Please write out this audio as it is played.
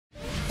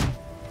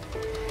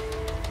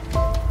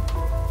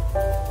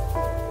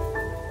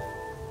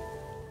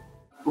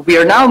We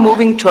are now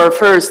moving to our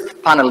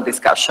first panel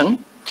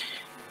discussion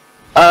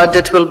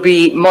that will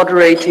be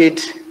moderated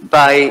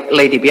by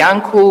Lady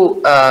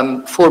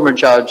Biancu, former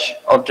judge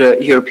of the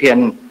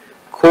European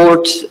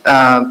Court,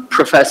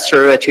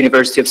 professor at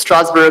University of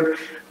Strasbourg,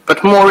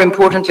 but more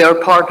importantly, our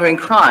partner in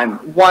crime,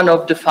 one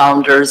of the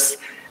founders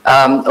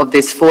of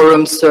this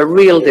forum. So a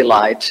real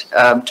delight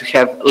to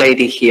have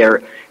Lady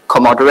here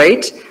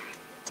co-moderate.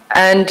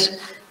 And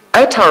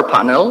at our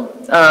panel,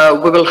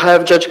 we will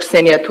have Judge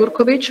Ksenia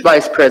Turkovic,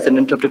 Vice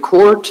President of the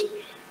Court,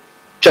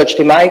 Judge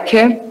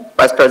Timajke,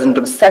 Vice President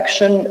of the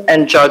Section,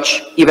 and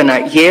Judge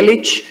Ivana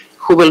Jelic,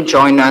 who will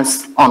join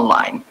us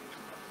online.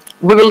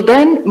 We will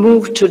then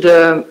move to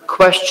the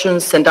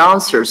questions and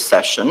answers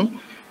session,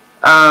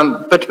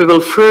 but we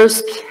will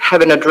first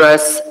have an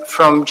address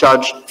from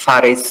Judge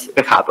Faris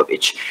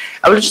Rehabovic.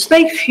 I will just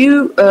make a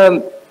few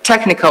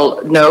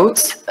technical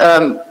notes,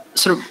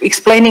 sort of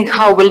explaining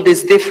how will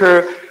this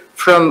differ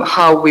from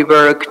how we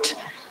worked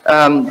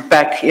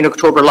back in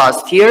October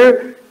last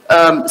year,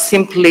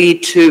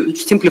 simply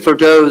for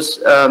those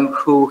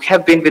who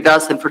have been with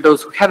us and for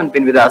those who haven't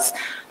been with us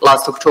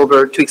last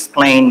October, to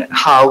explain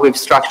how we've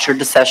structured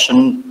the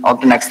session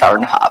of the next hour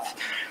and a half.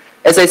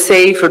 As I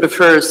say, for the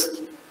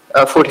first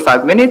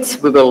 45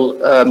 minutes, we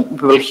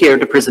will hear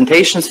the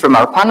presentations from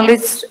our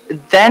panelists.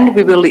 Then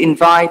we will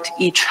invite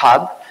each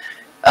hub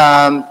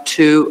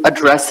to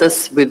address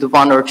us with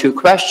one or two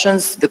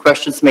questions. The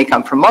questions may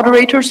come from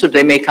moderators, or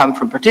they may come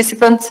from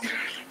participants.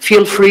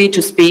 Feel free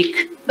to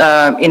speak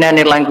in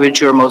any language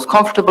you're most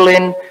comfortable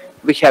in.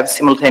 We have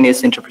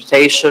simultaneous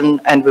interpretation,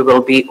 and we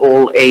will be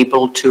all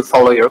able to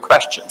follow your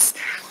questions.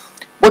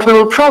 What we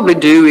will probably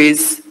do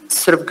is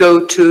sort of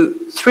go to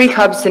 3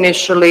 hubs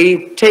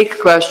initially, take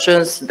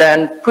questions,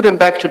 then put them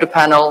back to the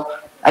panel,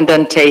 and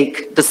then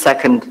take the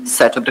second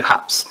set of the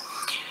hubs.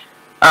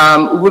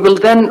 We will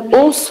then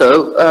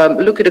also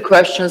look at the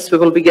questions we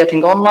will be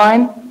getting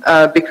online,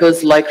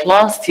 because like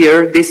last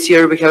year, this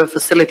year we have a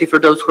facility for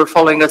those who are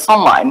following us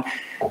online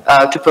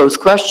to pose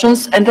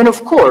questions. And then,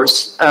 of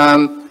course,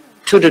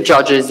 to the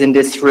judges in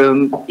this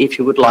room, if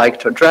you would like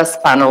to address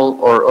panel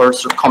or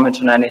sort of comment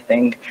on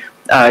anything,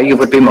 you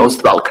would be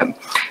most welcome.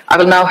 I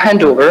will now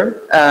hand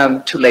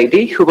over to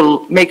Lady, who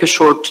will make a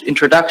short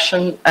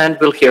introduction, and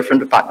we'll hear from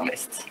the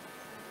panelists.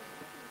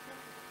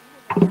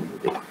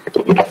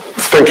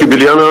 Thank you,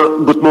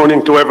 Biljana. Good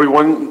morning to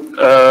everyone.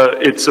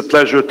 It's a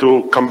pleasure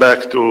to come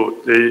back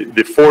to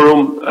the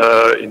forum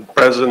in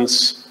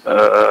presence,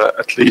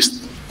 at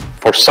least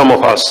for some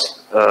of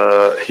us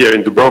here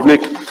in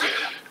Dubrovnik.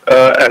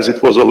 As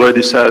it was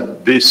already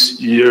said, this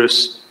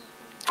year's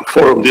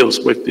forum deals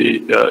with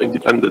the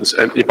independence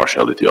and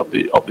impartiality of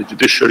the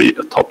judiciary,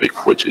 a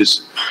topic which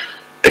is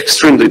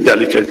extremely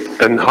delicate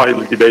and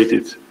highly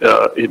debated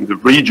in the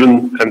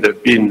region, and there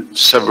have been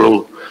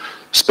several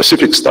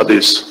specific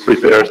studies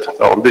prepared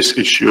on this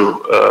issue,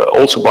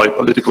 also by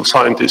political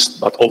scientists,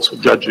 but also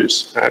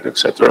judges and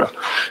etc.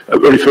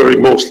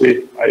 Referring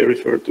mostly, I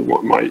refer to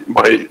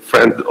my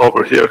friend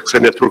over here,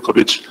 Ksenia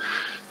Turkovic,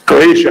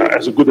 Croatia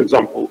as a good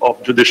example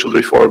of judicial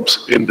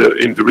reforms in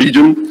the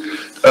region.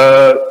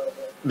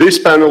 This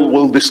panel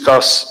will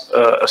discuss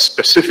a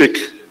specific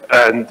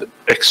and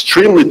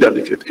extremely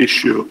delicate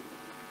issue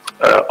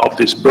of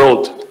this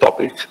broad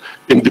topic,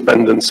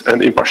 independence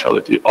and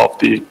impartiality of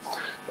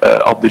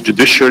the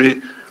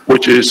judiciary,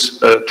 which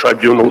is a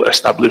tribunal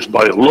established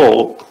by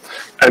law.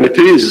 And it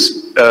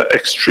is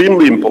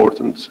extremely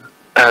important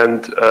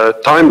and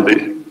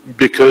timely,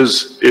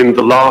 because in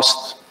the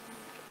last,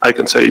 I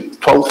can say,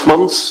 12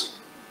 months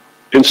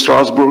in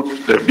Strasbourg,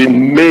 there have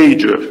been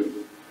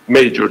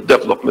major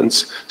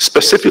developments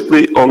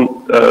specifically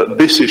on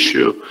this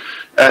issue.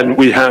 And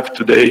we have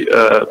today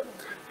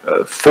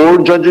 4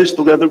 judges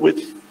together with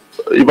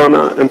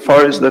Ivana and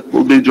Faris that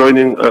will be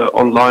joining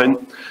online,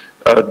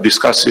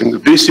 discussing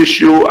this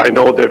issue. I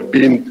know there have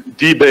been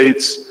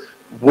debates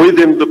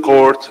within the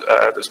court,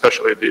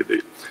 especially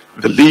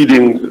the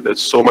leading,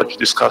 that's so much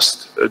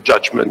discussed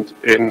judgment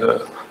in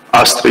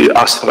Astri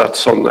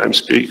Astradsson.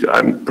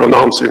 I'm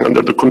pronouncing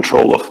under the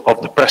control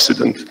of the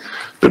president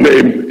the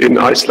name in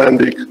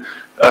Icelandic,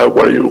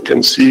 where you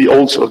can see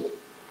also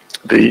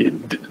the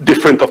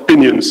different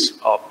opinions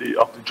of the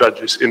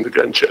judges in the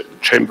Grand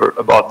Chamber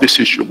about this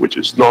issue, which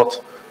is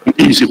not an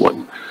easy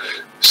one.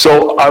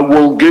 So I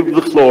will give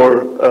the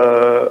floor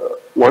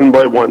one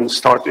by one,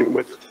 starting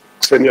with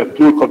Ksenia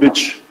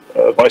Turkovic,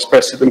 Vice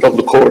President of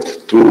the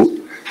Court,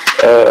 to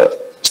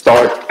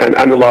start and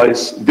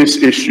analyze this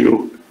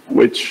issue,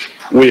 which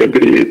we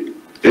agree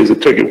is a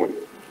tricky one.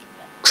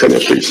 Ksenia,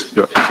 please.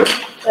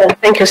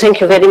 Thank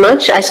you very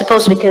much. I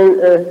suppose we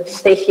can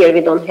stay here.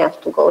 We don't have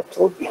to go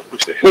to. No, we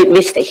stay here.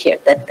 We stay here.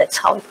 That's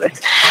how it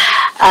works.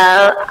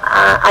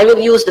 I will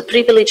use the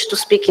privilege to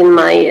speak in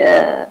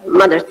my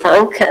mother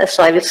tongue,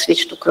 so I will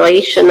switch to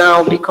Croatian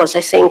now, because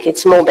I think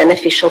it's more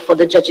beneficial for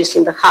the judges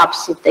in the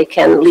hubs if they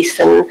can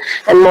listen,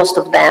 and most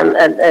of them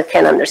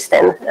can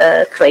understand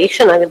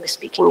Croatian. I will be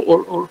speaking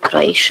in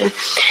Croatian.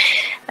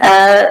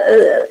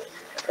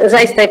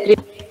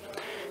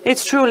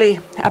 It's truly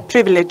a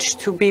privilege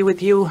to be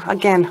with you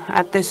again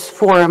at this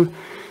forum.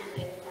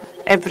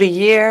 Every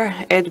year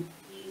it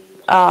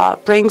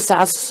brings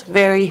us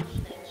very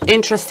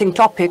interesting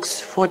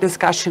topics for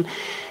discussion.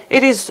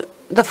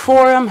 The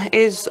forum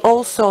is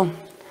also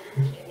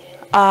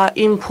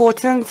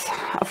important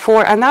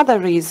for another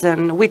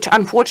reason, which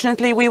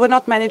unfortunately we will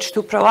not manage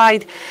to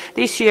provide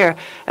this year,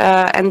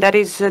 and that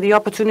is the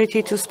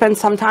opportunity to spend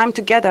some time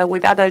together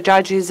with other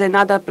judges and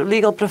other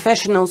legal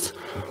professionals.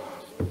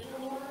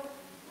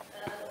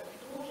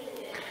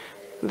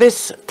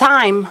 This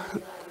time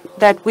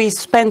that we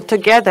spent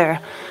together,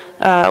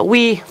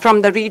 we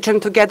from the region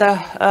together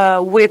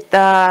with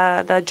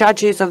the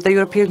judges of the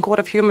European Court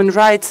of Human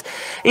Rights,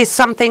 is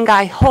something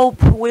I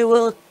hope we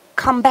will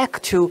come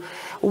back to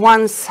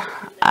once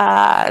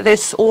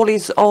this all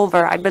is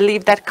over. I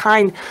believe that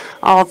kind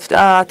of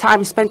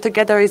time spent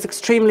together is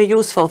extremely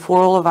useful for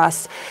all of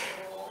us.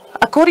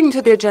 According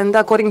to the agenda,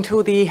 according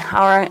to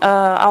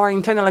our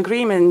internal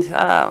agreement,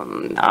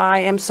 I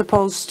am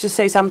supposed to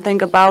say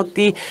something about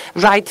the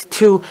right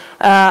to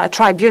a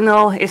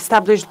tribunal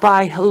established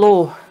by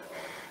law.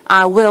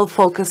 I will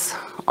focus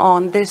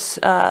on this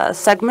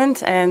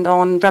segment and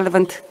on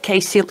relevant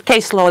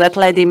case law that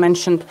Lady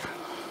mentioned.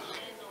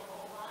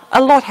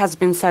 A lot has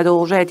been said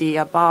already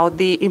about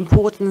the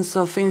importance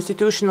of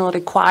institutional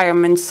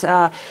requirements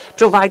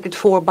provided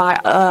for by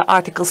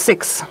Article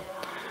 6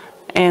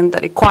 and the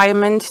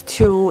requirement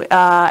to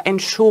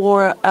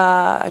ensure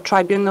a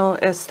tribunal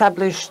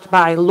established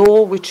by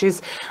law, which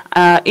is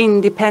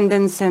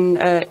independent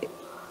and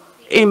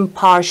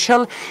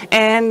impartial,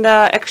 and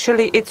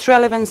actually its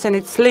relevance and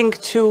its link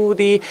to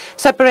the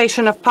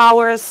separation of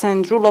powers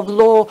and rule of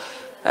law,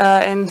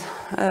 and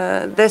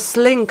this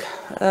link,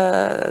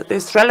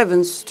 this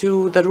relevance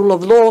to the rule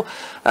of law,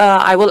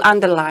 I will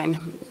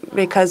underline,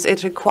 because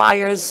it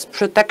requires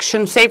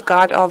protection,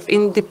 safeguard of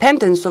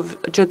independence of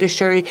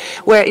judiciary,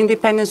 where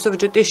independence of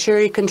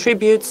judiciary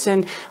contributes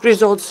and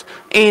results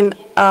in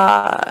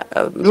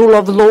rule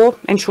of law,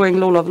 ensuring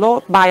rule of law,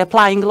 by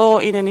applying law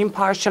in an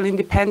impartial,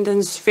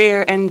 independent,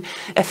 fair and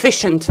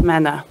efficient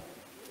manner.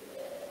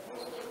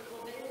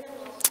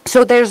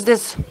 So there's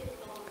this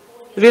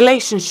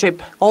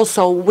relationship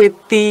also with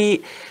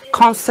the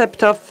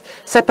concept of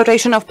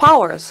separation of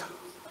powers,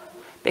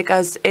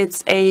 because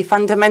it's a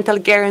fundamental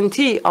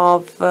guarantee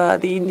of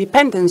the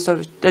independence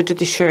of the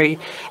judiciary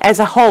as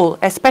a whole,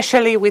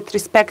 especially with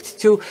respect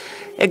to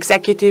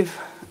executive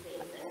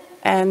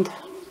and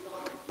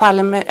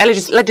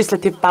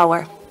legislative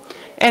power.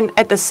 And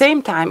at the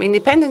same time,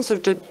 independence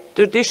of the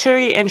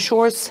judiciary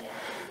ensures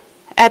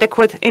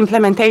adequate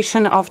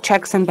implementation of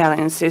checks and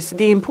balances.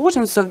 The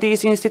importance of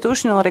these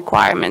institutional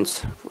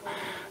requirements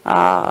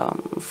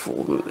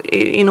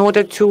in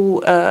order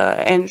to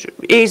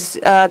is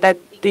that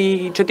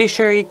the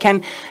judiciary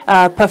can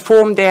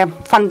perform their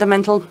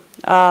fundamental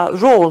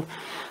role.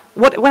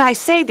 When I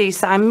say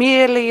this, I'm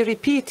merely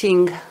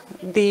repeating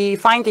the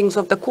findings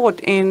of the court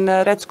in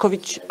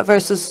Reckovich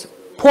versus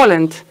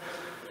Poland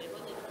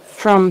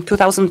from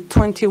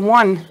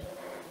 2021,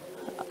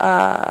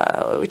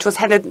 which was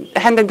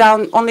handed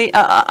down only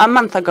a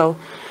month ago.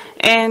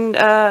 And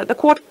the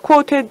court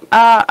quoted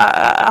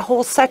a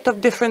whole set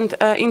of different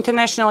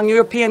international and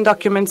European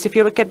documents. If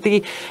you look at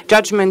the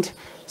judgment,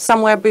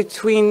 somewhere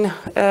between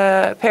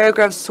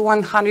paragraphs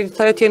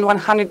 130 and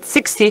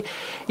 160,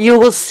 you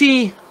will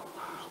see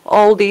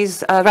all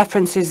these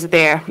references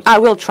there. I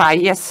will try,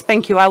 yes,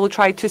 thank you. I will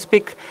try to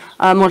speak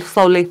more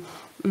slowly.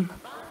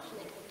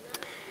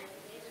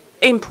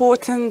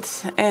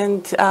 Important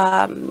and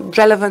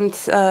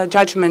relevant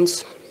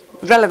judgments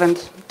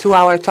relevant to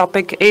our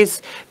topic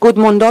is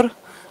Gudmundur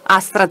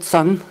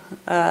Astradsson,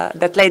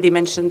 that lady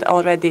mentioned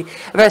already,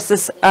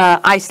 versus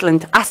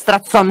Iceland.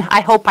 Astradsson,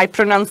 I hope I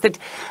pronounced it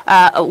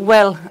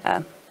well.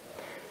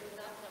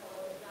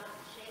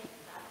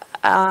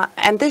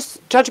 And this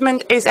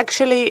judgment is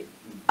actually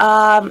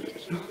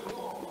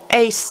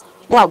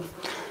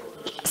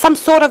some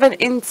sort of an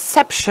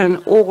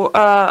inception or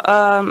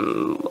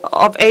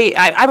of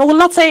I will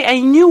not say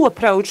a new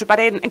approach, but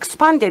an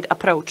expanded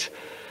approach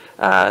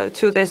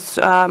to this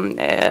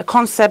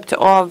concept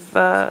of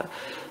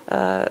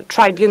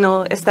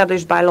tribunal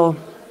established by law.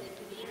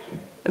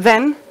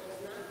 Then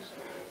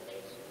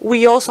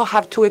we also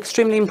have two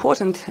extremely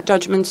important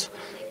judgments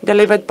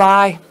delivered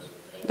by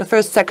the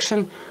first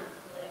section.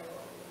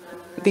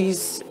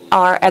 These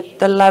are at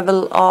the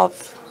level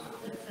of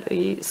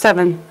the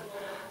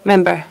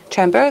 7-member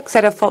chamber,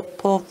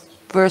 ECtHR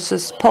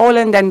versus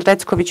Poland and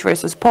Reckovich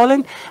versus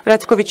Poland.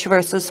 Reckovich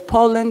versus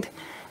Poland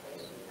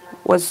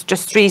was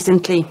just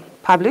recently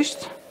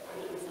published,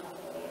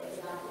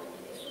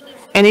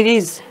 and it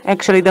is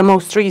actually the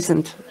most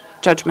recent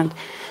judgment.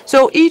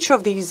 So each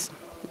of these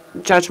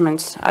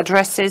judgments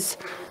addresses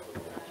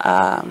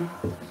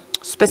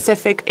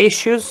specific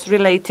issues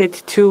related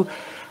to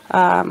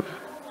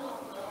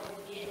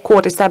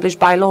court established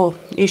by law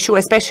issue,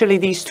 especially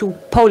these two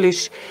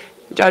Polish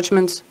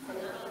judgments,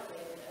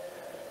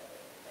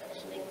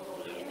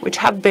 which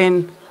have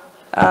been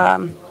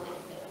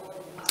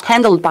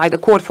handled by the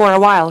court for a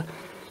while.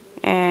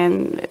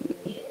 and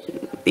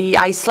the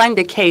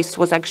Icelandic case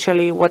was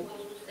actually what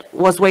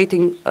was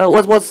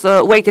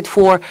waited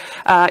for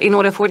in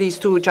order for these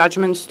two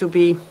judgments to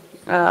be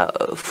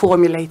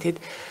formulated.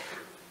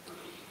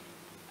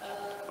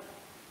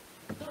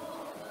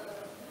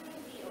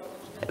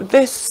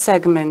 This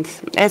segment,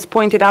 as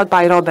pointed out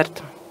by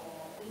Robert,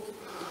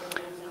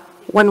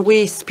 when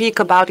we speak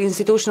about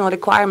institutional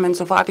requirements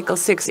of Article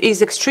 6,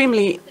 is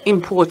extremely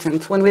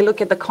important when we look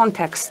at the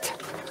context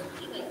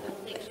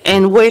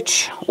in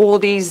which all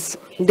these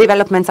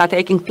developments are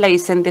taking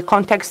place and the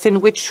context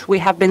in which we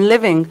have been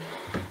living,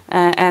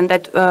 and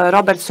that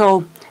Robert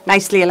so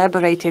nicely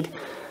elaborated.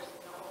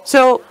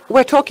 So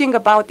we're talking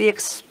about the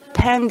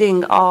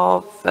expanding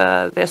of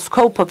the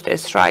scope of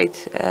this, right,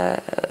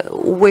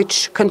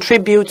 which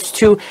contributes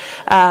to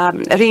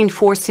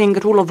reinforcing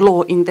rule of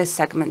law in this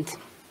segment.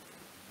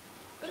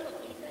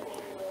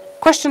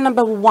 Question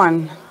number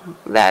one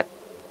that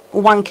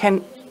one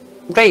can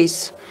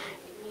raise,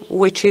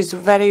 which is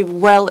very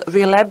well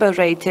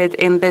elaborated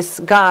in this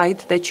guide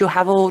that you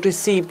have all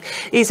received,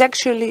 is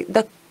actually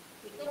the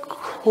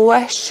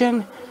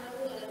question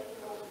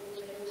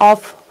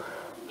of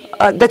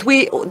that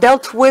we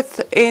dealt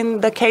with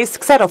in the case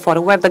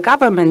ECtHR, where the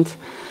government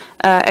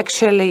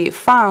actually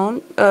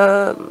found,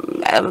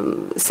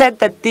 said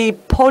that the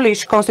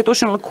Polish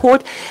Constitutional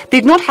Court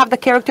did not have the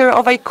character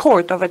of a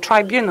court, of a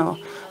tribunal.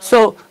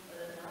 So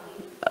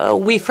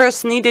we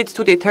first needed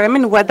to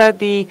determine whether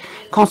the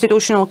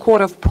Constitutional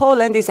Court of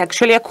Poland is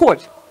actually a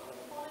court.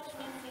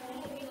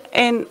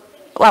 And,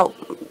 well,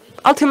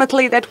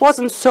 ultimately that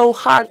wasn't so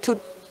hard to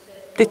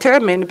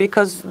determine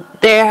because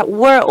there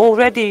were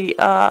already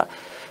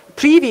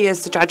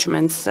previous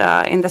judgments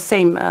in the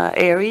same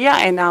area,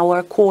 and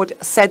our court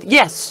said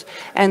yes.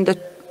 And the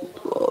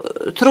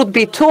truth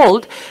be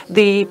told,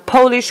 the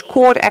Polish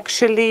court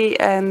actually,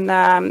 and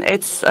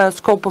its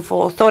scope of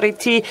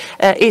authority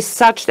is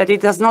such that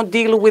it does not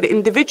deal with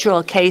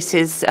individual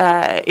cases.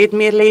 It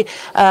merely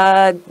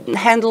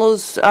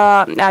handles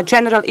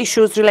general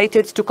issues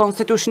related to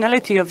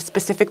constitutionality of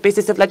specific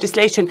pieces of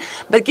legislation.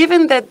 But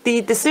given that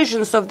the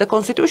decisions of the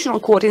Constitutional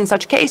Court in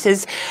such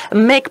cases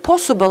make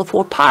possible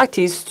for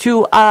parties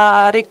to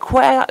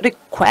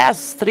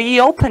request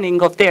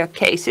reopening of their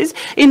cases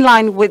in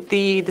line with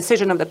the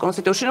decision of the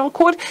Constitutional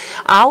Court,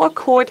 our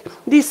court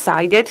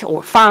decided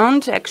or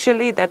found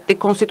actually that the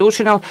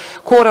Constitutional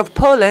Court of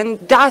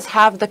Poland does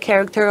have the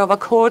character of a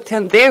court,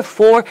 and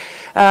therefore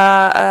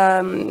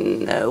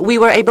we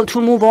were able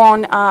to move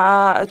on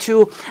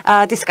to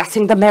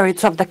discussing the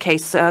merits of the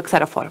case,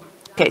 ECtHR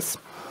case.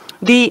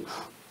 The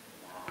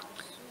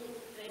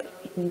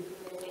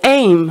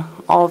aim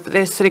of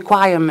this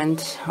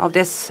requirement, of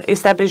this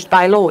established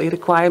by law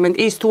requirement,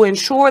 is to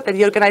ensure that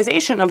the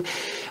organization of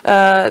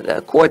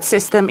the court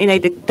system in a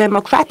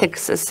democratic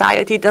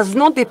society does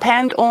not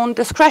depend on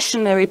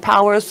discretionary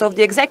powers of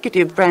the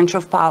executive branch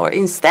of power.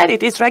 Instead,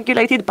 it is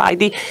regulated by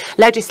the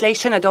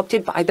legislation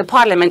adopted by the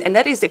parliament, and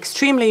that is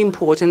extremely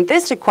important.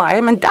 This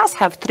requirement does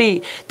have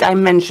three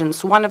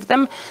dimensions. One of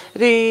them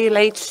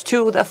relates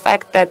to the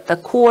fact that the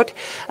court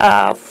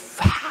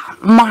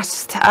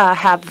must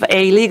have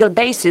a legal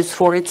basis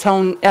for its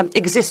own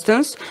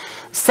existence.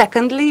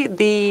 Secondly,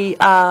 the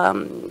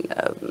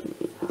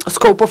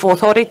scope of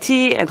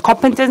authority and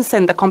competence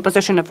and the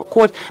composition of a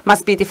court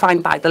must be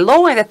defined by the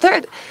law. And the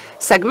third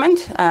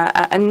segment,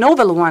 a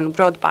novel one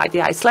brought by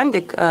the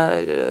Icelandic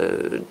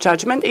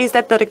judgment, is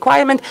that the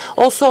requirement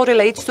also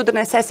relates to the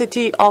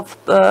necessity of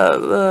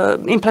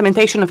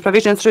implementation of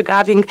provisions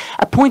regarding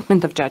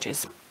appointment of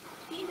judges.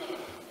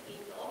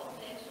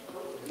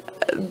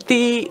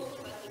 The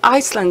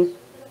Iceland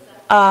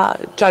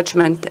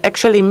judgment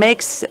actually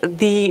makes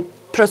the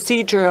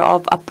procedure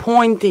of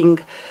appointing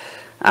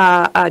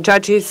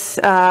judges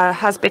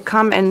has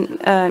become an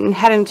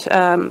inherent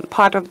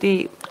part of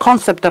the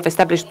concept of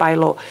established by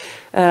law.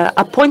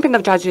 Appointment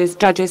of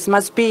judges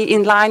must be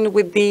in line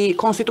with the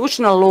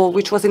constitutional law,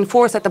 which was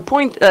enforced at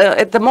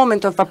the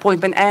moment of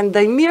appointment, and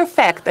the mere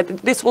fact that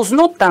this was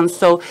not done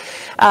so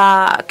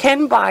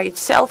can by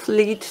itself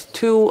lead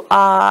to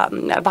a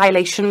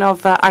violation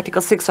of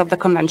Article 6 of the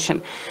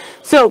Convention.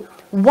 So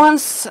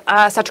once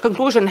such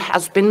conclusion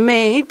has been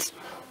made,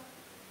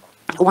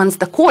 once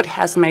the court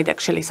has made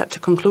actually such a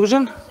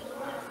conclusion,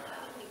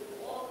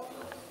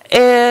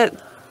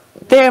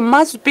 there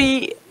must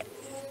be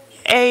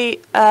a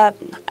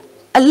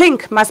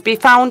link must be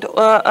found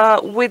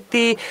with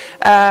the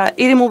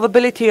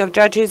irremovability of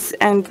judges,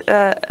 and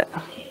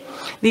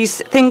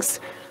these things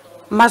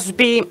must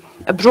be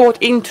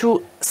brought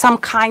into some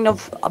kind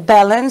of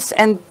balance,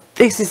 and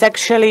this is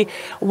actually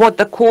what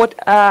the court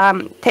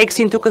takes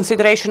into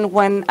consideration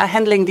when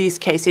handling these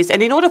cases.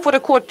 And in order for the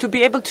court to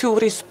be able to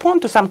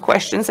respond to some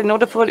questions, in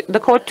order for the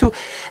court to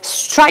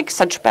strike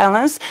such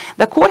balance,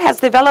 the court has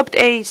developed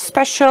a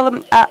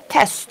special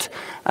test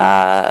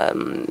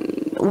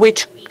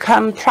which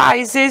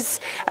comprises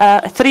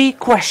three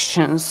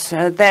questions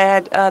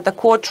that the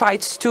court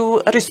tries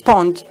to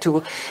respond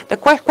to. The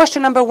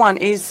question number one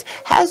is,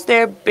 has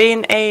there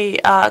been a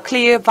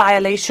clear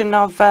violation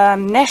of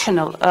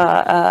national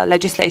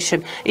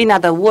legislation? In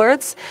other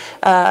words,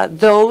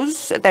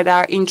 those that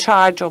are in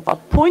charge of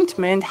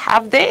appointment,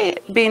 have they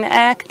been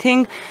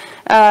acting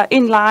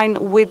in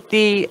line with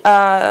the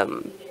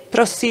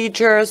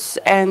procedures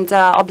and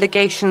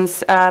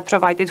obligations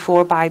provided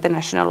for by the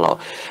national law?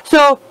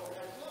 So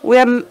we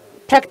are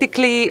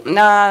practically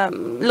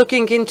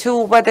looking into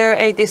whether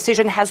a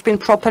decision has been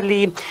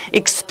properly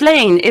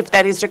explained, if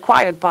that is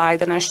required by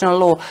the national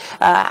law.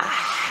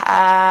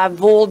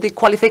 Have all the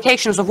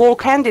qualifications of all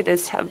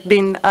candidates have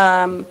been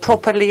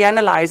properly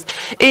analyzed?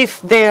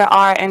 If there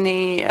are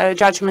any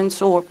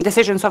judgments or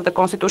decisions of the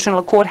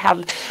Constitutional Court,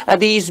 have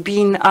these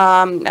been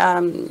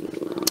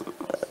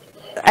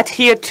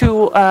adhered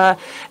to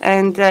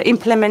and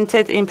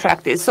implemented in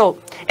practice? So,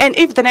 and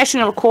if the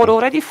National Court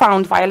already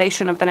found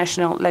violation of the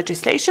national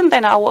legislation,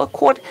 then our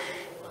court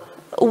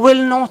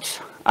will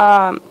not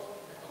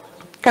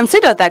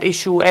consider that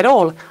issue at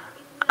all,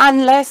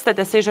 unless the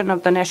decision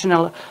of the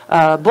national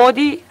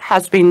body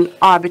has been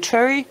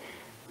arbitrary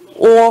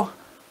or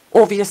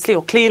obviously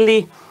or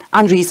clearly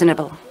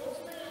unreasonable.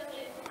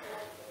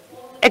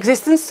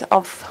 Existence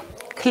of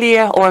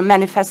clear or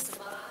manifest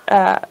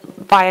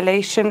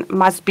violation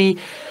must be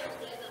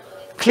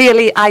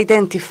clearly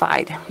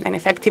identified and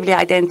effectively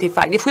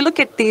identified. If we look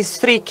at these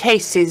three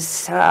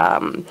cases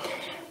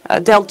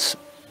dealt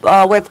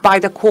with by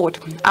the court,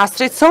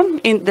 Astridsson,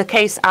 in the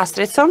case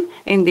Astridsson,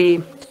 in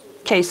the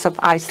case of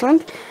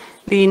Iceland,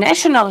 the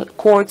national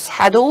courts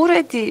had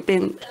already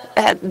been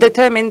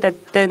determined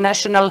that the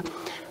national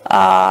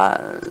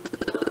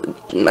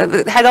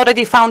had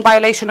already found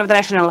violation of the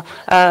national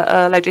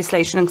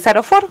legislation. In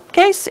ECtHR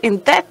case,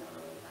 in that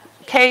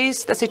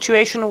case, the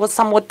situation was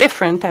somewhat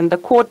different, and the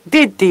court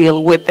did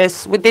deal with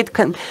this. We did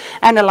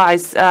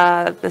analyze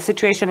the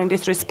situation in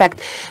this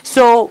respect.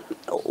 So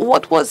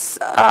what was,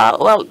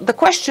 well, the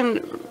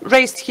question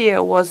raised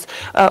here was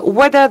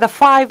whether the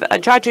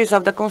 5 judges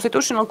of the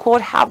Constitutional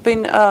Court have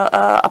been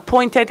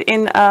appointed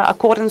in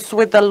accordance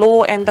with the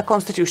law and the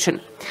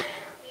Constitution.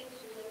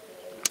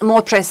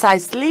 More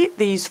precisely,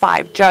 these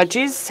 5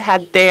 judges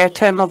had their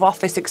term of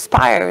office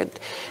expired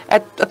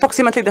at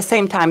approximately the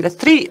same time. The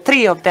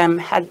three of them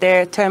had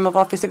their term of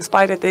office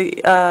expired at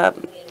the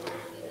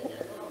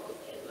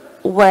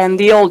when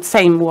the old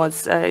Sejm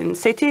was in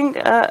sitting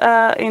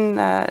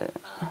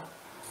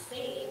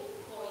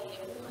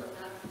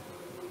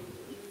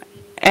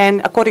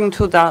and according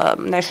to the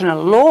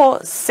national law,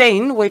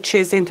 Sejm, which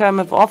is in term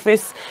of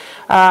office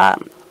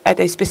at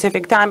a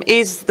specific time,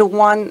 is the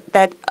one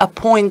that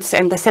appoints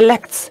and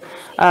selects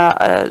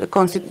the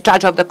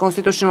judge of the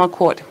Constitutional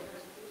Court.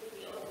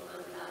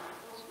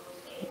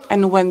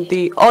 And when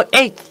the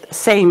 8th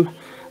Sejm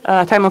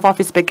term of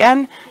office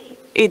began,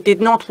 it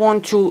did not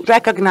want to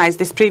recognize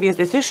this previous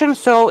decision,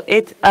 so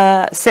it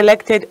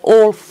selected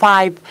all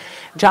 5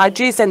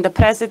 judges, and the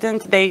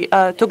president, they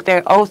took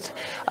their oath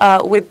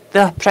with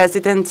the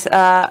president,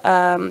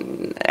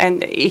 and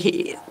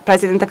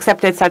president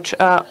accepted such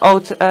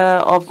oath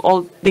of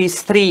all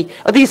these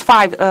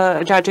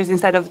 5 judges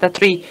instead of the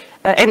 3,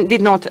 and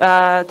did not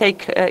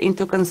take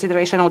into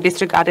consideration or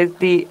disregarded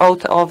the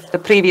oath of the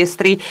previous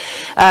 3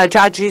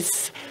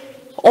 judges.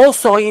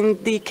 Also,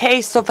 in the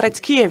case of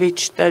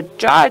Reckiewicz, the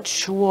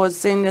judge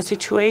was in a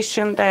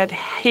situation that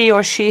he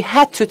or she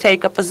had to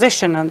take a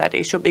position on that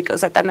issue,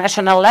 because at the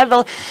national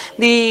level,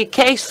 the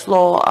case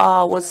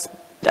law was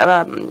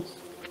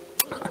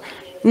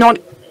not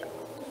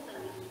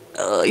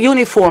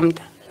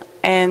uniformed.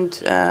 And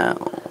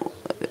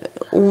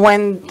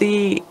when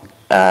the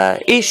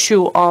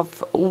issue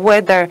of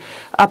whether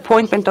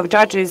appointment of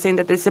judges in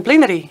the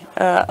disciplinary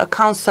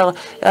council,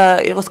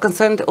 it was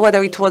concerned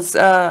whether it was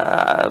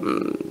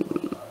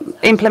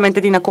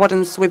implemented in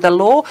accordance with the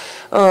law.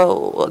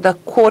 The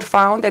court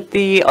found that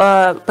the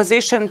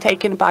position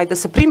taken by the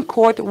Supreme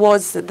Court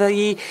was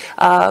the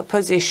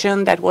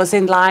position that was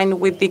in line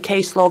with the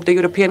case law of the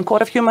European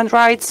Court of Human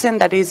Rights, and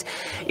that is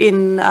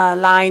in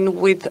line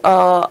with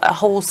a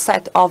whole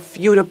set of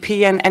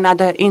European and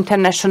other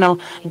international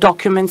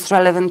documents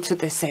relevant to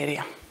this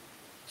area.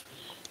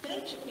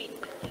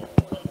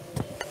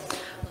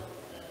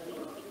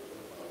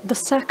 The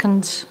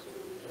second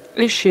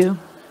issue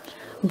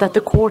that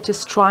the court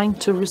is trying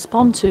to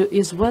respond to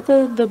is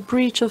whether the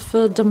breach of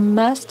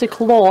domestic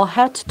law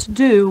had to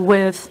do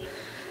with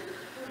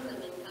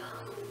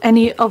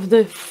any of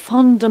the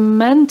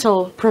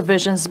fundamental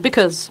provisions,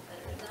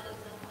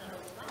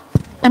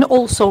 and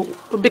also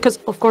because,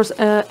 of course,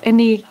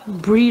 any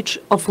breach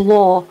of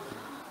law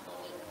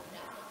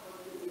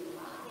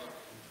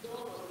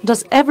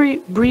does every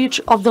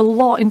breach of the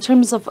law in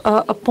terms of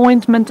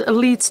appointment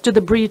leads to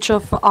the breach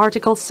of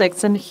Article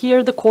 6? And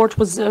here the court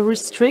was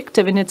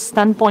restrictive in its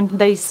standpoint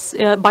by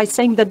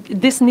saying that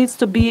this needs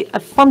to be a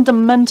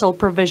fundamental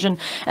provision.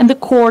 And the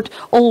court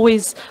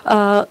always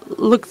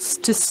looks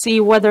to see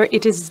whether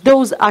it is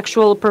those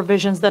actual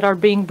provisions that are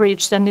being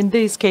breached. And in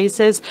these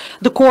cases,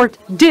 the court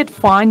did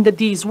find that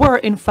these were,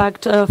 in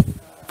fact,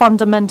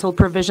 fundamental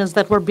provisions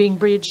that were being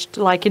breached,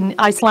 like in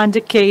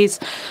Icelandic case,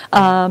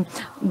 the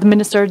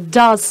minister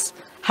does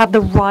have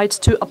the right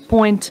to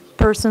appoint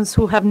persons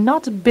who have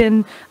not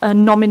been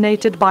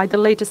nominated by the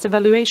latest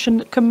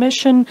evaluation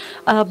commission,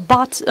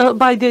 but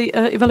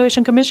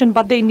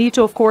they need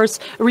to, of course,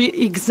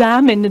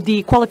 re-examine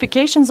the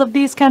qualifications of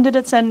these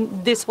candidates, and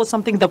this was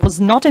something that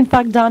was not in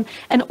fact done.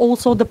 And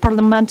also the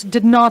parliament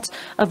did not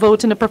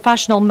vote in a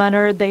professional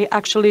manner. They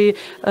actually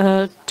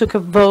took a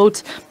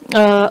vote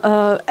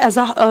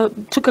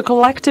took a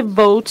collective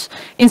vote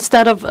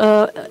instead of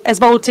as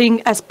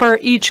voting as per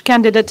each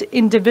candidate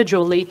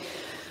individually.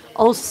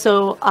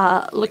 Also,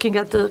 looking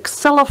at the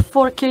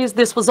Xelafor case,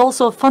 this was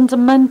also a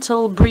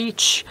fundamental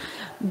breach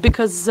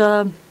because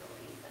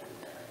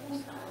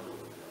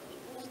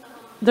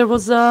there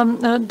was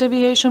a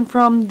deviation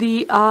from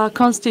the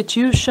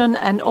constitution,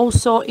 and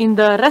also in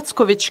the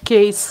Reckovic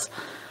case,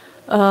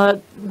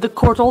 the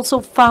court also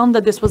found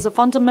that this was a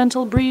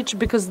fundamental breach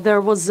because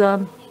there was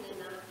a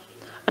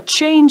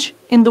change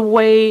in the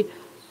way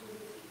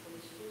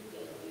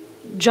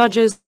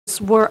judges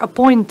were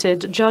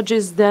appointed,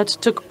 judges that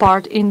took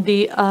part in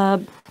the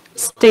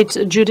State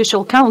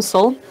Judicial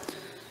Council,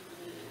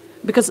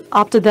 because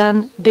after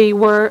then they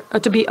were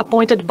to be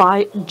appointed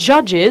by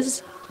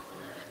judges,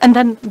 and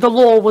then the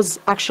law was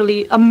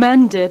actually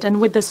amended,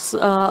 and with this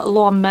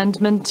law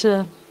amendment,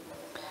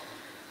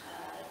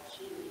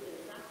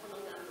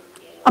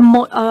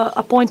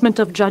 appointment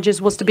of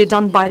judges was to be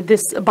done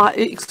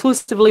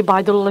exclusively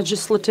by the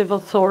legislative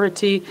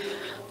authority.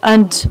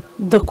 And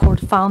the court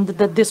found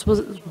that this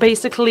was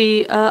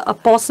basically a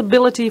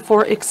possibility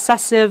for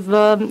excessive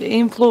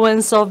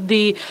influence of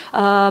the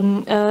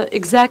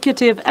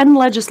executive and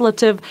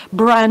legislative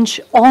branch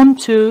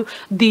onto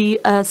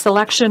the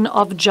selection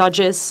of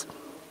judges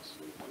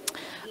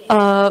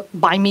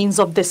by means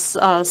of this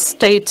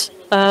State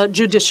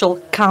Judicial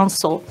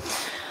Council.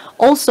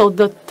 Also,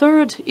 the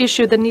third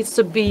issue that needs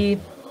to be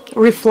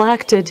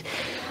reflected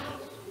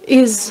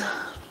is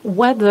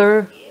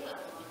whether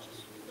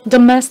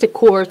domestic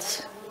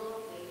courts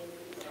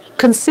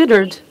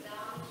considered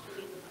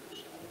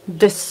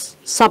this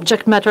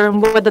subject matter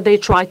and whether they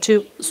tried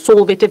to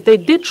solve it. If they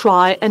did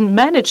try and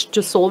managed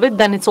to solve it,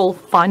 then it's all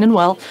fine and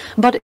well.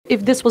 But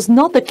if this was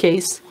not the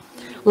case,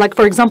 like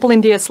for example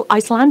in the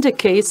Icelandic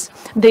case,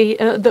 the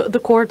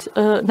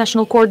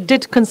national court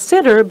did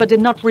consider but did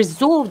not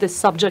resolve this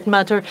subject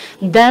matter,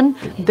 then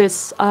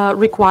this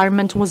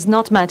requirement was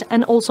not met.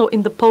 And also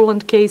in the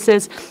Poland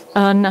cases,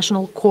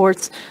 national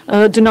courts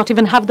do not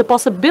even have the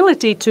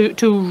possibility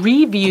to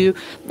review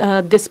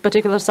this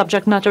particular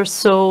subject matter,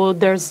 so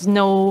there's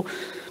no,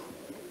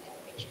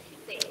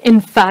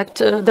 in fact,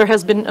 there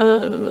has been,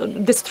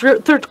 this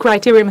third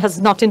criterion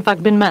has not in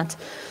fact been met.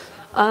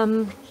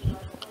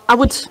 I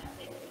would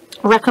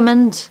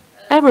recommend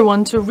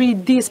everyone to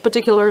read these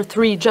particular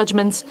three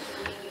judgments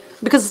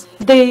because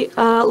they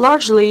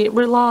largely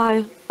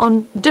rely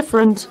on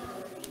different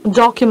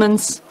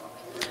documents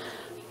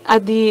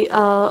at the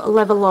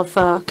level of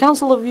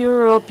Council of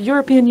Europe,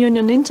 European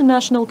Union,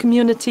 international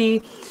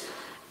community,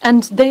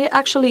 and they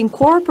actually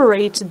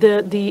incorporate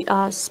the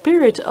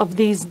spirit of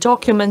these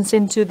documents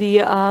into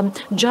the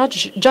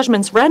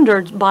judgments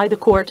rendered by the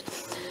court.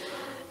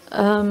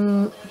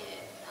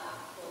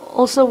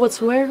 Also, what's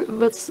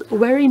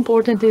very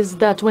important is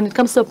that when it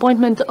comes to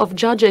appointment of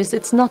judges,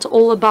 it's not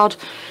all about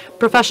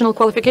professional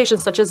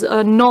qualifications such as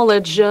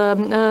knowledge,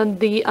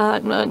 the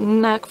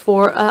knack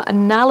for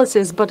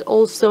analysis, but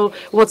also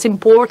what's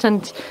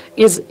important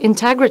is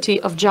integrity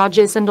of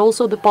judges and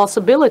also the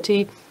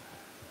possibility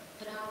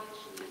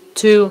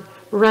to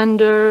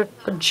render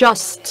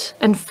just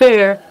and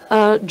fair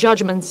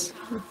judgments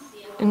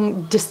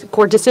in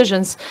court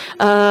decisions,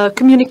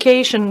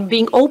 communication,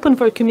 being open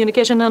for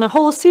communication, and a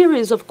whole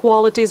series of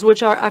qualities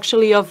which are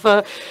actually of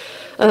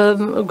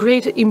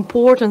great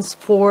importance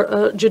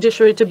for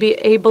judiciary to be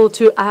able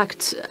to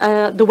act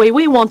the way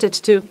we want it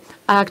to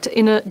act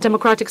in a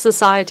democratic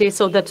society,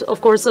 so that,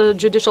 of course,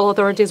 judicial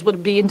authorities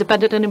would be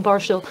independent and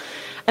impartial.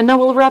 And now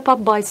we'll wrap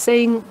up by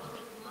saying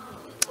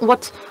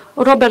what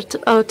Robert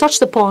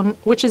touched upon,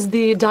 which is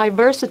the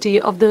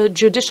diversity of the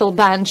judicial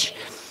bench.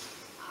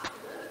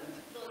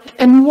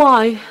 And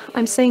why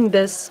I'm saying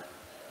this,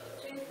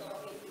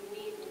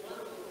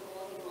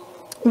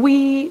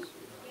 we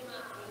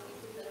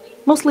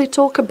mostly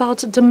talk about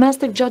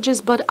domestic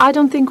judges, but I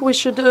don't think we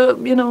should,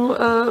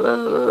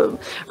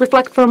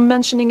 reflect from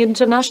mentioning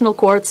international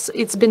courts.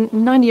 It's been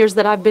 9 years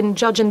that I've been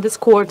judge in this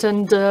court,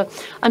 and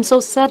I'm so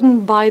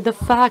saddened by the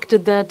fact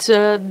that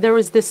there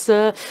is this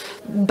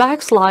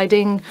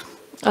backsliding,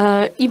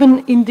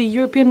 even in the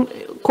European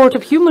Court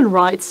of Human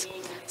Rights.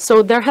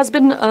 So there has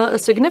been a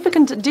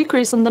significant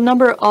decrease in the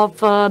number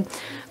of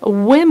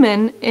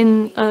women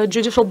in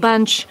judicial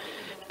bench.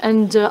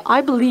 And I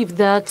believe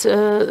that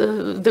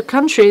the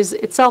countries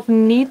itself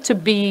need to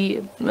be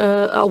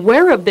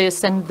aware of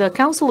this, and the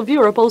Council of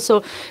Europe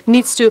also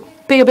needs to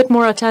pay a bit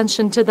more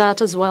attention to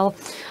that as well.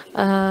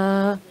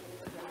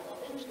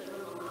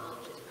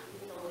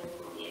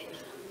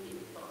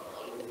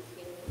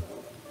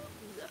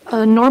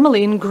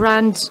 Normally in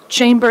Grand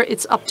Chamber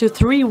it's up to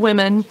 3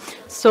 women,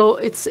 so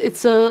it's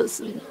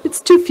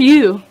too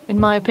few in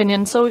my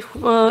opinion. So if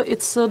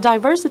it's a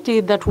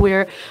diversity that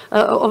we're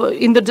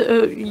in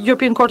the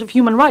European Court of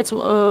Human Rights,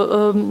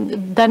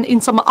 then in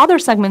some other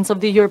segments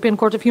of the European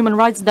Court of Human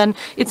Rights, then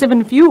it's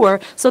even fewer.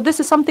 So this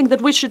is something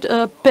that we should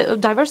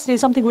diversity is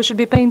something we should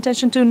be paying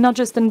attention to, not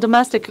just in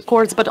domestic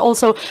courts but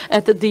also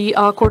at the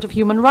Court of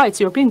Human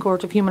Rights, European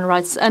Court of Human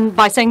Rights. And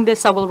by saying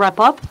this, I will wrap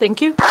up. Thank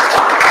you.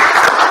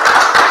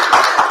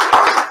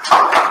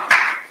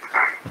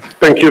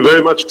 Thank you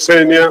very much,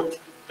 Ksenia.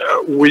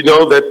 We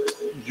know that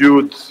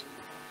you'd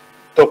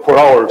talk for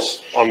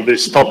hours on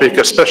this topic,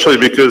 especially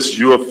because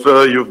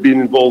you've been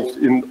involved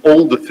in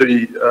all the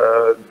 3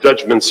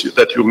 judgments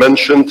that you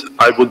mentioned.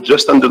 I would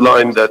just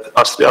underline that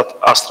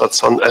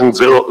Astrasan and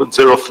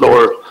Zero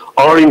Floor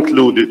are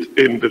included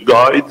in the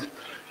guide,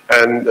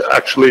 and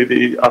actually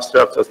the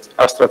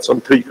Astrasan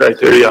 3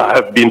 criteria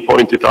have been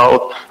pointed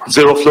out.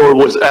 Zero Floor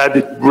was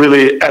added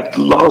really at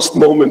the last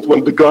moment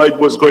when the guide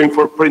was going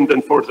for print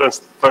and for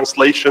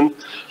translation,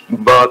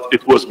 but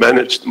it was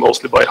managed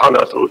mostly by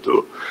Hannah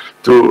to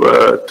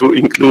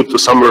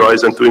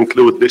summarize and to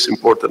include these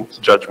important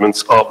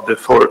judgments of the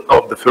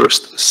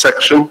first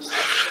section.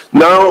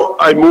 Now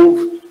I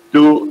move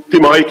to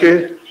Tim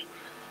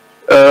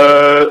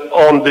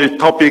on the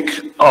topic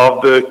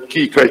of the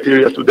key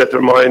criteria to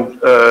determine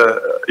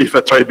if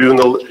a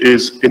tribunal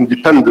is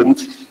independent,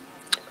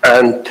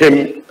 and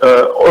Tim,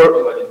 or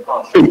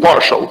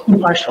impartial.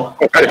 Impartial.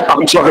 Okay,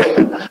 I'm sorry.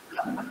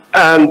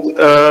 And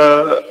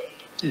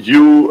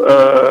you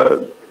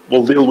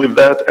will deal with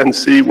that and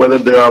see whether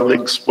there are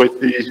links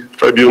with the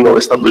tribunal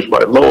established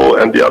by law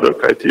and the other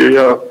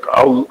criteria.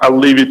 I'll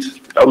leave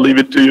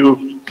it to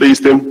you,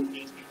 please, Tim.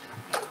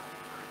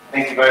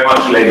 Thank you very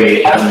much,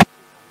 Lady.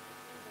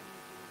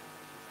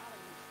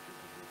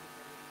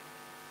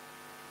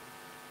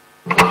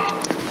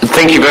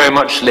 Thank you very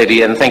much,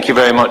 Lady, and thank you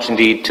very much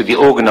indeed to the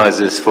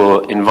organizers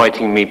for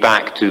inviting me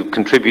back to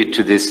contribute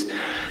to this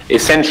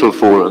essential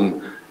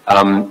forum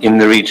in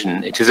the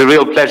region. It is a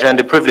real pleasure and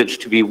a privilege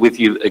to be with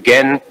you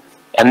again,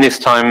 and this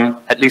time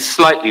at least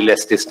slightly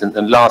less distant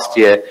than last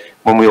year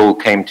when we all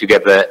came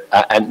together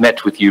and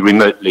met with you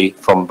remotely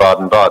from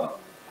Baden-Baden.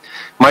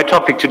 My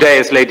topic today,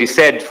 as Lady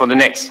said, for the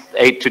next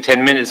 8 to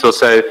 10 minutes or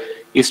so,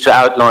 is to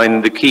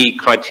outline the key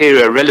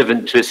criteria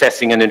relevant to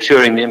assessing and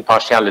ensuring the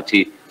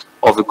impartiality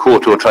of the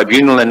court or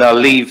tribunal, and I'll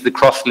leave the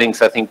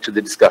cross-links, I think, to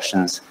the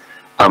discussions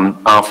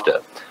after.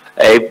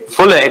 A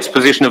fuller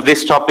exposition of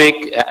this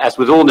topic, as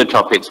with all the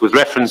topics, with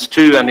reference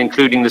to and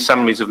including the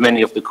summaries of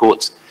many of the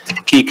court's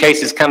key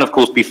cases, can of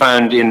course be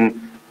found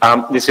in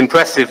this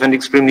impressive and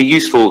extremely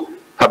useful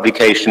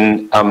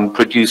publication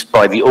produced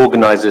by the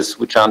organizers,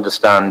 which I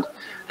understand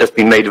has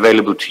been made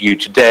available to you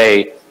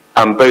today,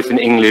 both in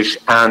English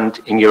and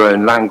in your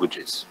own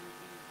languages.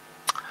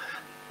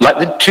 Like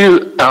the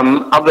 2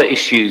 other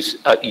issues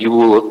you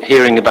were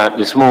hearing about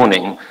this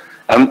morning,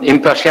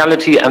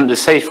 impartiality and the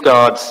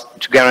safeguards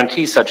to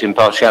guarantee such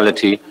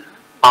impartiality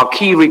are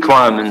key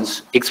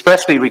requirements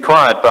expressly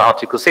required by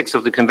Article 6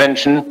 of the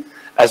Convention,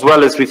 as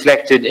well as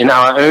reflected in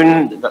our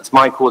own, that's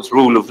my court's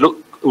rule of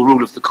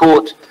the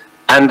court,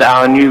 and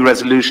our new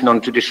resolution on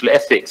judicial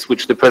ethics,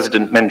 which the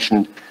President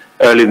mentioned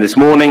earlier this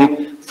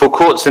morning, for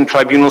courts and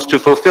tribunals to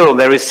fulfill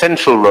their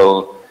essential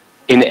role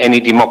in any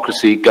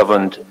democracy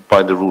governed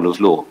by the rule of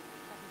law.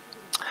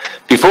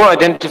 Before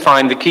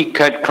identifying the key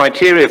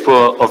criteria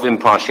of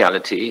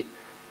impartiality,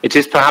 it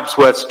is perhaps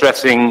worth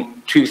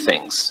stressing 2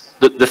 things.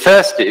 The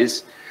first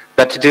is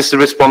that it is the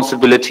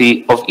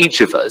responsibility of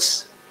each of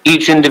us,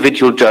 each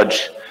individual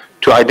judge,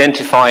 to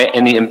identify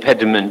any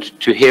impediment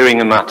to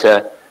hearing a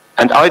matter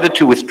and either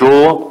to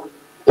withdraw,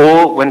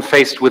 or when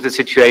faced with a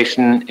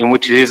situation in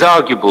which it is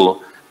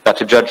arguable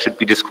that a judge should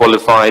be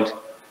disqualified,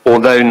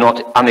 although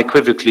not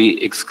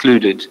unequivocally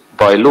excluded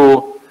by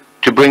law,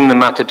 to bring the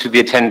matter to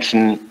the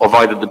attention of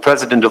either the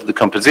President of the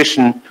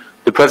composition,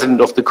 the President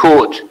of the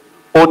court,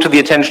 or to the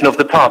attention of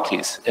the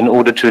parties in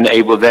order to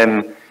enable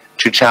them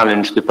to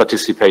challenge the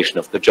participation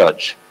of the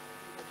judge.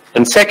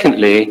 And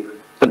secondly,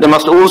 that there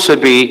must also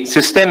be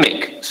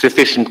systemic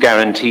sufficient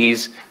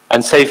guarantees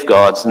and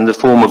safeguards in the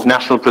form of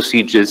national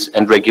procedures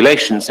and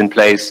regulations in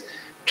place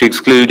to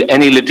exclude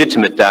any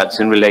legitimate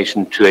doubts in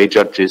relation to a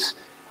judge's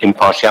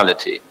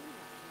impartiality,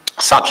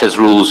 such as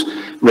rules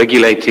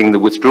regulating the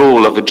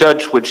withdrawal of a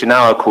judge, which in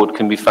our court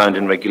can be found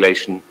in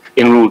regulation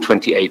in Rule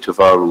 28 of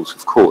our Rules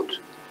of Court.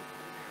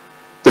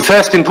 The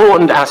first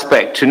important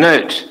aspect to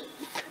note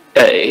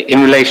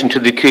in relation to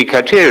the key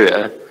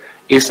criteria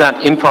is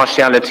that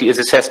impartiality is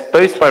assessed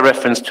both by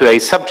reference to a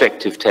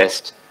subjective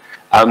test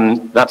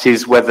that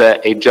is whether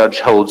a judge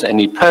holds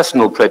any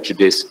personal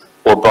prejudice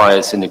or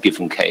bias in a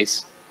given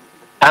case,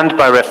 and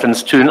by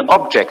reference to an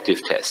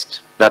objective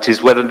test, that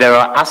is whether there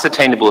are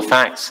ascertainable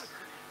facts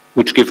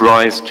which give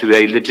rise to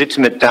a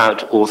legitimate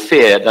doubt or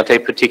fear that a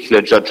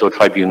particular judge or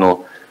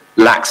tribunal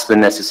lacks the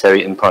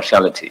necessary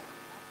impartiality.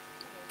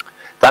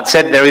 That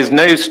said, there is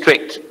no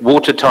strict,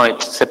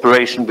 watertight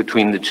separation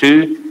between the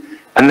two,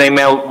 and they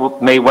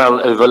may well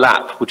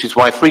overlap, which is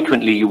why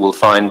frequently you will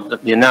find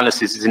that the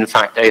analysis is in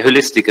fact a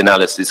holistic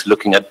analysis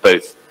looking at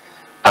both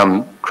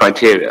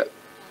criteria.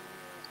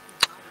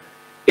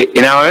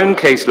 In our own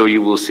case law,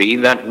 you will see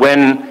that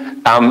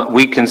when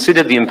we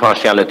consider the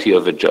impartiality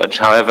of a judge,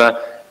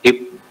 however,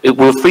 it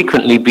will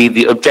frequently be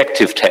the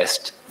objective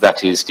test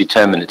that is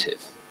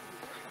determinative.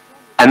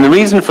 And the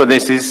reason for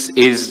this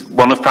is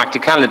one of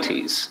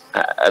practicalities.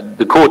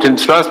 The court in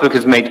Strasbourg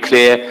has made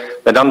clear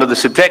that under the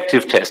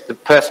subjective test, the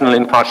personal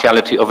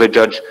impartiality of a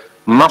judge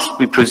must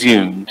be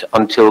presumed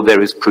until there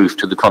is proof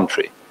to the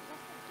contrary.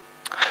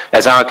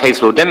 As our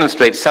case law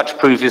demonstrates, such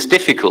proof is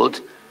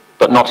difficult,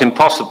 but not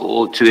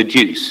impossible to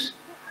adduce.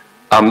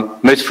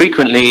 Most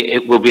frequently,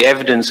 it will be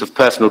evidence of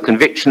personal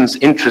convictions,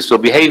 interests, or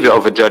behavior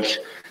of a judge,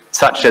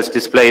 such as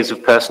displays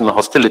of personal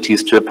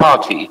hostilities to a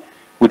party,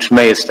 which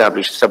may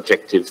establish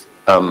a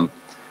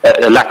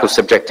lack of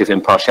subjective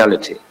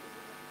impartiality.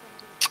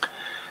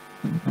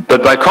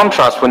 But by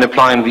contrast, when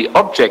applying the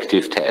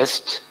objective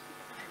test,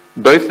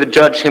 both the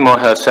judge, him or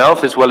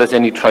herself, as well as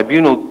any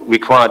tribunal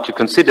required to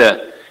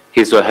consider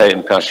his or her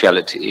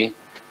impartiality,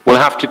 will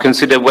have to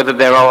consider whether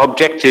there are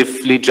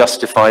objectively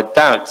justified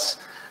doubts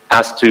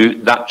as to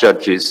that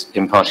judge's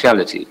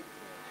impartiality.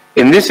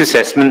 In this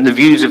assessment, the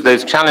views of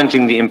those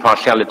challenging the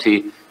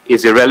impartiality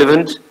is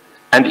relevant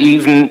and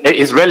even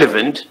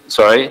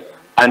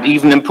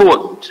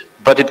important,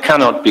 but it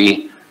cannot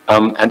be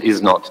and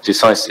is not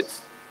decisive.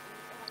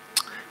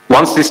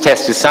 Once this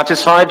test is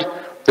satisfied,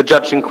 the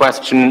judge in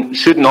question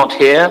should not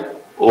hear,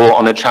 or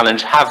on a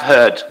challenge have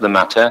heard the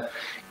matter,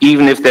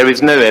 even if there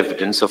is no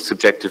evidence of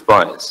subjective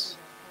bias.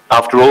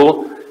 After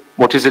all,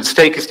 what is at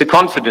stake is the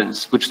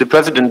confidence, which the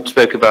President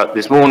spoke about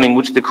this morning,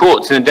 which the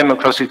courts in a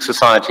democratic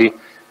society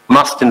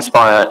must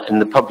inspire in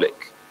the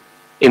public.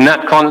 In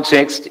that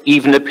context,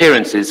 even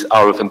appearances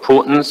are of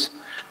importance,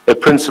 a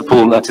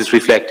principle that is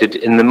reflected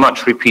in the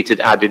much repeated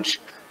adage,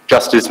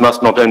 justice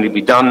must not only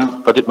be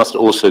done, but it must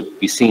also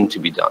be seen to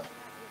be done.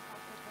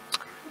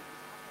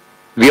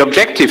 The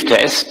objective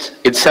test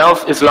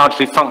itself is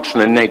largely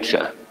functional in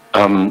nature.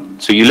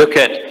 So you look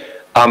at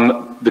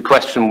the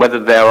question whether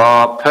there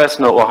are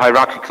personal or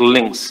hierarchical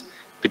links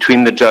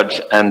between the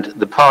judge and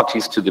the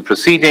parties to the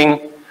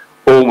proceeding,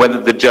 or whether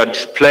the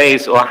judge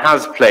plays or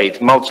has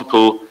played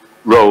multiple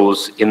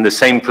roles in the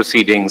same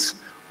proceedings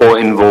or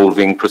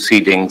involving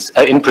proceedings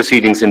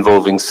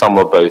involving some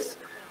or both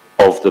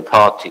of the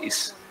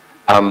parties.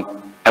 And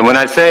when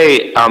I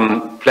say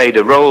played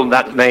a role,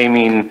 that may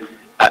mean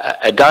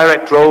a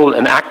direct role,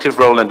 an active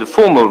role, and a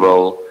formal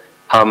role,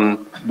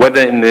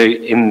 whether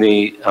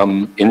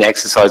in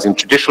exercising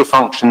judicial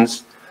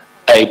functions,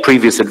 a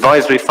previous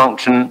advisory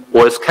function,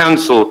 or as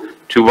counsel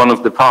to one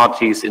of the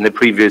parties in the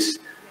previous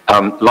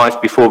life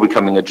before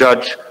becoming a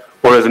judge,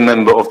 or as a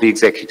member of the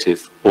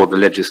executive or the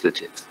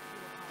legislative.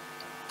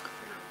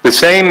 The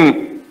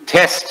same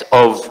test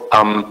of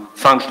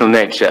functional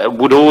nature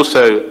would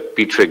also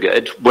be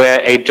triggered where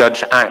a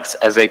judge acts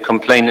as a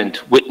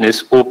complainant,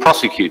 witness, or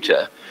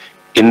prosecutor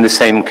in the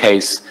same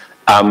case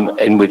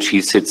in which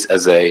he sits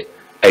as a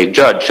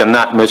judge. And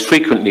that most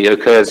frequently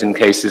occurs in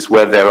cases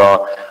where there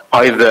are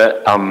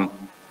either,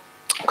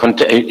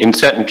 in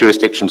certain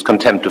jurisdictions,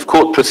 contempt of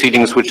court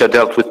proceedings which are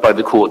dealt with by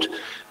the court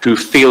who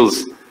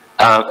feels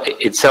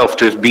itself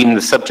to have been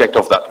the subject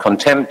of that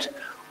contempt,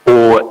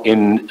 or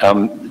in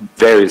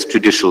various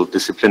judicial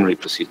disciplinary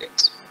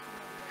proceedings.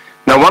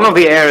 Now, one of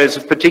the areas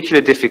of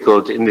particular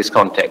difficulty in this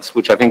context,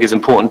 which I think is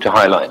important to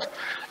highlight,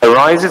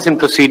 arises in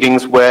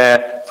proceedings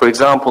where, for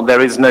example,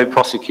 there is no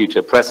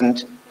prosecutor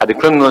present at a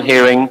criminal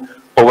hearing,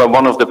 or where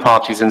one of the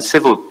parties in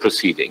civil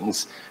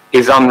proceedings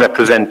is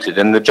unrepresented,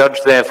 and the judge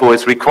therefore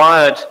is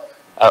required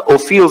or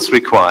feels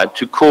required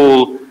to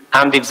call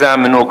and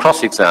examine or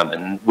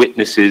cross-examine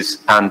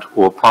witnesses and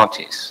or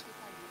parties.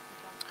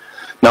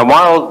 Now,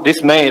 while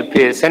this may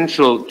appear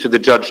essential to the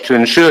judge to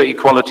ensure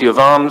equality of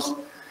arms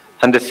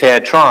and a fair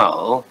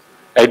trial,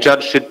 a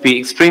judge should be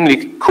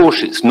extremely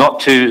cautious not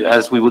to,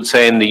 as we would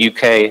say in the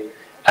UK,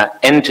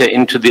 enter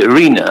into the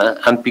arena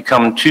and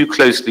become too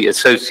closely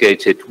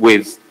associated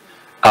with,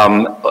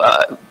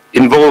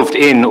 involved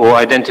in or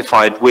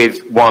identified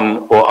with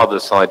one or other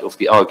side of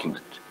the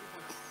argument.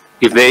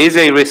 If there is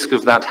a risk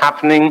of that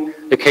happening,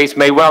 the case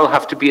may well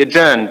have to be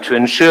adjourned to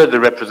ensure the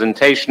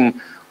representation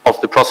of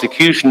the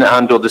prosecution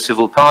and or the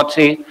civil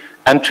party,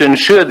 and to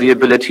ensure the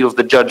ability of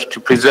the judge to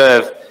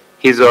preserve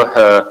his or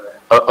her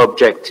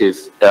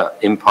objective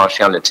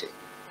impartiality.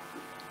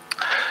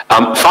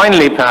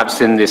 Finally, perhaps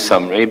in this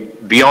summary,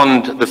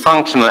 beyond the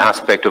functional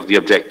aspect of the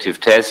objective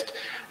test,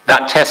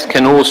 that test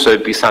can also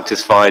be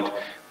satisfied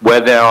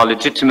where there are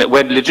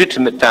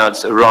legitimate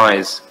doubts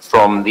arise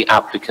from the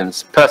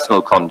applicant's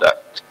personal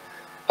conduct,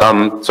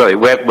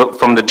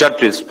 from the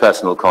judge's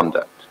personal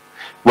conduct,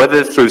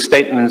 whether through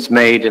statements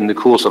made in the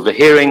course of a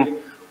hearing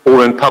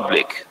or in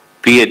public,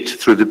 be it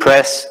through the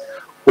press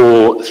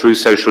or through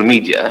social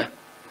media,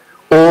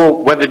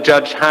 or whether the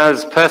judge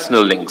has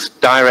personal links,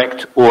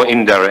 direct or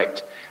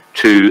indirect,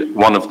 to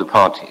one of the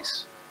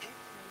parties.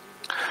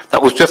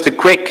 That was just a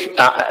quick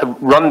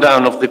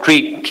rundown of the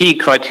key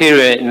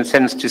criteria in a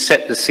sense to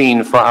set the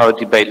scene for our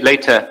debate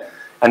later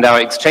and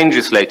our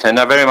exchanges later. And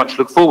I very much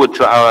look forward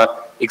to our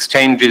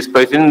exchanges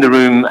both in the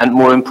room and,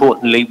 more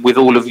importantly, with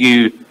all of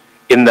you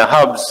in the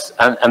hubs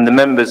and the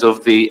members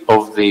of the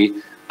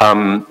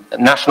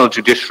national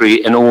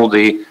judiciary and all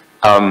the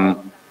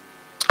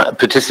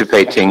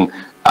participating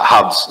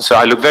hubs. So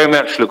I very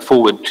much look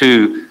forward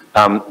to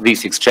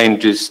these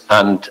exchanges,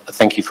 and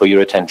thank you for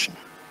your attention.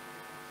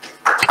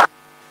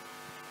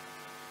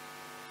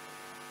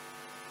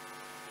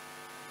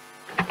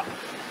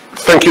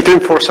 Thank you, Tim,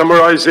 for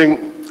summarizing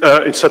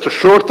in such a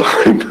short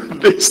time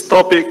this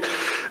topic,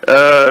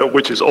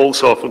 which is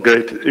also of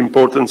great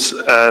importance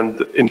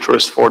and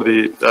interest for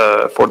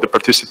the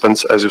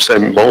participants, as you say,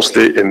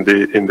 mostly in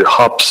the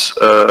hubs,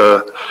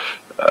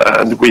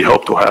 and we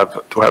hope to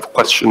have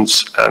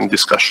questions and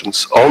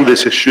discussions on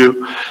this issue.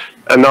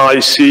 And now I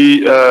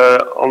see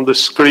on the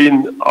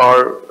screen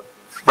our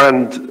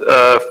friend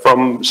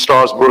from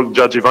Strasbourg,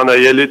 Judge Ivana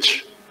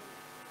Jelic.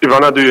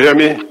 Ivana, do you hear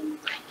me?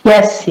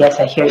 Yes,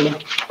 I hear you.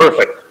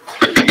 Perfect.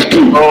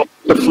 So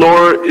the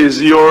floor is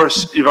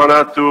yours,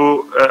 Ivana, to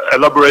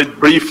elaborate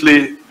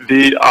briefly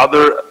the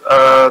other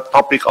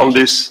topic on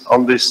this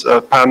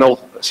panel,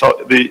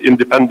 so the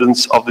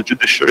independence of the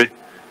judiciary,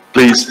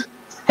 please.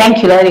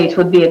 Thank you, Larry. It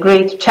would be a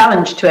great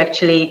challenge to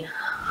actually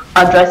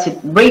address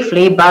it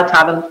briefly, but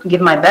I will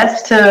give my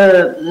best.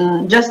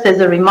 Just as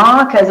a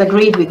remark, as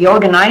agreed with the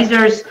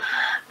organizers,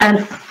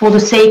 and for the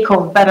sake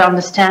of better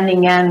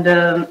understanding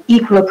and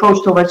equal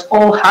approach towards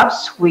all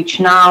hubs, which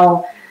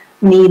now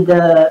need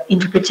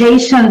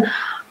interpretation,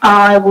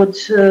 I would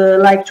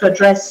like to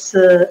address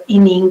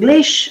in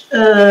English,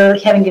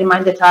 having in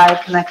mind that I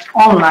connect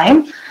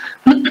online.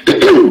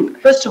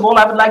 First of all,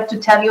 I would like to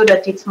tell you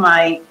that it's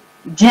my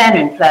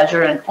genuine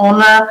pleasure and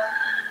honor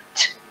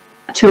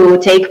to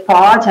take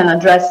part and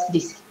address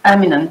this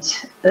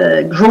eminent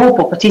group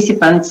of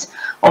participants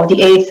of the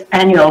 8th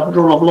Annual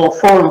Rule of Law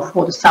Forum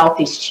for the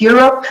Southeast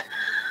Europe,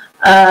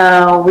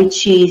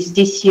 which is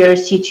this year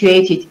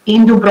situated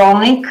in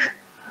Dubrovnik,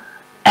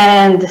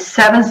 and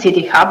 7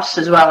 city hubs,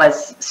 as well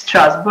as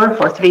Strasbourg,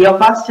 for 3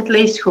 of us at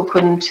least, who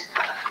couldn't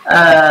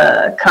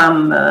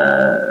come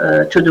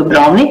to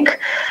Dubrovnik.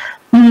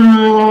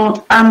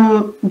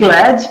 I'm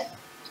glad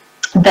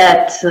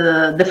that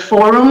the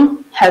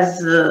forum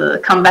has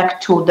come back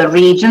to the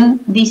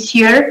region this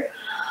year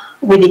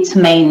with its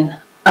main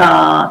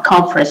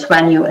conference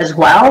venue as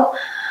well.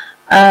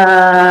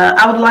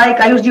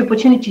 I use the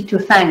opportunity to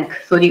thank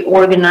the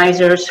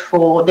organizers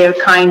for their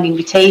kind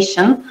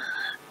invitation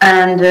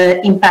and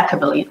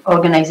impeccable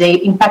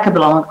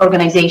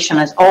organization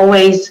as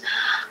always,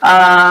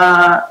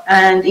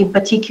 and in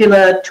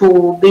particular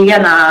to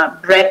Biljana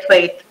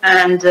Braithwaite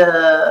and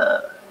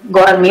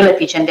Goran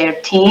Miletic and their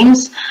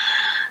teams,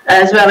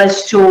 as well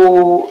as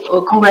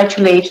to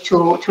congratulate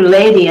to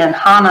Lady and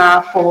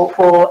Hannah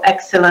for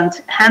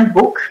excellent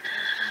handbook.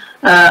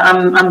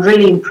 I'm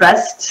really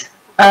impressed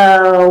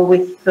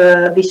with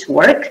this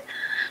work.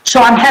 So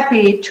I'm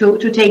happy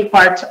to take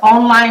part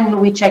online,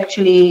 which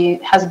actually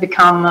has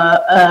become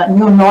a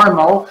new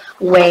normal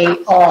way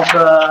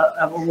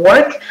of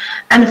work.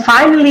 And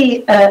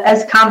finally,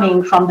 as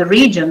coming from the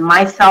region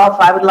myself,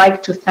 I would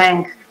like to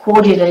thank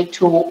cordially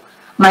to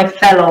my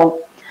fellow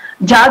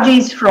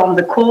judges from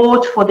the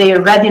court for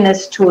their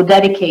readiness to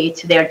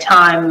dedicate their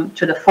time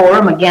to the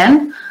forum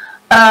again,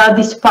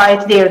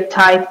 despite their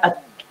tight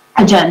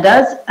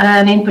agendas.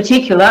 And in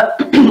particular,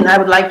 I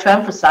would like to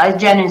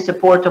emphasize genuine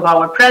support of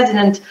our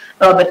president,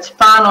 Robert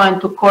Spano, and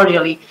to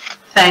cordially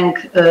thank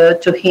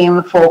to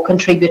him for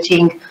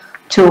contributing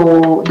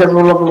to the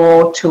rule of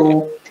law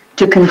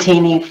to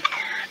continue.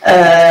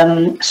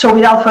 So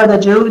without further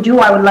ado,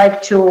 I would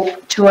like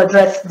to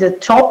address the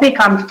topic.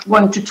 I'm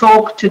going to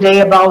talk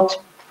today about,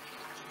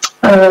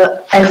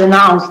 as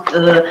announced,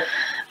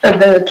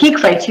 the key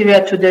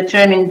criteria to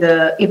determine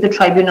if the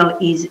tribunal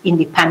is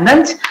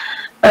independent.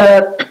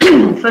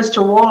 First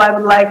of all, I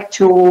would like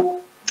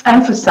to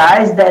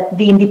emphasize that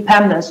the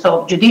independence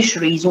of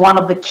judiciary is one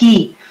of the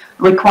key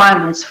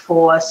requirements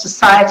for a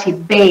society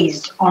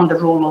based on the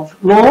rule of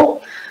law.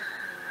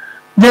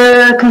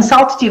 The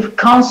Consultative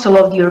Council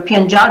of the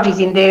European Judges,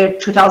 in their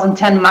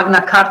 2010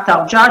 Magna Carta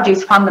of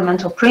Judges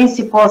Fundamental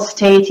Principles,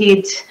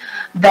 stated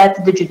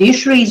that the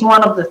judiciary is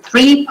one of the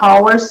 3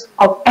 powers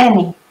of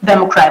any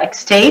democratic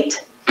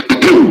state.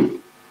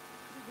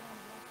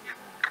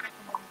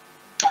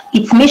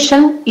 Its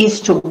mission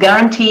is to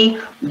guarantee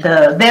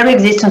the very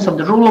existence of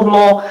the rule of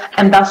law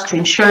and thus to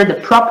ensure the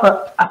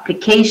proper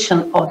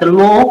application of the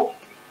law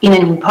in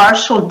an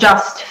impartial,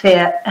 just,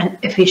 fair, and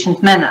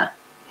efficient manner.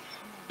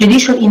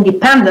 Judicial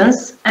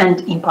independence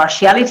and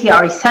impartiality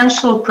are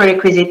essential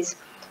prerequisites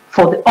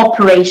for the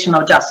operation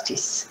of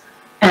justice.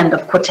 End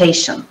of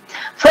quotation.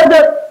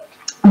 Further,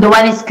 the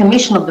Venice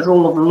Commission of the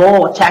Rule of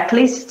Law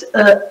checklist,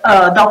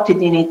 adopted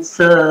in its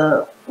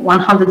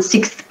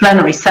 106th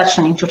plenary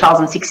session in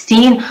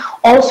 2016,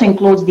 also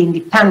includes the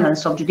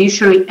independence of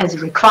judiciary as a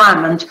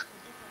requirement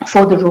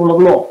for the rule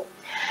of law.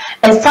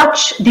 As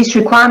such, this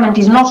requirement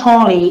is not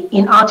only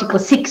in Article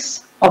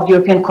 6 of the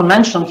European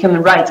Convention on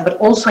Human Rights, but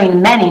also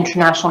in many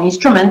international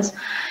instruments,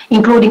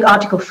 including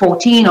Article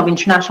 14 of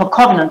International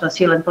Covenant on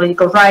Civil and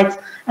Political Rights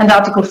and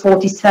Article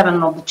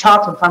 47 of the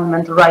Charter of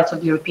Fundamental Rights of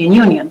the European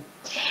Union.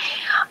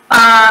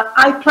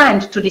 I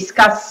planned to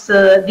discuss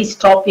this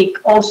topic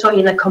also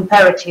in a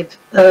comparative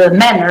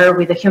manner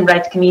with the Human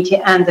Rights Committee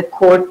and the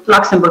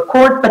Luxembourg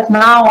Court, but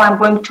now I'm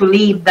going to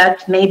leave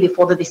that maybe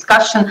for the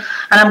discussion,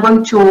 and I'm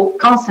going to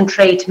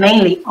concentrate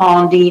mainly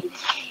on the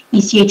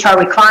ECtHR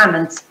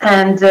requirements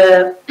and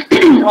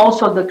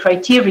also the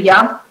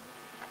criteria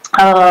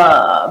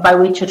by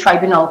which a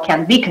tribunal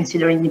can be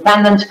considered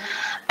independent,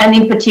 and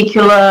in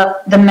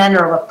particular the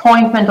manner of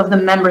appointment of the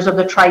members of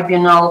the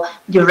tribunal,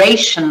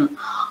 duration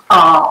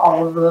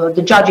of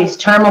the judge's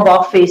term of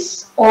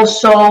office,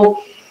 also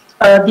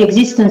the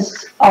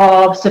existence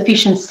of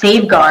sufficient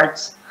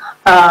safeguards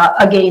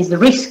against the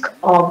risk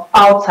of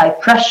outside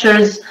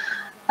pressures,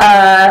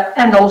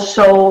 and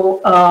also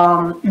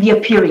the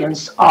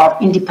appearance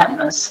of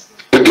independence.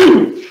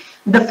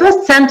 The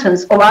first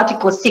sentence of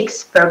Article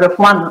 6, paragraph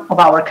 1 of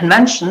our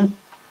convention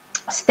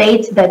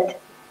states that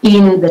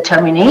in the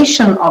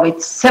termination of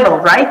its civil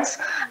rights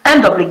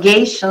and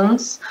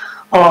obligations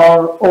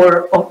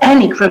or of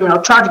any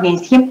criminal charge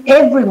against him,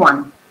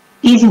 everyone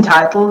is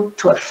entitled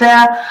to a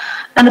fair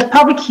and a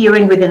public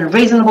hearing within a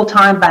reasonable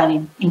time by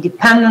an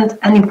independent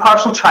and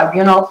impartial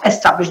tribunal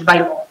established by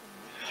law.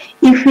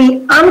 If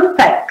we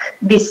unpack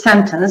this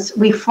sentence,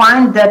 we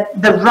find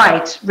that the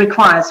right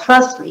requires,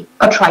 firstly,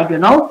 a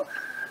tribunal,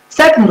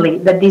 secondly,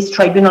 that this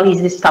tribunal is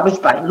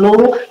established by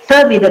law,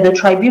 thirdly, that the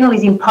tribunal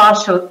is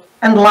impartial,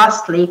 and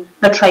lastly,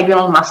 the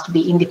tribunal must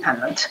be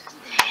independent.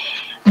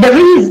 There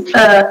is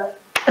a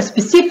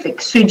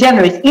specific sui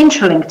generis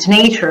interlinked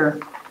nature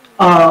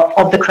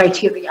of the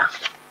criteria.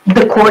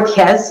 The court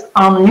has,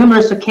 on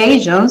numerous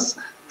occasions,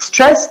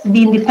 stressed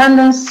the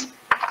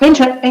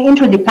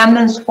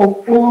interdependence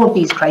of all of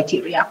these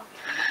criteria.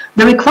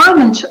 The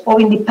requirement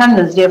of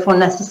independence, therefore,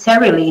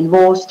 necessarily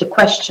involves the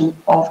question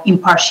of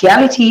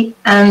impartiality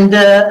and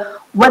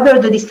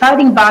whether the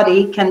deciding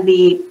body can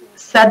be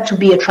said to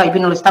be a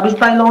tribunal established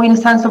by law in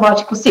the sense of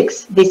Article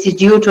 6. This is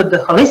due to the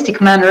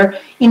holistic manner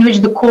in which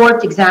the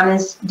court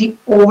examines the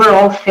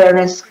overall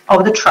fairness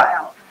of the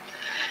trial.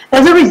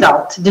 As a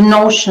result, the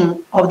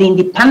notion of the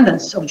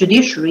independence of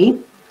judiciary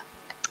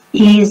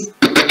is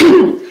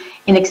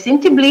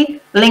inextricably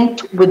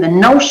linked with the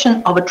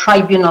notion of a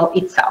tribunal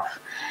itself.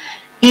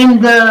 In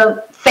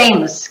the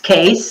famous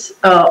case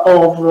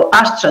of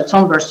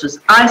Astrason versus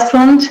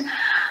Iceland,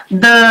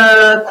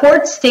 the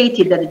court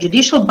stated that a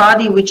judicial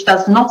body which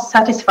does not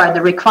satisfy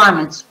the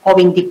requirements of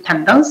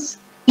independence,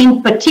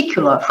 in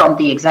particular from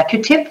the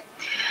executive,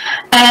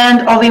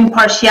 and of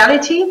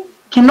impartiality,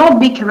 cannot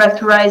be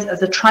characterized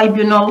as a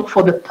tribunal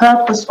for the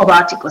purpose of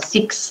Article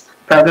 6,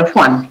 paragraph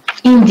 1.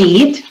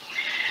 Indeed,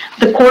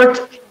 the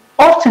court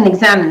often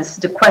examines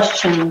the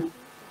question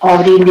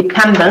of the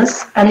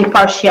independence and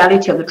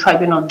impartiality of the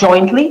tribunal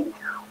jointly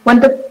when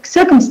the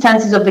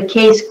circumstances of the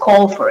case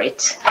call for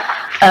it,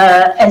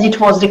 as it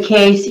was the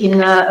case in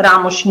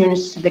Ramos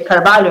Nunes de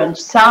Carvalho and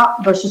Sá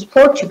versus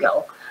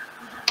Portugal,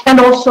 and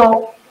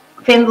also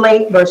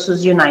Findlay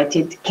versus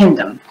United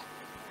Kingdom.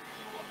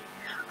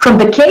 From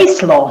the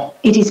case law,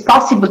 it is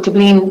possible to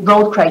glean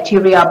broad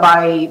criteria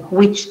by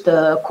which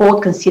the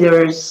court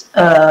considers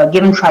a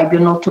given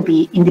tribunal to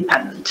be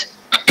independent.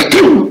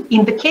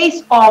 In the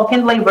case of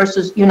Findlay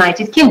versus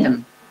United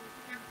Kingdom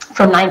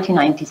from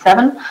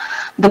 1997,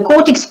 the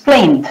court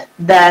explained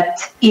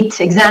that it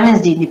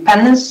examines the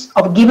independence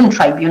of a given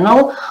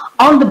tribunal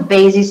on the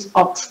basis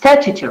of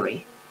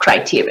statutory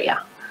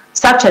criteria,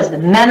 such as the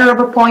manner of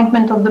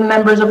appointment of the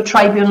members of a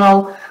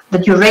tribunal, the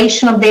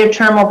duration of their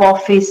term of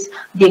office,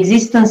 the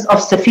existence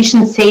of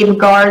sufficient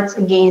safeguards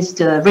against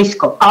the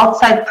risk of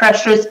outside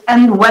pressures,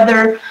 and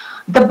whether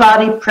the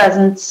body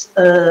presents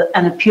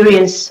an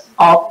appearance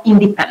of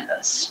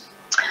independence.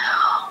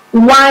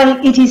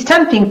 While it is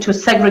tempting to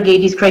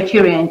segregate these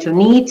criteria into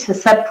neat,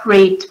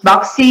 separate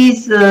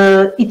boxes,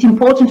 it's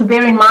important to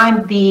bear in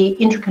mind the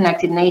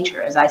interconnected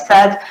nature, as I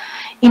said,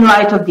 in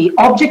light of the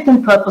object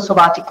and purpose of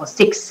Article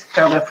 6,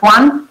 paragraph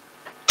 1,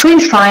 to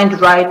enshrine the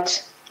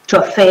right to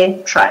a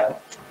fair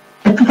trial,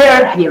 a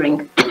fair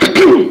hearing.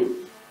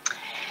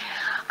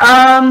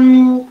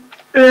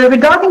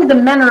 Regarding the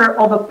manner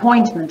of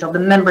appointment of the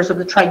members of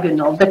the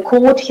tribunal, the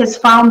court has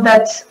found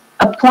that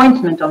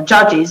appointment of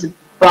judges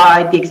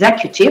by the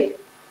executive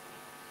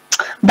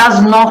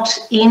does not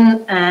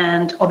in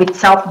and of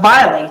itself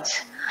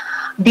violate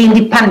the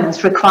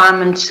independence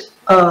requirement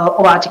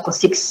of Article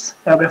 6,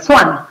 paragraph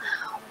 1.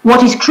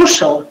 What is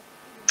crucial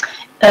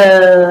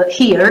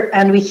here,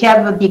 and we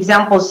have the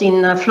examples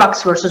in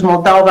Flux versus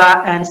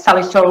Moldova and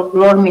Salisol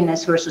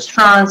Lormines versus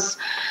France,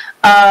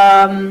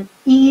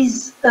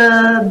 is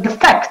the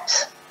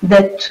fact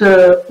that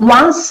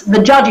once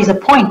the judge is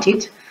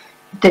appointed,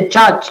 the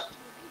judge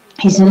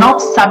is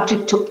not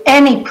subject to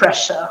any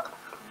pressure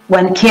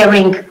when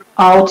carrying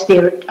out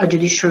their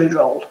judiciary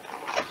role.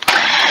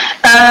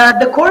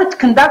 The court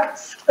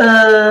conducts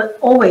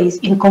always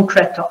in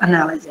concreto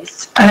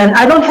analysis, and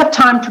I don't have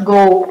time to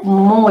go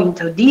more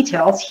into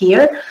details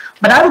here,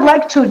 but I would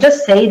like to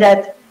just say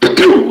that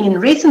in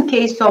recent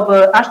case of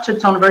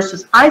Ashton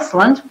versus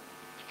Iceland,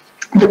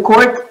 the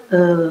court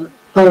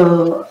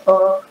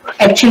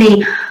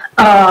actually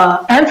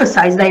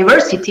emphasized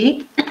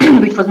diversity,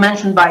 which was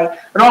mentioned by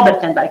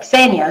Robert and by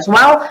Ksenia as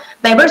well,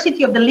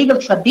 diversity of the legal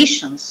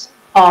traditions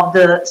of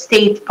the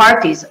state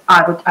parties,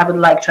 I would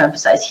like to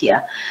emphasize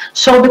here.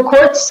 So the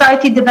court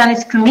cited the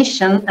Venice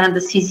Commission and the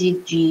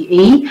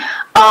CCGE,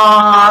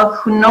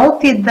 who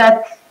noted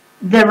that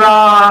there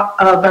are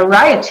a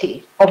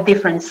variety of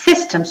different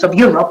systems of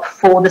Europe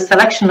for the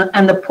selection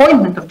and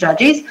appointment of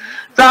judges,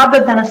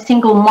 rather than a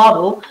single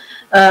model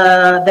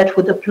that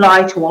would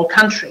apply to all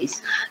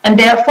countries. And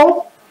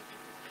therefore,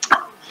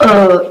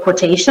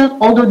 quotation,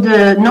 although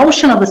the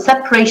notion of the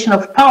separation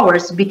of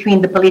powers between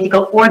the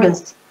political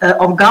organs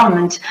of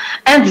government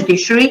and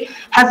judiciary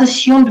has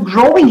assumed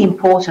growing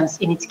importance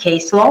in its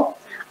case law,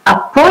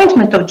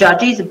 appointment of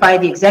judges by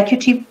the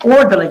executive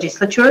or the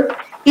legislature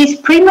is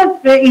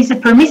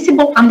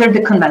permissible under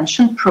the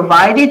convention,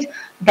 provided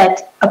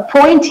that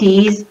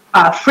appointees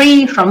are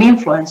free from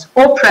influence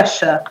or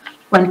pressure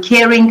when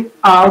carrying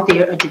out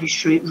their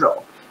judiciary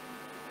role.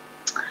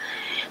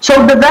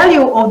 So the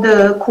value of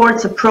the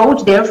court's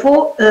approach,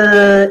 therefore,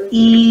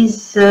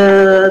 is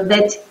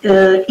that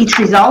it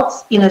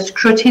results in a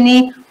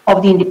scrutiny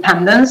of the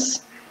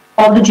independence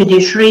of the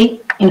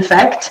judiciary, in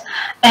fact,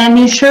 and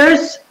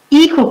ensures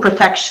equal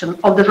protection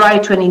of the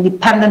right to an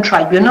independent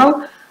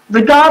tribunal,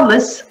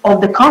 regardless of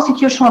the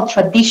constitutional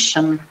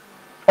tradition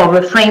of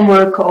a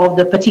framework of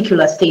the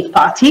particular state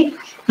party,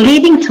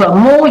 leading to a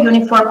more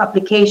uniform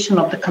application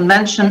of the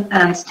convention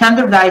and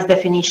standardized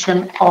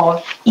definition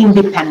of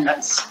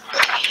independence.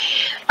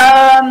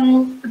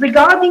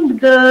 Regarding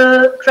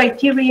the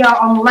criteria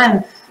on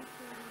length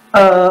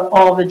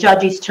of a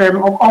judge's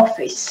term of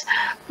office,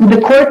 the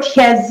court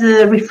has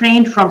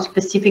refrained from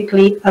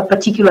specifically a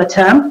particular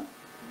term.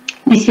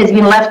 This has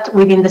been left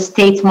within the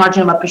state's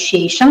margin of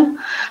appreciation.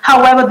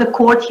 However, the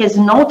court has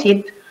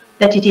noted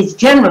that it is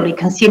generally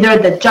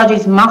considered that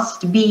judges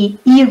must be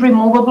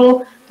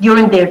irremovable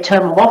during their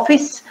term of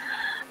office.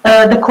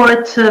 The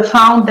court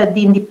found that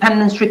the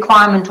independence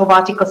requirement of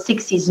Article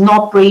 6 is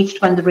not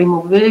breached when the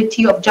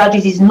removability of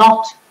judges is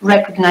not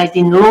recognized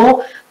in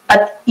law,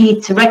 but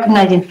it's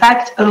recognized in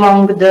fact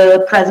along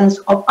the presence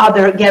of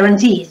other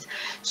guarantees.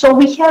 So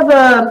we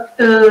have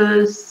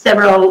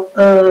several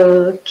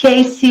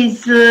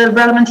cases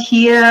relevant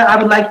here. I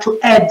would like to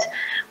add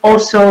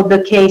also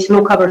the case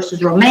Luca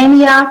versus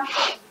Romania,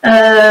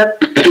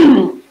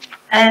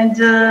 and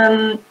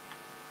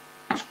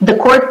the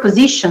court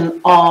position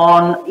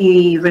on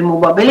the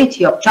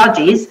removability of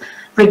judges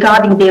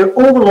regarding their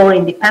overall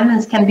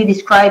independence can be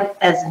described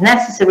as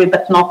necessary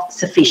but not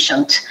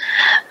sufficient.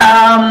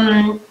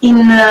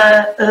 In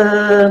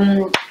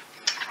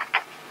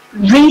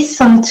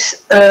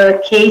recent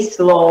case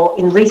law,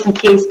 in recent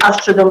case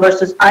Astrodon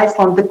versus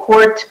Iceland, the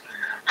court,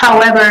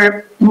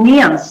 however,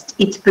 nuanced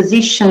its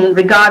position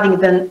regarding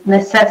the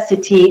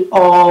necessity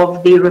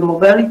of the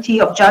removability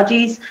of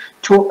judges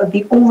to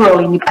the overall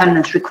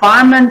independence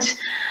requirement.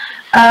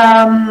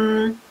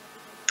 I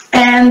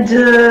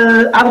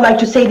would like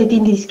to say that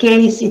in this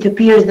case, it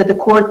appears that the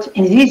court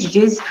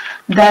envisages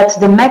that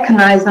the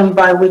mechanism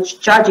by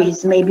which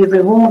judges may be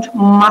removed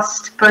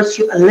must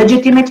pursue a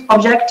legitimate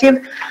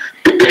objective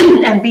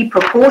and be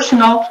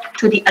proportional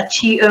to the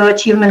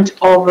achievement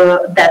of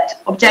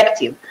that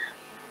objective.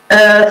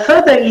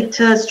 Further, it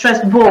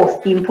stressed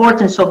both the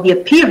importance of the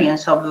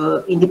appearance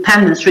of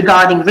independence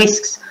regarding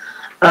risks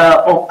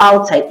of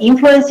outside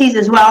influences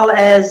as well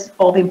as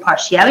of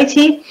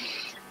impartiality.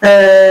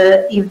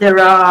 If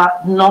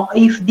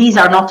these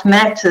are not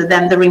met,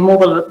 then the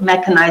removal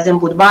mechanism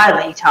would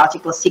violate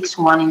Article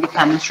 6.1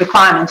 independence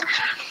requirement.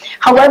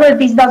 However,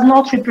 this does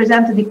not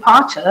represent a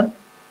departure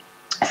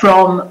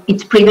from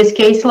its previous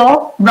case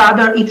law.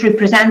 Rather, it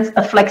represents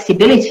a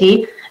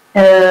flexibility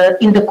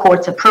in the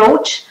court's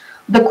approach.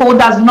 The court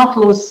does not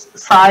lose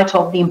sight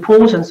of the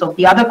importance of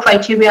the other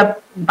criteria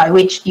by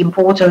which the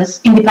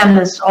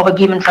independence of a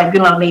given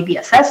tribunal may be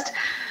assessed,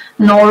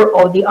 nor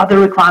of the other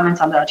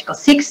requirements under Article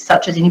 6,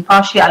 such as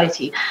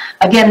impartiality.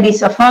 Again,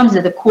 this affirms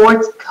that the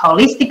court's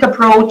holistic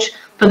approach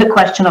to the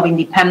question of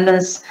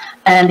independence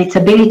and its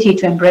ability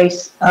to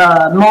embrace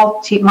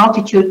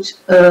multitude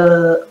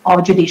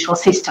of judicial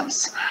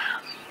systems.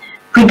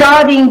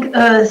 Regarding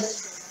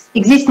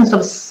existence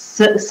of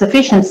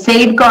sufficient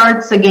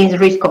safeguards against the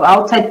risk of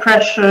outside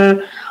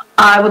pressure,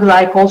 I would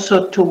like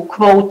also to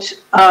quote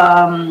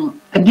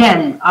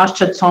again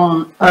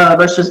Ashton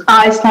versus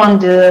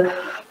Iceland,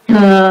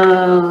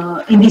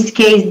 in this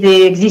case,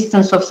 the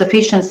existence of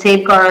sufficient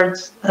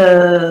safeguards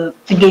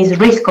against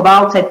risk of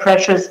outside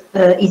pressures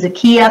is a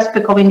key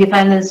aspect of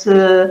independence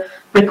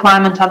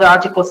requirement under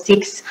Article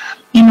 6.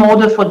 In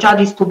order for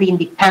judges to be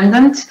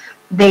independent,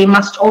 they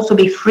must also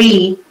be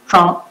free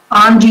from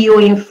undue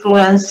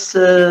influence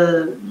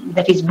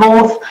that is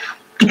both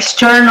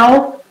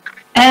external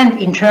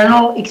and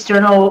internal.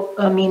 External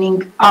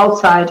meaning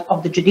outside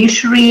of the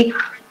judiciary,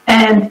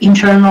 and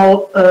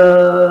internal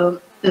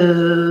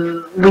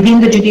within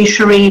the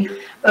judiciary,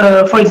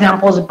 for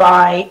example,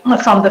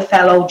 from the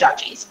fellow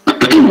judges.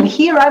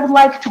 Here I would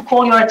like to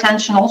call your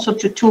attention also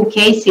to two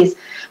cases,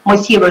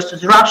 Moiseev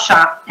versus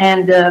Russia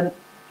and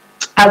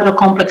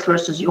Agro-Complex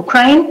versus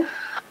Ukraine.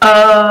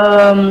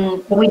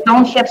 We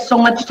don't have so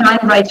much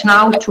time right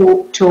now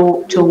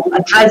to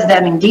address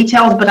them in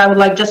details, but I would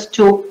like just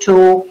to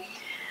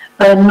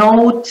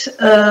note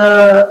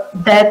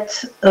that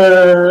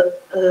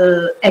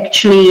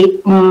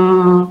actually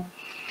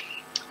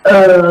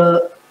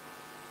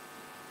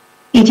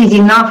it is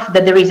enough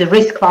that there is a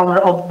risk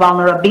of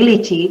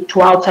vulnerability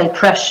to outside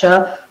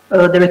pressure.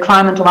 The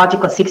requirement of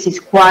Article 6 is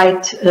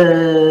quite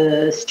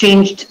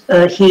stringent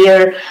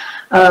here,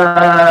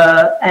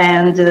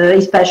 and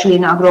especially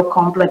in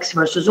Agro-Complex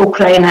versus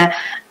Ukraine,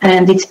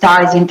 and it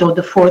ties into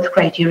the fourth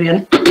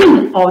criterion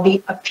of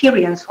the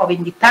appearance of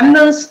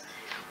independence,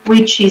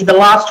 which is the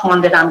last one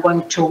that I'm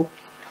going to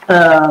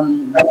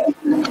address.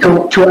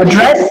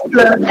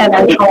 And I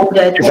hope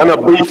that. Ivana,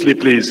 briefly,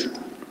 please.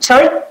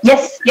 Sorry?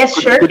 Yes,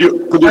 sure.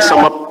 Could you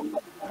sum up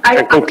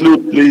and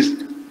conclude,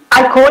 please?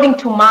 According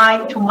to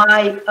my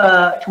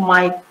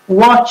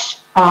watch,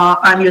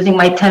 I'm using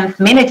my 10th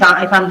minute.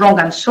 If I'm wrong,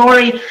 I'm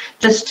sorry.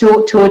 Just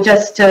to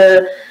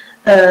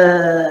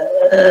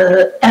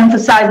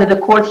emphasize that the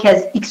court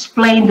has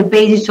explained the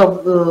basis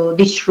of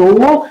this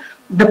rule.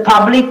 The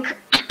public,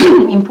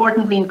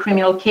 importantly in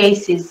criminal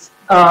cases,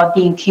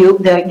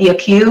 the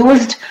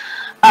accused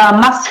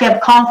must have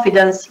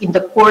confidence in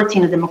the court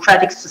in a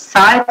democratic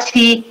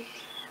society.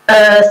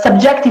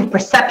 Subjective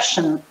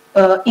perception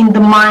in the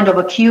mind of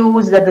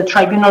accused that the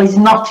tribunal is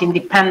not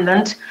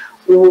independent,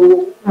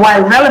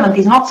 while relevant,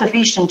 is not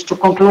sufficient to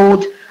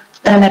conclude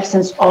an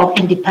absence of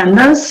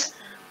independence.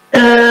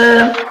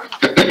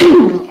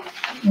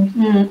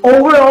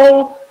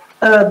 Overall,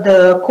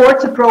 the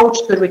court's approach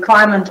to the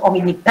requirement of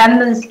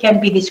independence can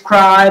be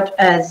described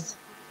as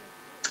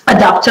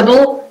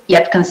adaptable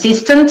yet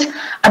consistent.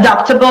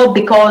 Adaptable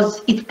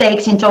because it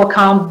takes into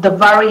account the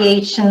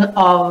variation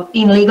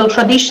in legal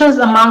traditions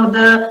among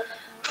the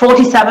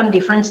 47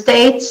 different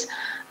states.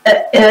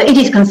 It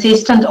is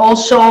consistent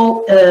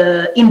also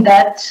in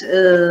that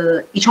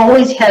it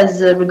always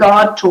has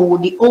regard to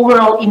the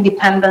overall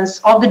independence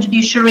of the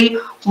judiciary,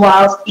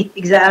 whilst it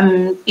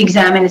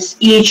examines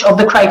each of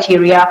the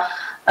criteria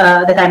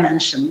that I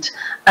mentioned.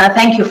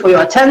 Thank you for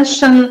your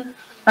attention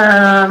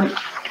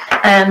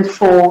and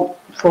for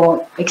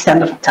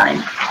extent of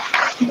time.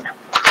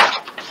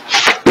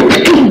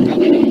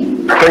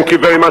 Thank you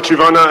very much,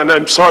 Ivana, and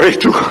I'm sorry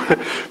to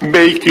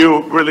make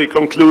you really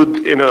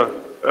conclude in a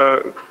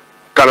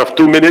kind of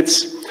 2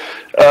 minutes.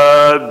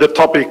 The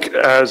topic,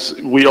 as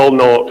we all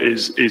know,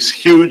 is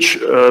huge,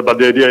 but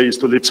the idea is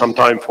to leave some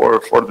time for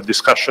the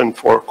discussion,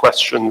 for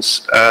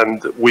questions,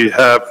 and we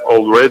have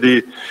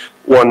already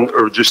one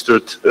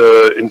registered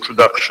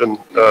introduction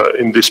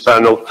in this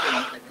panel.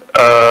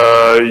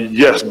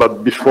 Yes,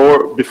 but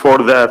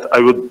before that, I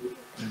would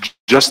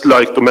just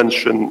like to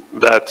mention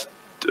that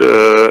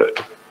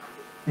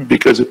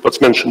because it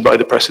was mentioned by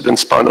the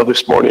President's panel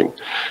this morning,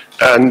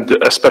 and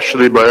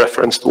especially by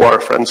reference to our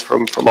friends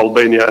from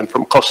Albania and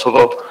from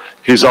Kosovo,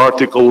 his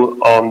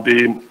article on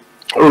the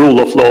rule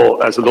of law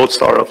as a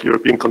lodestar of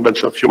European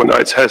Convention of Human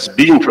Rights has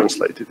been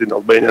translated in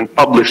Albanian and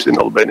published in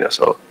Albania,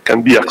 so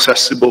can be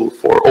accessible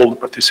for all the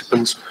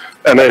participants,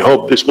 and I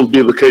hope this will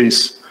be the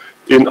case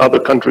in other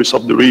countries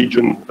of the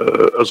region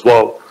as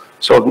well.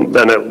 So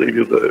then I'll leave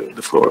you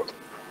the floor.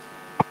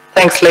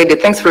 Thanks, Lady.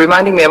 Thanks for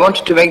reminding me. I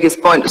wanted to make this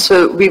point.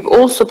 So we've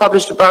also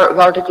published an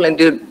article in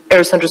the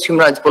Air Center's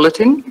Human Rights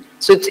Bulletin.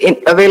 So it's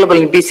available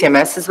in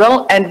BCMS as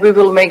well, and we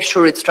will make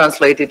sure it's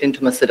translated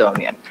into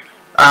Macedonian.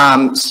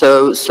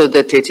 So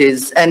that it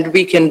is, and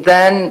we can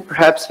then,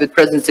 perhaps with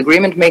President's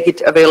agreement, make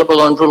it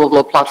available on Rule of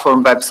Law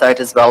platform website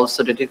as well,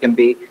 so that it can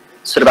be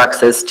sort of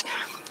accessed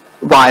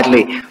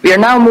widely. We are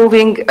now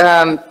moving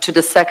to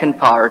the second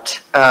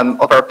part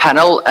of our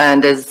panel,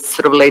 and as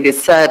sort of Lady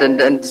said,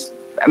 and I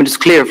mean, it's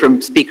clear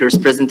from speakers'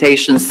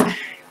 presentations,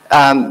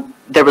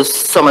 there was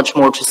so much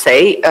more to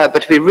say,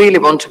 but we really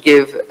want to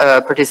give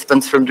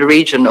participants from the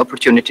region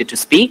opportunity to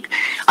speak.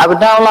 I would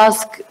now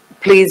ask,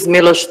 please,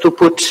 Milos, to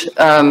put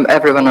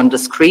everyone on the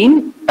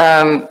screen.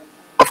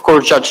 Of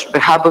course, Judge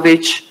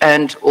Vehabovic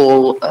and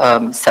all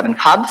 7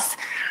 hubs.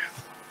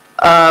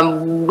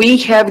 We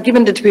have,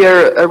 given that we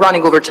are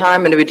running over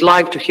time and we'd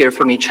like to hear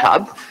from each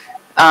hub,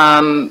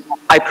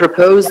 I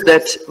propose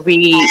that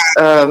we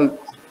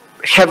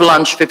have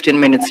lunch 15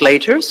 minutes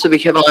later. So we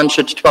have lunch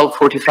at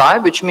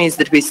 12:45, which means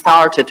that we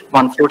start at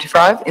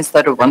 1:45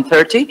 instead of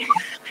 1:30.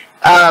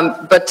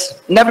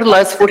 But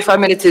nevertheless, 45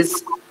 minutes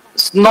is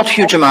not a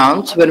huge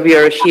amount when we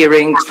are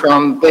hearing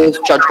from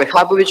both Judge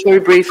Behabovic very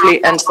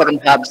briefly and 7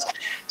 hubs.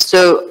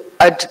 So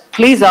I'd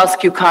please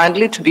ask you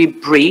kindly to be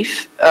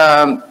brief,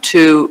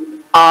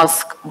 to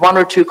ask 1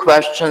 or 2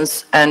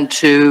 questions and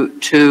to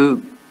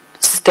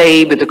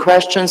stay with the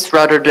questions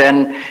rather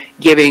than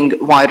giving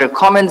wider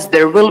comments.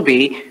 There will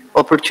be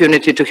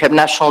opportunity to have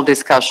national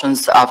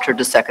discussions after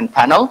the second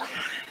panel.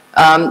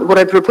 What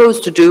I propose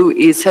to do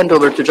is hand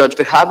over to Judge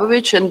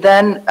Behabovic and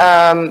then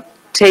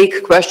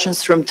take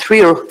questions from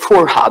 3 or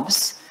 4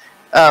 hubs.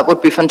 What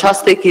would be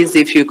fantastic is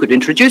if you could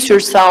introduce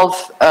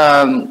yourself,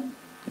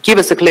 give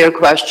us a clear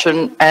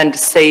question, and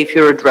say if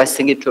you're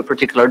addressing it to a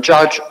particular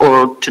judge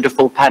or to the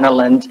full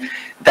panel, and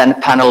then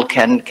panel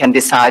can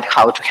decide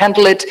how to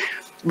handle it.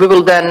 We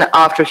will then,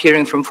 after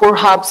hearing from 4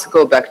 hubs,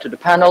 go back to the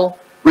panel,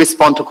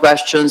 respond to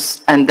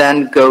questions, and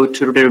then go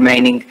to the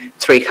remaining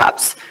 3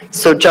 hubs.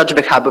 So Judge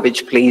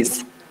Behabovic,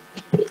 please.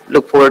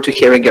 Look forward to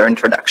hearing your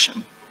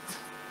introduction.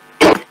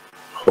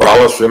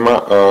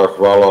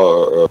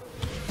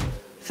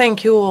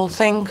 Thank you all.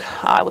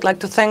 I would like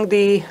to thank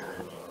the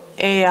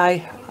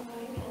ECtHR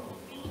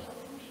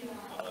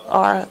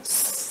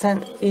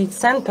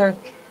Center.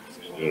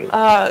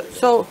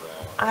 So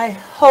I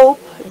hope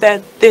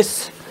that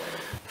this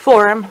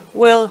forum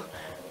will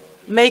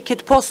make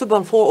it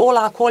possible for all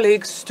our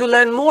colleagues to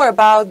learn more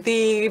about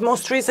the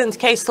most recent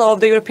case law of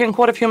the European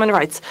Court of Human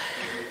Rights.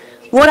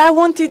 What I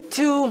wanted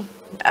to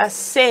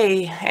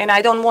say, and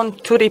I don't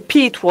want to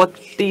repeat what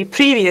the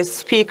previous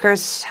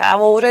speakers have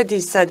already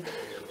said,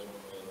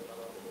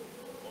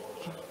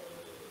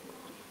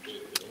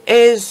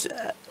 is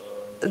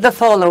the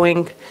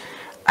following.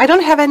 I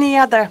don't have any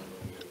other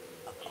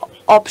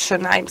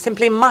option. I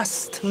simply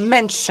must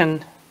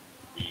mention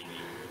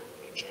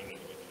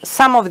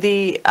some of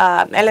the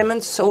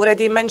elements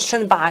already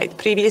mentioned by the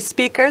previous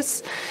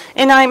speakers,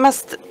 and I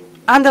must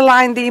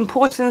underline the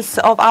importance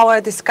of our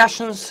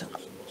discussions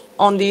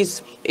on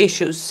these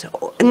issues.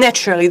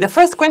 Naturally, the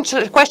first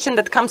question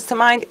that comes to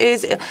mind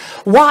is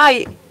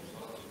why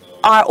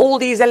are all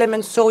these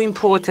elements so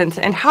important,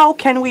 and how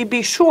can we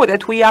be sure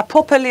that we are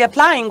properly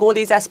applying all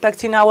these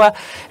aspects in our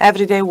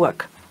everyday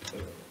work?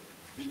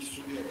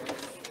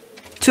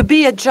 To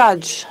be a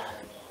judge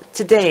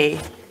today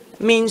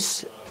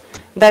means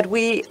that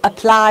we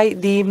apply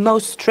the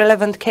most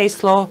relevant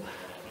case law,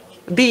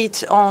 be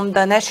it on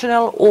the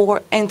national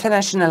or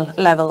international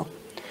level,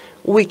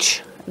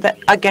 which that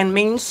again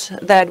means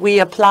that we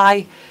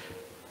apply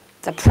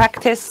the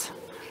practice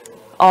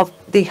of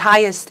the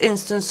highest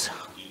instance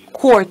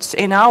courts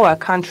in our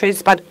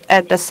countries, but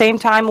at the same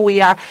time we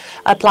are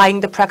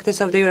applying the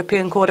practice of the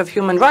European Court of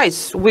Human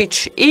Rights,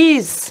 which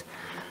is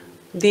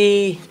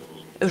the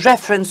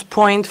reference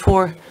point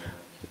for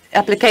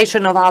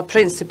application of our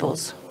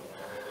principles.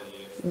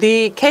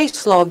 The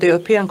case law of the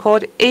European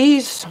Court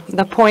is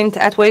the point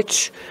at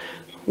which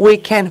we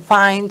can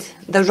find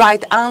the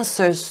right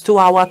answers to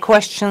our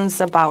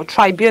questions about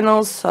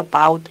tribunals,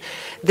 about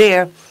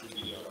their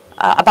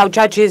about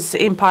judges'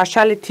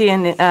 impartiality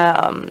and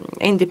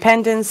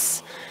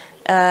independence,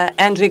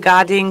 and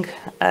regarding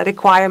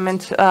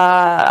requirement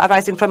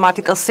arising from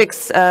Article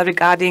 6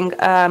 regarding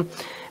a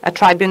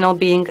tribunal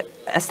being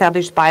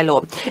established by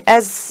law.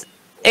 As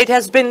it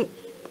has been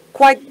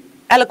quite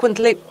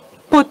eloquently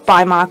put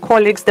by my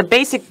colleagues, the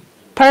basic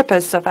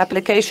purpose of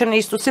application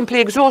is to simply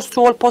exhaust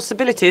all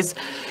possibilities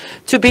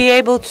to be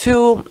able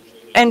to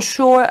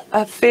ensure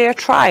a fair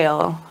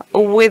trial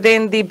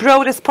within the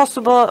broadest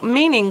possible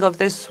meaning of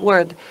this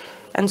word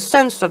and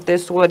sense of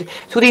this word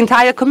to the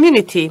entire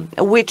community,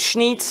 which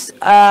needs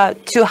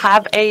to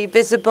have a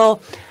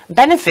visible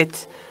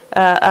benefit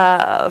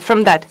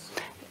from that.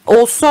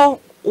 Also,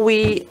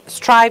 we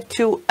strive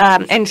to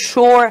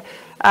ensure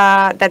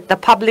that the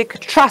public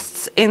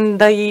trusts in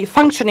the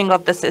functioning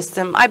of the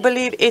system. I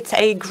believe it's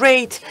a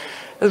great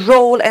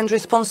role and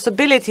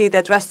responsibility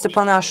that rests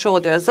upon our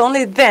shoulders.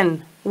 Only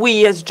then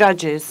we as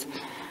judges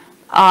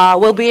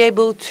will be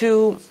able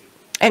to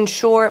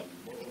ensure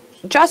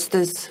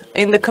justice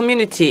in the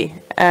community,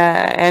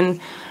 and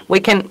we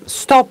can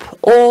stop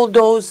all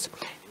those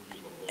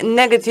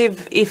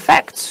negative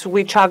effects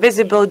which are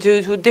visible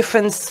due to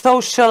different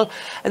social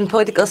and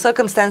political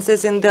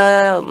circumstances in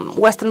the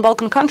Western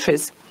Balkan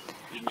countries.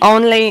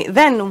 Only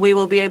then we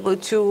will be able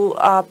to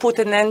put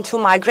an end to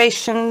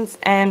migrations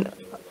and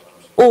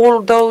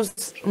all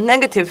those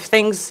negative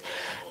things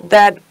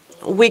that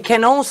we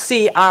can all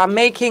see are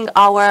making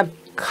our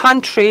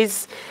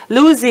countries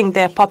losing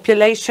their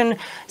population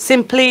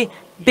simply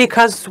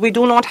because we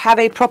do not have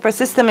a proper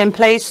system in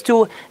place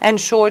to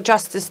ensure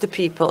justice to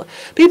people.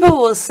 People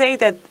will say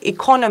that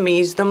economy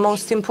is the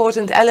most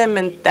important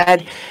element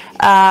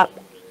that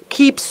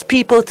keeps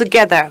people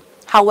together.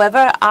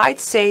 However, I'd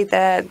say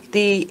that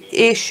the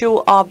issue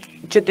of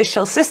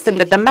judicial system,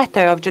 that the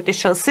matter of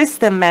judicial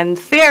system and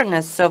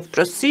fairness of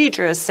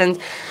procedures and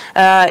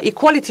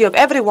equality of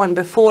everyone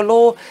before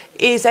law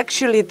is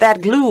actually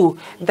that glue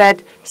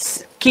that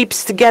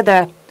keeps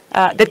together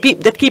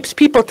that keeps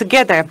people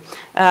together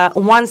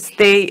once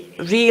they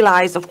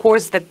realize, of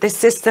course, that the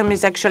system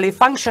is actually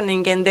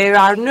functioning and there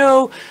are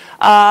no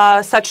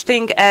such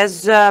thing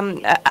as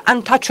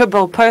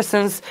untouchable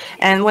persons,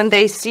 and when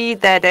they see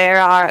that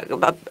there are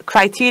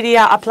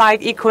criteria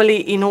applied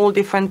equally in all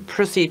different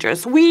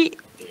procedures. We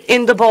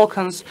in the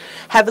Balkans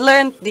have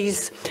learned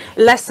these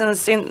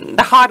lessons in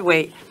the hard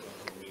way.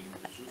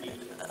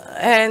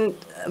 And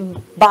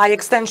by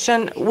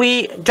extension,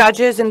 we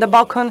judges in the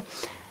Balkan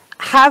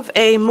have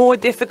a more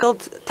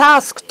difficult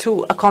task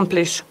to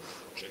accomplish.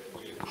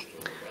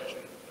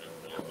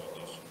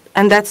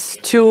 And that's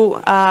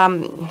to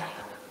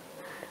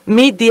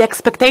meet the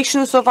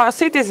expectations of our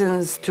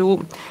citizens,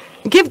 to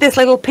give this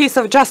little piece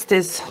of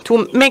justice,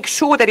 to make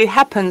sure that it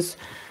happens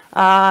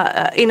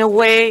in a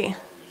way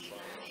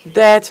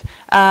that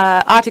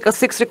Article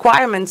 6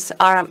 requirements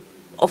are,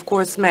 of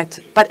course, met.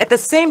 But at the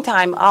same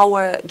time,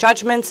 our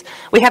judgments,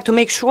 we have to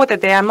make sure that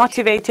they are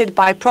motivated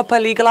by proper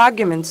legal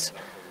arguments.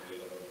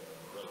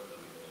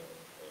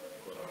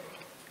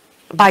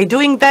 By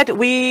doing that,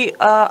 we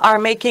are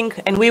making,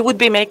 and we would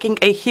be making,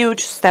 a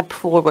huge step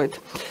forward.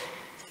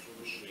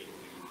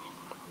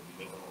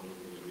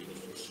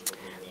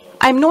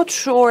 I'm not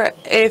sure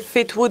if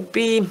it would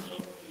be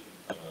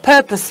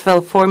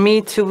purposeful for me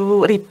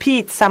to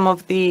repeat some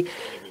of the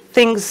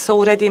things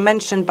already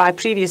mentioned by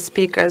previous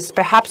speakers.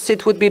 Perhaps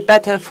it would be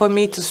better for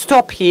me to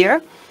stop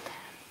here.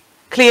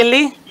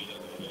 Clearly,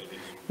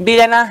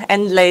 Biljana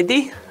and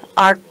Lady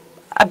are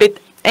a bit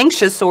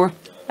anxious or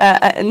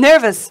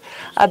nervous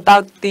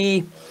about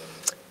the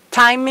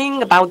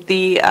timing, about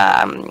the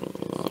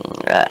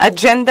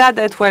agenda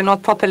that we're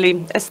not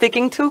properly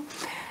sticking to.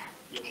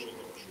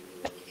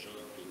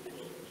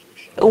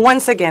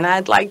 Once again,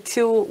 I'd like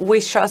to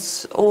wish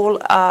us all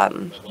a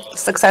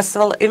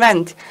successful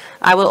event.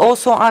 I will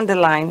also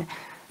underline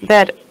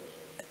that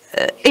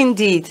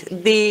indeed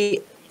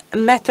the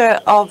matter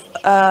of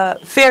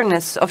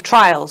fairness of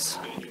trials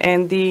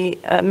and the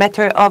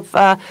matter of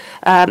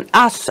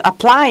us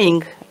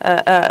applying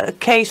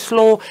case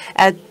law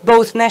at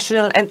both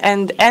national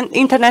and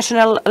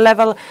international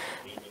level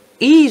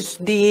is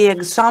the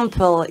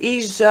example,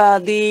 is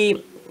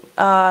the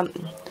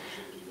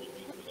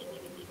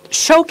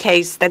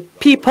showcase that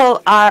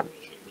people are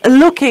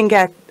looking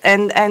at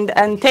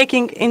and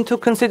taking into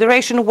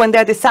consideration when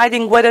they're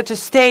deciding whether to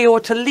stay or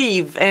to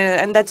leave.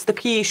 And that's the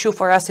key issue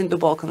for us in the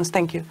Balkans.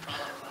 Thank you.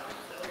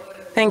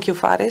 Thank you,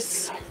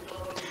 Faris.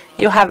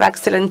 You have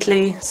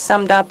excellently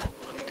summed up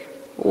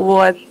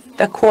what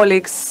the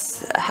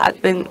colleagues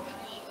had been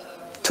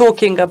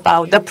talking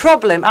about. The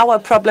problem, our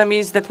problem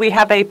is that we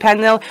have a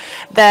panel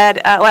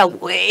that, well,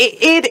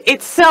 it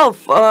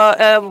itself,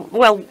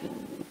 well,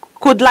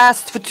 could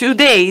last for 2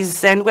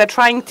 days, and we're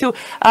trying to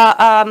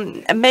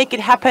make it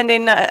happen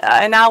in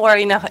an hour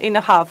and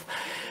a half.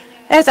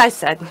 As I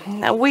said,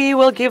 we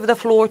will give the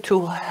floor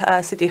to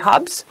city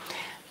hubs.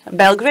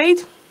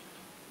 Belgrade.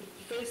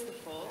 First of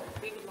all,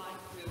 we would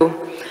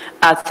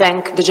like to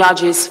thank the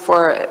judges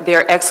for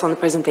their excellent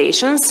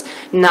presentations.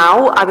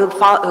 Now I will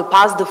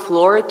pass the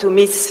floor to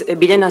Ms.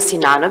 Biljana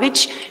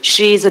Sinanovic.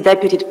 She is a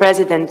Deputy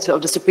President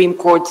of the Supreme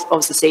Court of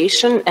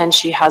Association, and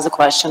she has a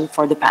question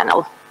for the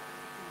panel.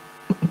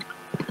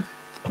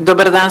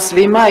 Dobar dan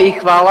svima I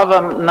hvala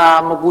vam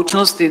na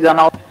mogućnosti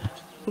da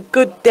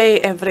Good day,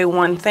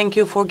 everyone. Thank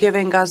you for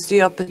giving us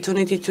the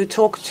opportunity to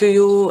talk to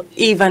you,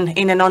 even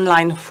in an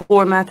online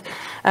format.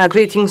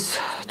 Greetings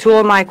to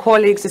all my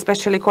colleagues,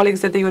 especially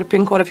colleagues at the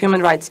European Court of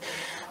Human Rights.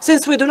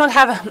 Since we do not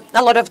have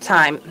a lot of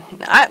time,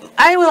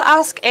 I will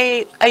ask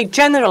a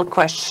general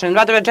question,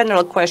 rather a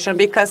general question,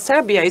 because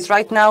Serbia is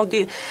right now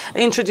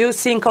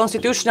introducing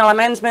constitutional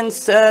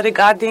amendments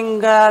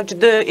regarding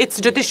its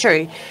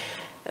judiciary.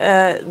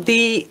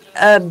 The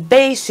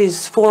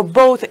basis for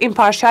both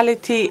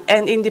impartiality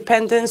and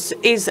independence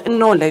is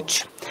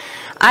knowledge.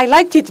 I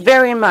liked it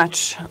very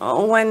much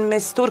when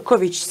Ms.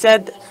 Turkovic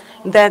said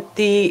that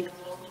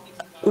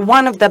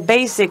one of the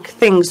basic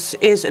things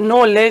is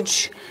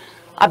knowledge,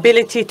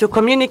 ability to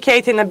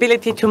communicate, and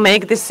ability to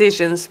make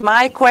decisions.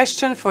 My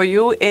question for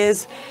you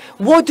is,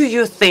 what do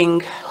you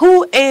think?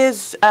 Who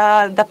is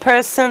the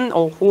person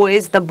or who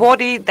is the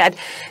body that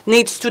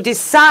needs to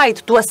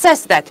decide, to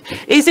assess that?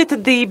 Is it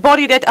the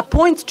body that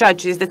appoints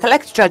judges, that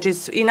elects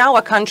judges? In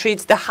our country,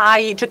 it's the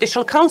High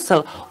Judicial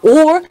Council.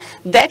 Or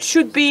that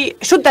should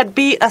that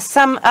be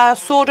some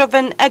sort of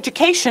an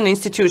education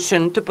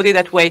institution, to put it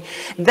that way,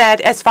 that,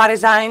 as far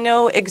as I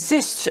know,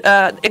 exists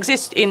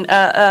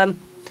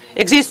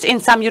in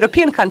some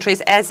European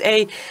countries as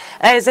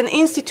an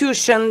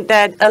institution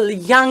that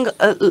young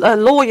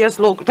lawyers,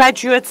 law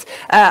graduates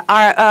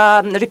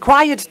are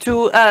required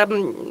to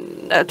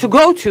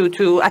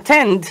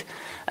attend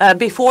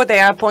before they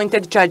are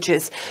appointed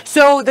judges.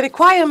 So the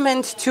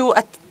requirement to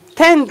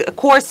attend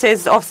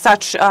courses of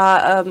such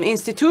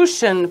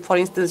institution, for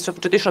instance,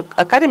 of Judicial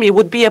Academy,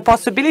 would be a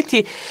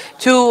possibility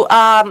to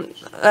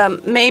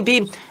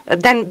maybe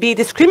then be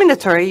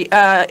discriminatory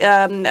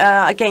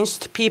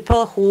against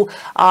people who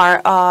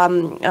are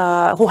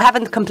who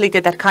haven't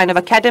completed that kind of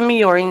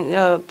academy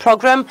or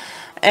program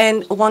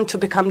and want to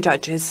become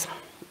judges.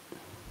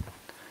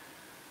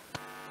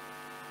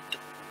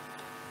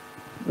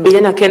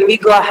 Biljana, can we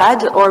go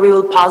ahead, or we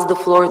will pass the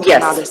floor to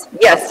another?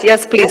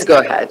 Yes, please go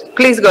ahead.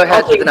 Please go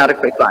ahead with another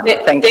quick one.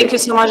 Thank you. Thank you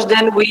so much.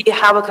 Then we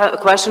have a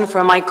question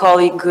from my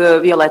colleague,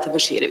 Violeta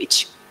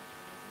Bashirevic.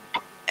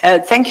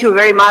 Thank you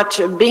very much.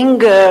 Being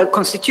a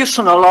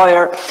constitutional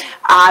lawyer,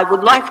 I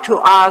would like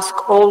to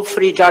ask all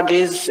three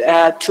judges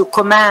to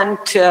comment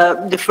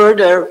the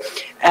further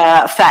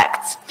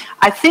facts.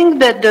 I think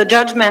that the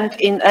judgment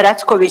in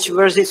Reckovic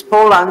versus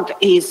Poland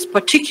is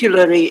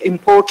particularly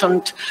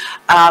important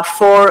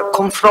for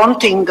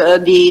confronting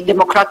the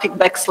democratic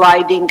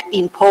backsliding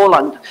in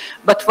Poland.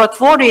 But what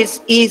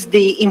worries is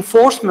the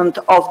enforcement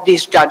of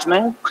this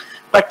judgment,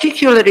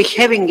 particularly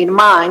having in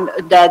mind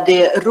that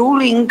the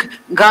ruling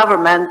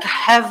government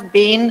have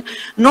been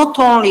not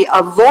only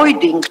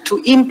avoiding to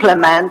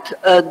implement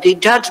the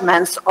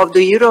judgments of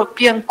the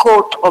European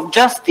Court of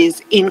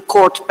Justice in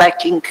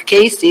court-packing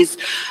cases,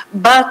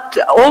 but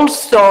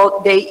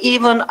also they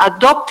even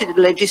adopted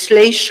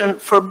legislation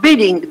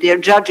forbidding their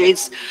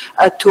judges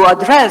to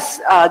address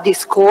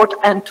this court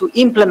and to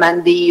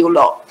implement the EU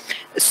law.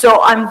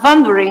 So I'm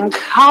wondering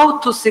how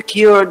to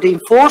secure the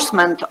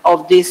enforcement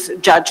of this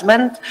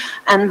judgment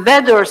and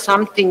whether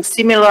something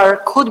similar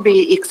could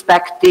be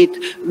expected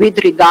with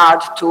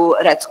regard to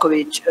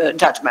Reckovic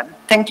judgment.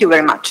 Thank you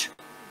very much.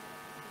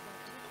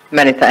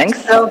 Many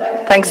thanks. So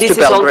thanks this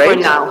to is Belgrade. all for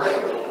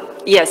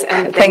now. Yes,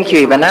 and thank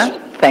you, Ivana.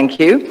 Thank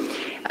you.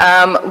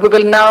 We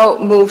will now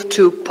move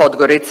to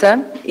Podgorica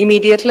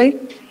immediately.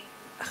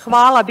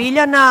 Hvala,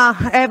 Biljana.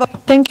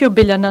 Thank you,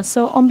 Biljana.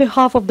 So on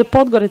behalf of the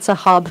Podgorica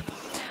Hub,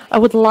 I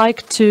would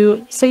like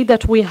to say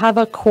that we have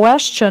a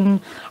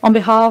question on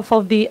behalf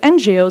of the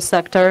NGO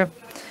sector.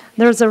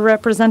 There's a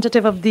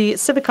representative of the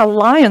Civic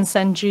Alliance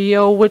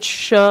NGO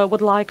which would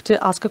like to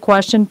ask a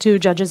question to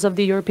judges of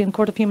the European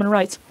Court of Human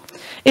Rights.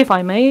 If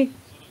I may.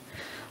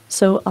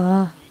 So,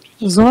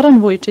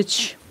 Zoran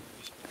Vujicic,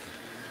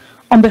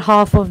 on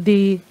behalf of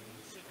the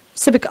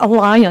Civic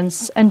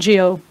Alliance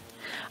NGO,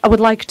 I would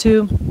like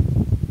to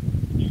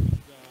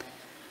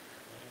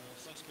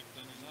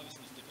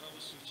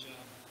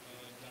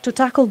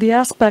tackle the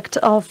aspect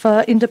of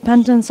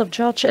independence of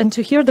judge and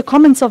to hear the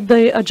comments of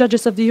the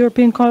judges of the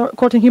European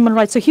Court of Human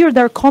Rights. So here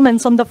their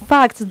comments on the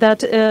fact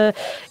that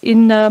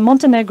in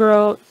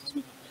Montenegro,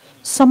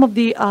 some of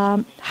the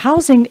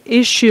housing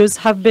issues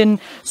have been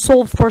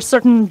solved for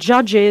certain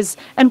judges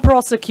and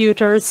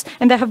prosecutors,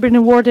 and they have been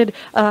awarded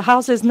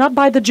houses not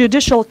by the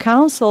Judicial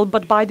Council,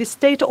 but by the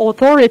state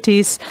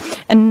authorities,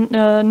 and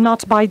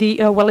not by the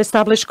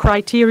well-established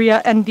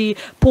criteria and the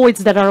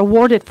points that are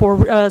awarded for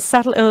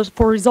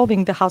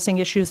resolving the housing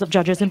issues of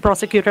judges and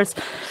prosecutors.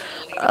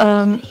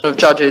 Of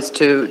judges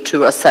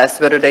to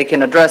assess whether they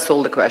can address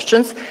all the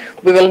questions.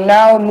 We will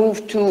now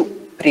move to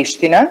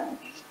Pristina.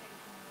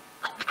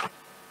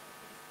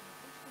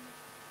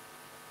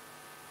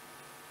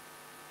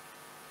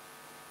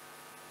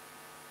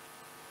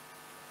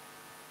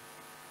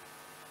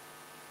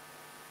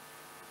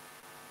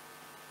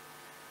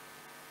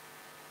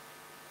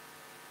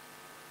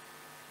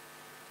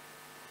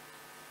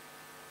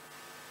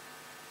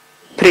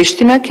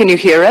 Pristina, can you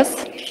hear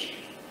us?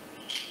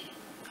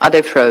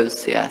 They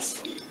froze,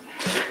 yes.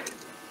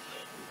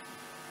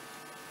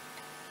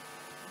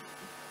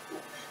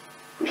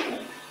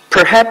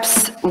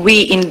 Perhaps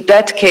we, in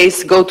that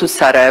case, go to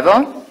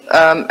Sarajevo,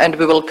 and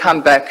we will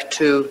come back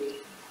to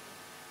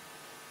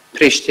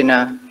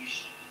Pristina.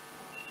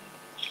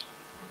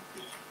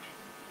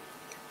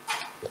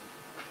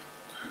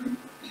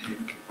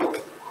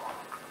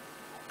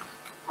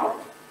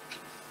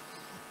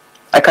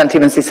 I can't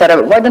even see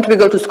Sarajevo. Why don't we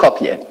go to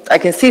Skopje? I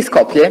can see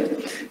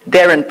Skopje,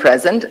 there and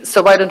present.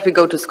 So why don't we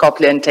go to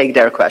Skopje and take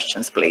their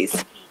questions,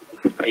 please?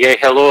 Yeah,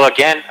 hello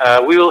again.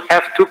 We will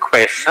have two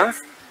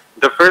questions.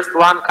 The first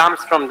one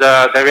comes from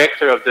the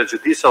director of the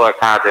Judicial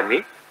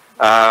Academy,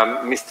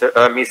 Ms.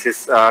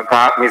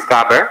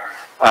 Gaber.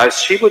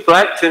 She would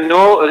like to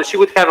know, she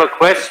would have a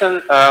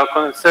question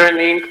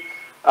concerning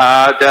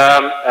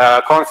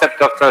the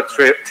concept of a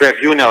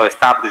tribunal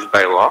established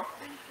by law.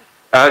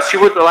 She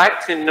would like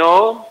to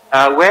know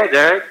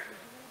whether,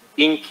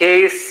 in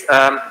case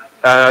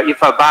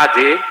if a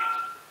body,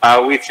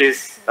 which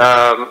is,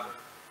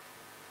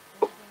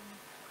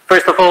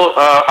 first of all,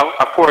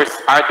 of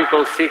course,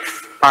 Article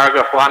 6,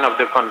 Paragraph 1 of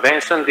the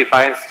Convention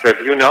defines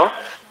tribunal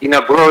in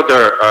a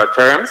broader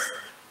terms,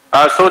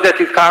 so that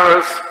it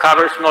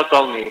covers not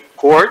only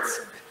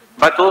courts,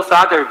 but also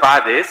other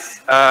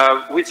bodies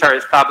which are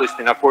established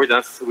in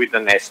accordance with the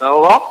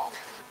national law.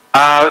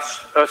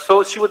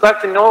 So she would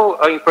like to know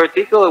in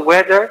particular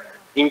whether,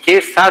 in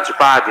case such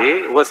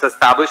body was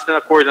established in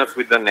accordance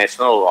with the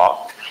national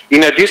law,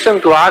 in addition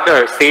to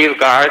other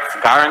safeguards,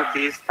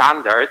 guarantees,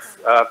 standards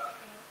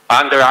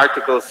under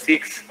Article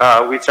 6,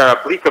 which are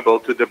applicable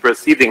to the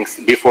proceedings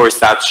before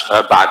such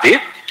a body.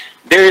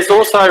 There is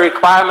also a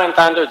requirement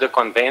under the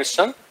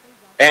Convention,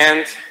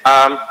 and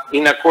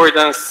in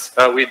accordance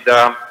with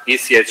the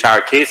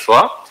ECtHR case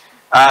law,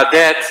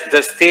 that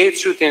the state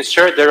should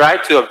ensure the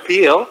right to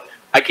appeal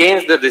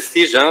against the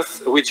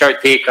decisions which are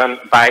taken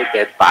by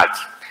that body.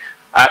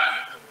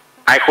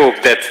 I hope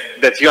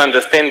that you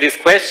understand this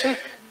question.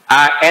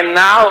 And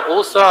now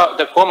also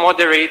the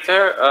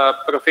co-moderator,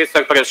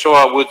 Professor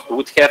Prashoa,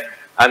 would have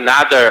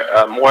another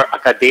more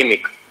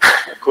academic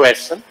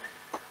question.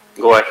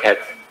 Go ahead.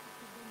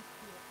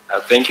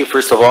 Thank you.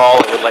 First of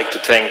all, I would like to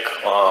thank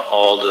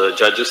all the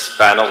judges,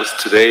 panelists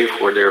today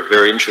for their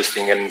very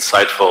interesting and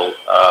insightful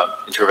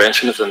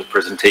interventions and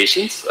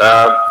presentations.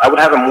 I would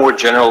have a more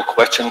general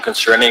question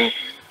concerning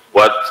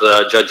what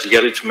Judge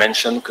Jelic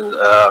mentioned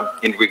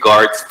in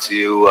regards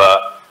to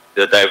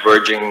the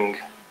diverging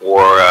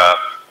or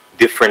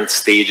different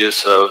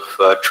stages of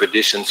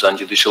traditions on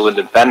judicial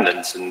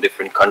independence in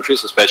different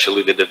countries,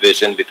 especially the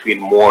division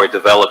between more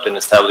developed and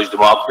established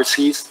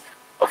democracies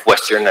of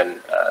Western and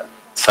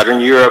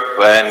Southern Europe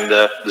and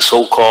the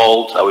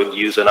so-called, I would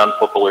use an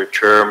unpopular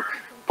term,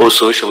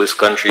 post-socialist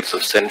countries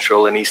of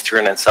Central and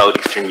Eastern and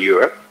Southeastern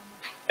Europe,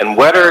 and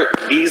whether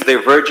these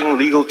diverging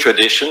legal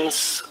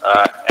traditions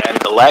and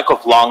the lack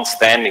of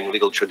long-standing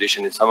legal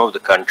tradition in some of the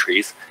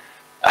countries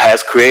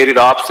has created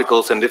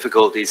obstacles and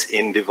difficulties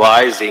in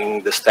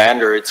devising the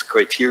standards,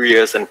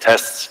 criteria, and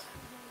tests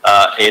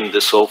in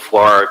the so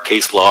far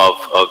case law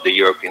of the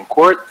European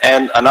Court.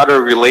 And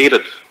another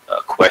related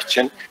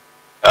question,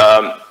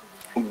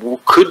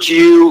 could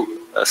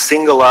you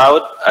single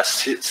out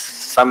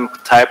some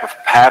type of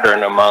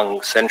pattern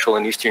among Central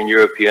and Eastern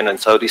European and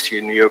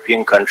Southeastern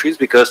European countries?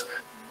 Because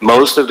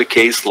most of the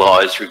case law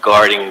is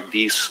regarding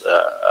these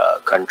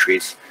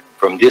countries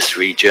from this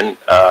region,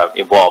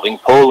 involving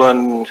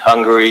Poland,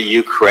 Hungary,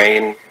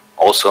 Ukraine,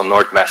 also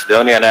North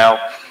Macedonia now.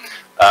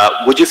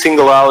 Would you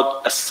single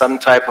out some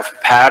type of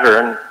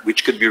pattern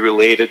which could be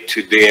related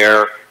to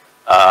their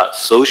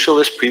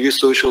previous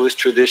socialist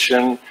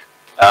tradition,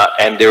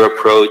 and their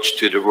approach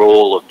to the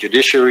role of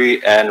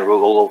judiciary and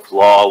role of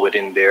law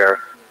within their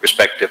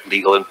respective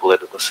legal and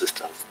political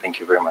systems? Thank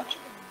you very much.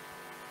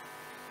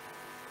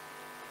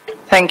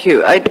 Thank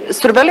you.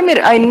 Sir Velimir,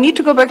 I need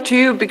to go back to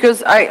you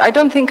because I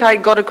don't think I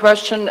got a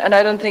question, and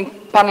I don't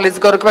think panelists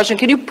got a question.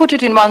 Can you put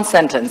it in one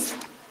sentence?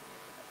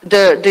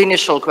 The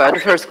initial question,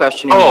 the first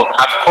question. Oh,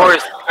 of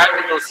course.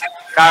 Article 6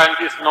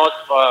 currently is not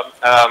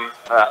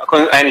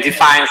and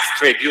defines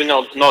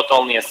tribunal not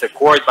only as a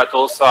court but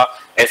also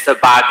as a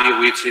body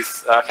which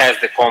has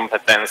the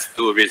competence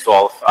to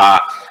resolve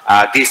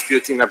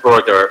disputes in a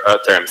broader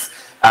terms.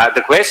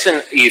 The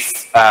question is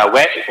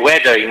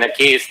whether in a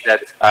case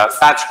that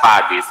such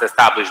body is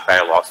established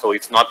by law, so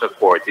it's not a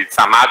court, it's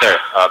some other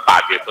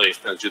body, for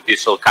instance,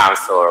 judicial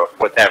council or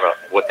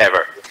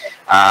whatever,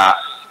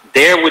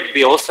 there would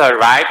be also a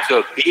right to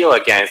appeal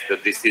against the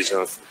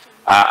decisions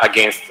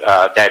against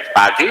that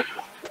body,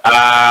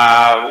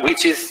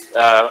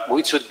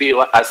 which would be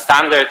a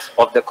standard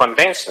of the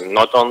convention,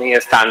 not only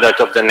a standard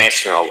of the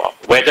national law,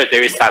 whether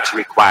there is such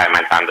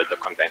requirement under the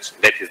convention.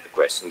 That is the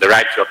question, the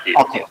right to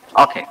appeal.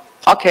 Okay.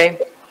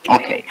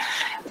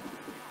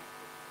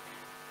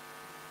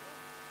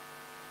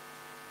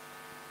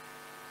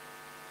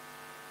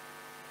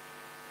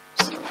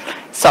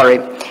 Sorry.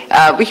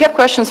 We have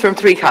questions from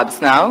 3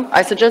 hubs now.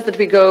 I suggest that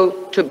we go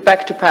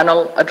back to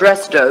panel,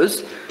 address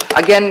those.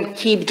 Again,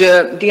 keep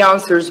the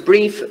answers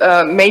brief.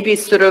 Maybe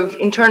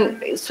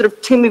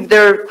Tim, if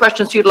there are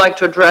questions you'd like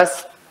to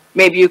address,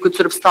 maybe you could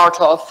start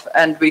off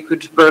and we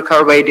could work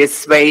our way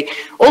this way.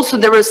 Also,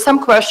 there were some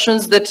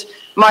questions that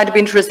might be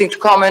interesting to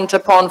comment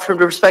upon from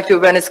the perspective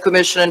of Venice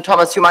Commission, and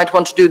Thomas, you might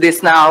want to do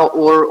this now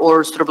or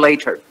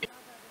later.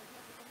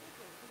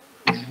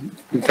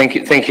 Thank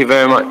you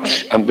very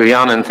much,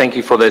 Biljana, and thank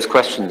you for those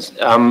questions.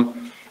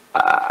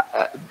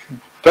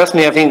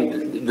 Personally, I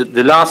think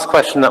the last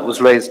question that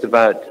was raised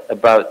about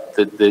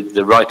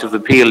the right of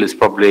appeal is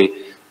probably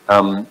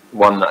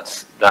one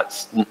that's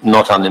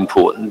not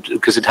unimportant,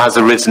 because it has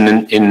arisen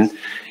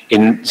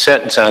in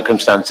certain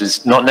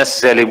circumstances, not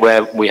necessarily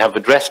where we have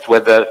addressed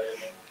whether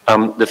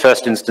the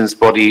first instance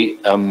body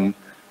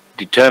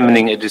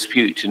determining a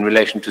dispute in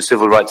relation to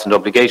civil rights and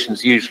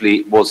obligations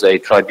usually was a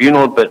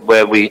tribunal, but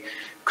where we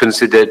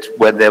considered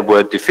where there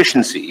were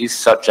deficiencies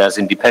such as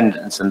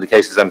independence, and the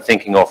cases I'm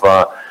thinking of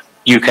are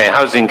UK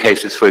housing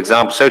cases, for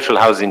example, social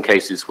housing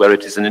cases, where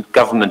it is a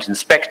government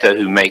inspector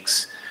who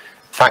makes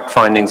fact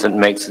findings and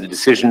makes the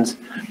decisions.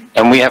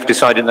 And we have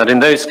decided that in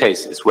those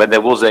cases where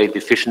there was a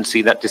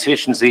deficiency, that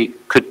deficiency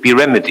could be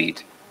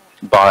remedied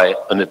by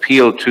an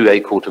appeal to a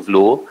court of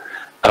law.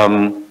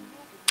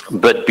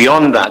 But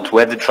beyond that,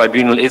 where the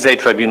tribunal is a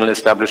tribunal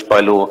established by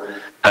law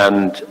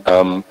and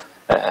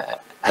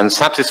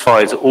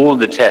satisfies all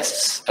the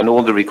tests and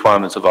all the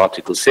requirements of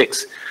Article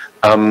 6,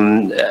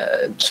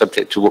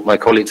 subject to what my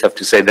colleagues have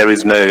to say, there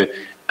is no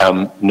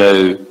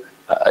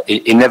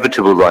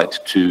inevitable right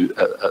to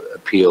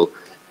appeal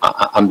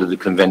under the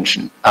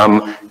convention.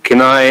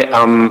 Can I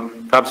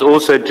perhaps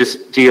also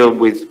just deal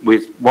with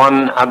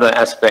one other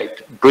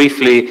aspect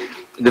briefly.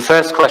 The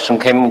first question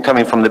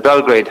coming from the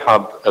Belgrade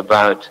hub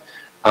about,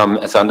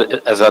 as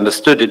I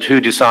understood it,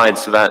 who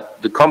decides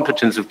about the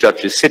competence of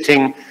judges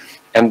sitting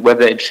and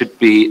whether it should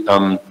be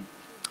an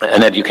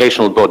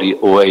educational body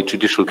or a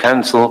judicial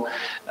council.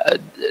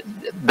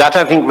 That,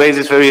 I think,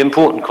 raises very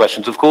important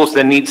questions. Of course,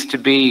 there needs to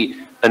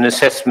be an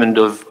assessment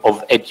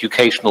of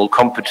educational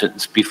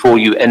competence before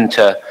you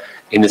enter,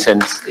 in a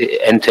sense,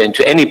 enter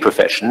into any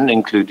profession,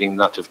 including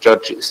that of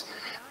judges.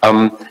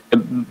 And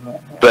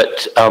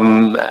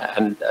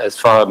as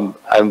far as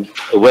I'm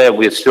aware,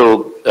 we're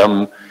still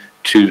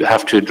to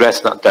have to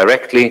address that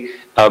directly.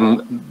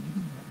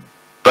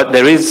 But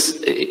there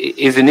is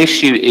an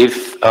issue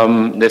if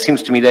there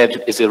seems to me there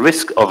is a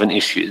risk of an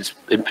issue,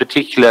 in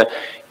particular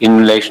in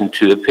relation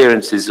to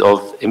appearances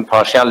of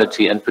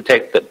impartiality and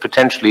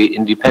potentially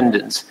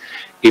independence,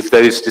 if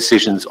those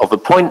decisions of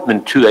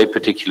appointment to a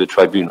particular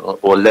tribunal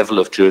or level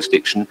of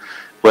jurisdiction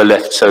were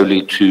left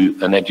solely to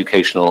an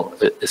educational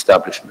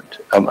establishment.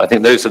 I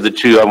think those are the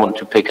two I want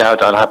to pick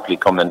out. I'll happily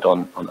comment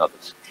on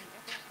others.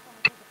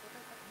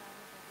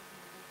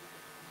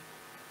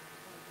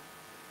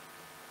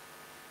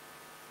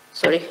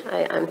 Sorry,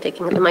 I'm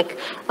taking the mic.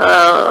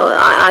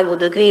 I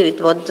would agree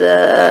with what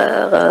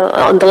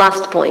on the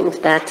last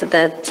point that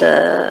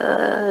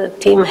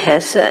Tim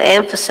has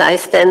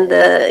emphasized, and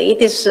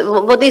it is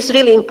what is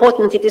really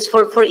important. It is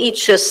for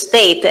each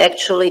state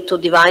actually to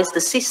devise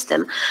the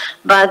system,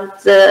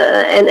 but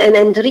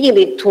and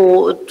really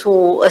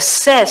to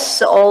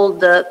assess all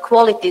the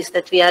qualities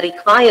that we are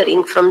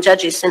requiring from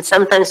judges. And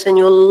sometimes when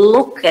you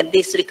look at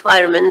these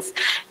requirements,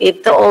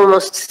 it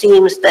almost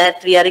seems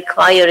that we are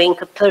requiring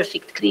a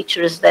perfect creature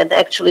that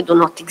actually do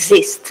not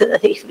exist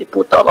if we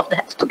put all of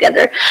that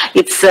together.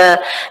 It's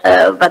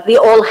but we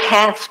all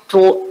have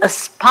to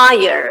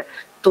aspire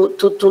to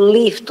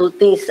live to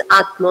these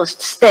utmost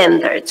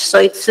standards. So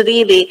it's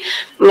really,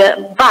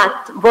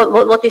 but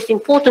what is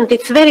important,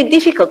 it's very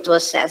difficult to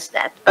assess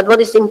that, but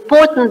what is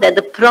important that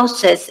the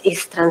process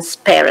is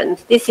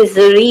transparent. This is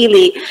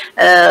really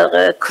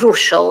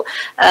crucial,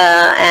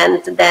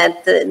 and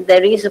that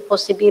there is a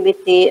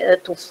possibility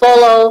to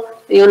follow,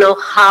 you know,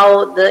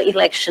 how the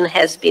election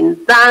has been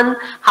done,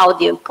 how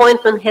the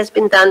appointment has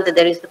been done, that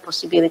there is the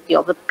possibility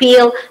of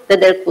appeal, that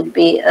there could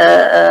be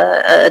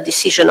a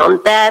decision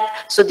on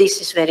that. So this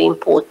is very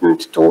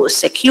important to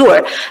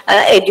secure.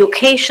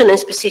 Education and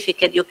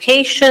specific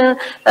education,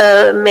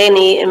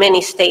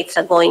 many states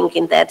are going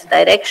in that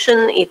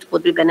direction. It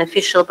would be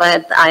beneficial,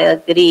 but I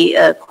agree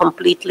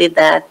completely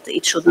that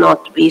it should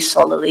not be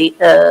solely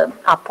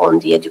upon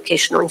the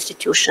educational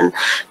institution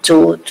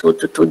to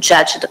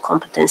judge the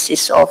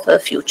competencies of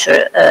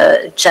future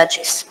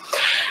judges.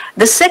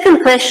 The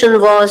second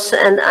question was,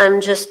 and I'm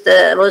just,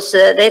 was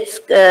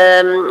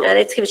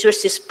Retzkiewicz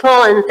versus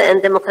Poland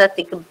and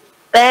democratic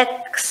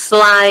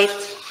backslide,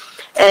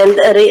 and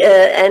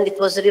it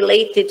was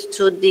related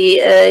to the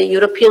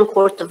European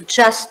Court of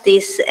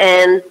Justice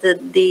and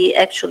the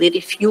actually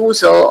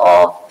refusal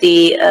of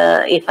the,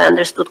 if I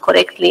understood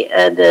correctly,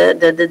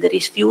 the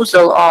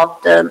refusal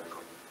of the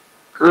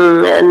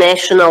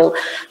national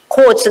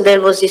courts.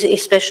 There was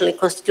especially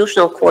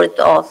Constitutional Court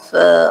of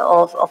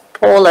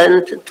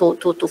Poland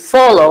to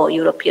follow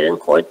European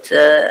Court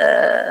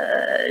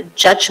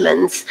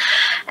judgments,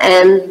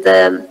 and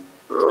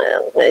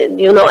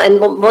you know, and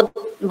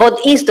what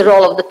is the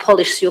role of the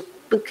Polish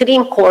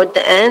Supreme Court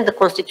and the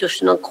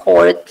Constitutional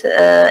Court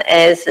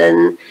as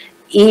an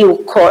EU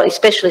court,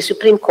 especially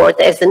Supreme Court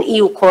as an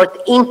EU court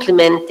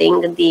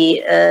implementing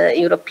the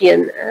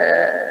European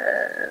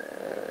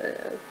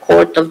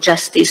Court of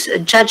Justice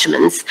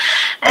judgments.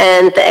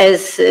 And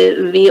as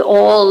we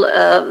all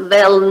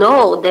well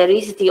know, there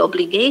is the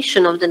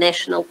obligation of the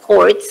national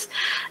courts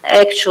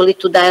actually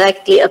to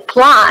directly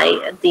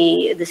apply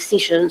the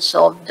decisions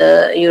of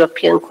the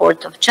European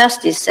Court of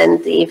Justice.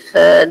 And if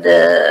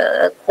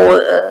there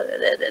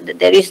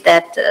is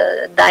that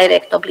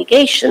direct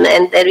obligation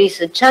and there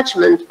is a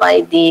judgment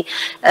by the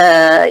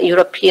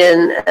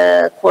European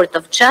Court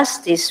of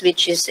Justice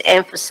which is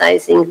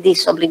emphasizing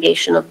this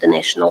obligation of the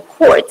national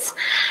courts,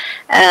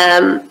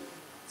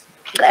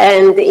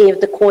 and if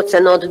the courts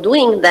are not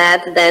doing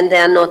that, then they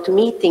are not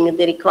meeting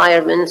the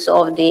requirements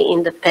of the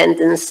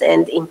independence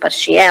and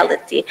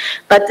impartiality.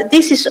 But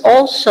this is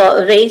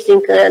also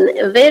raising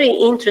a very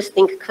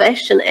interesting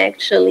question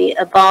actually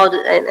about,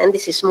 and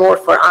this is more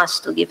for us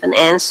to give an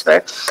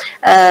answer,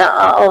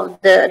 of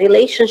the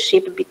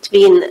relationship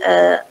between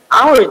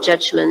our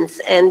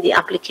judgments and the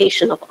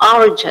application of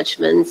our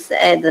judgments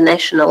at the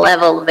national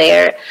level,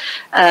 where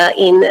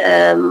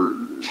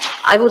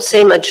I would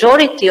say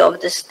majority of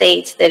the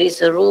states there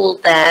is a rule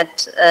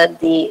that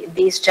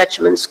these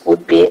judgments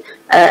could be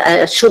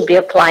should be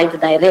applied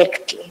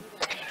directly,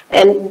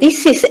 and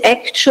this is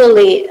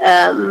actually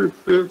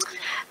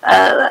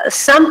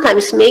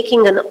sometimes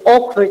making an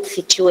awkward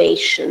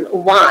situation.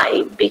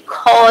 Why?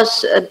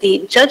 Because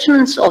the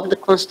judgments of the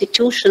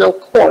Constitutional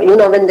Court, you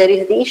know, when there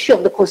is the issue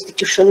of the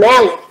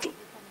constitutionality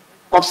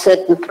of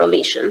certain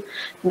provision,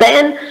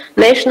 then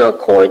national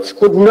courts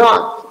could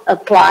not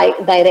apply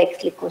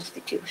directly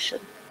Constitution.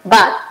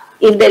 But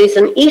if there is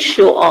an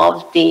issue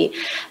of the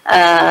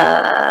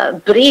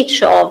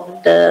breach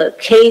of the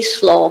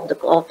case law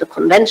of the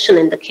convention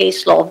and the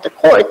case law of the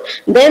court,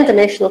 then the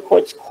national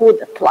courts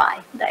could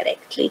apply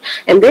directly.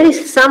 And there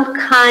is some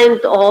kind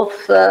of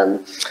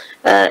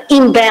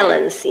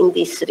imbalance in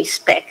this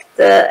respect.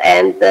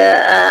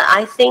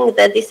 I think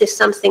that this is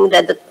something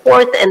that the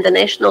court and the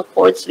national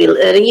courts will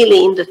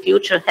really in the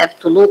future have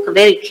to look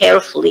very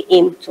carefully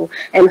into,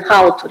 and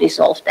how to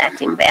resolve that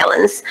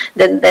imbalance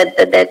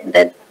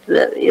that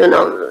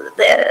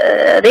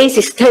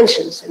raises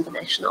tensions in the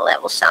national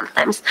level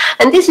sometimes.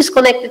 And this is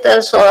connected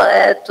also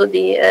to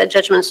the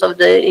judgments of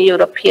the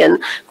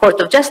European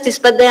Court of Justice,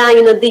 but they are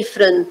in a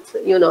different,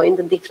 in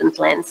the different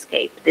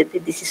landscape.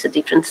 This is a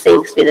different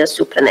thing with a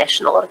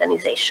supranational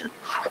organization.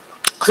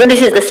 So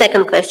this is the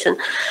second question.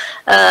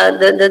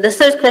 The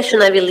third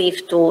question I will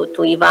leave to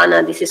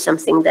Ivana. This is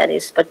something that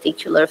is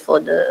particular for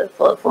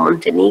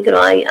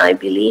Montenegro, I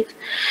believe.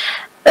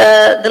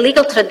 The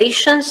legal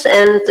traditions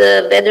and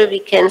whether we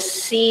can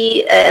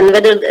see and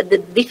whether the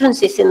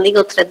differences in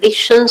legal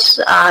traditions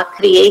are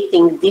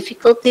creating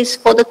difficulties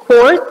for the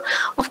court.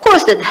 Of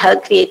course, that are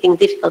creating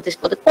difficulties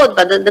for the court,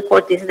 but the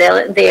court is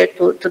there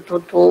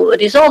to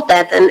resolve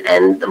that.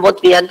 And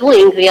what we are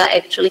doing, we are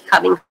actually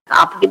coming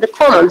up with the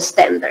common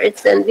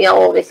standards, and we are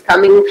always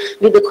coming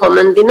with the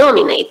common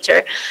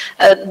denominator.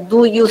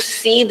 Do you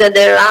see that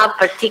there are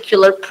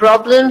particular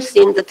problems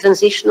in the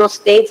transitional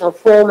states or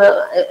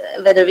former,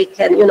 whether we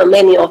can,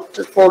 many of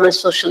the former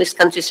socialist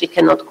countries we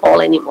cannot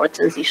call anymore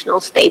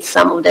transitional states,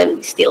 some of them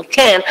we still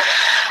can.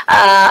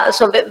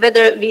 So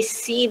whether we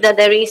see that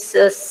there is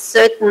a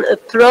certain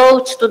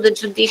approach to the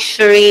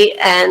judiciary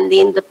and the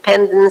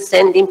independence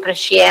and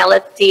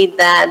impartiality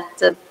that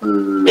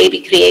maybe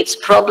creates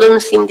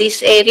problems in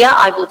this area,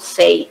 I would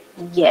say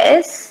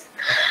yes.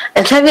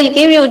 And I will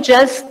give you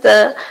just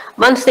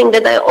one thing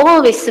that I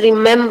always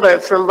remember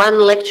from one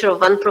lecture of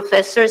one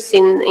professor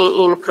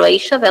in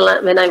Croatia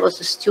when I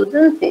was a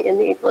student, and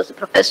it was a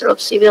professor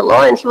of civil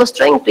law, and he was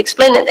trying to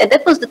explain it. And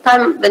that was the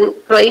time when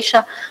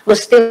Croatia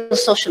was still a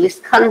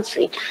socialist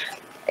country.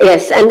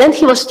 Yes, and then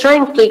he was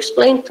trying to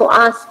explain to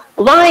us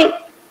why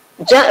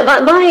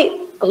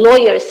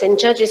lawyers and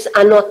judges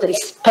are not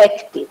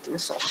respected in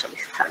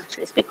socialist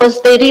countries, because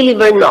they really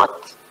were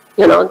not.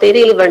 They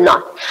really were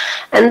not.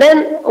 And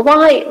then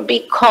why?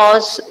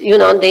 Because,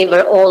 they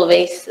were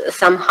always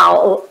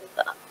somehow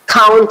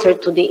counter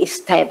to the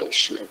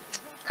establishment.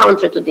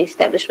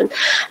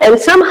 And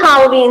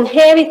somehow we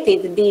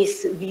inherited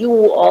this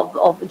view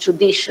of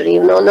judiciary,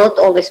 not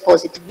always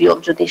positive view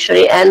of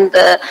judiciary. And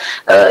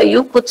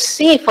you could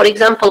see, for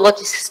example, what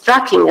is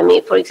striking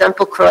me, for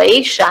example,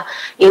 Croatia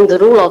in the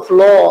rule of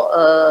law,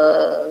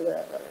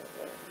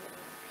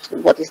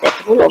 what is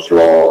that rule of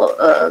law?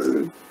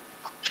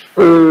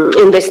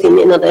 Investing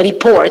in the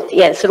report,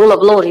 yes, rule of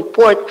law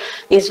report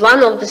is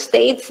one of the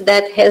states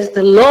that has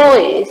the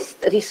lowest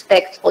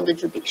respect for the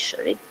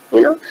judiciary,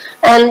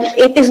 and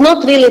it is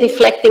not really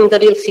reflecting the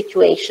real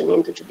situation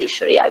in the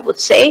judiciary, I would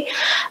say,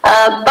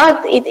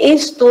 but it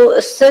is to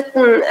a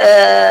certain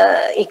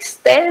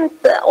extent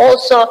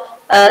also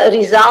a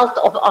result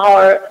of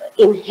our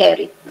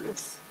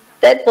inheritance.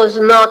 That was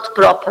not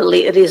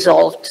properly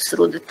resolved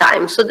through the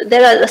time. So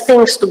there are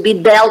things to be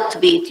dealt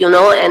with,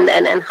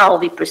 and how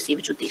we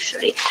perceive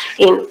judiciary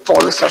in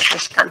former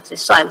socialist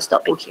countries. So I'm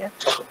stopping here.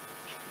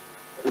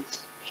 I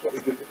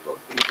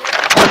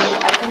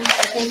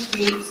think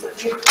we give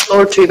the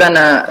floor to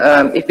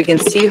Ivana, if we can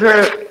see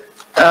her.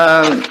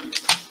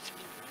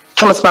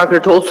 Thomas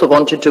Margaret also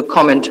wanted to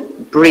comment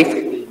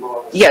briefly.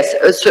 Yes,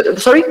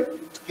 sorry?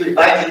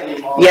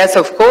 Yes,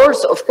 of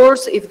course,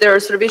 if there are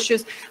sort of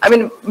issues. I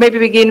mean, maybe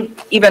we begin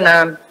even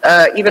at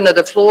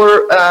the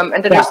floor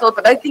and then yourself,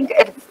 but I think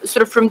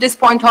sort of from this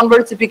point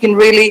onwards, if we can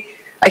really,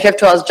 I have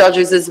to ask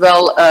judges as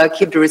well,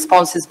 keep the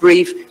responses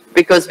brief,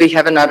 because we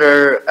have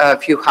another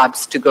few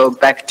hubs to go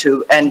back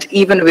to, and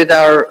even with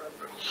our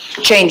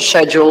change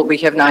schedule, we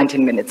have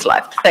 19 minutes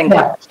left. Thank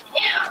you.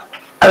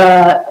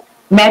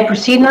 May I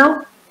proceed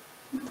now?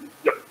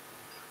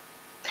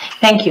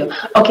 Thank you.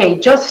 Okay,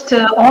 just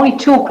only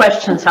two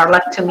questions are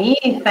left to me.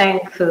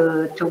 Thanks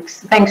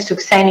to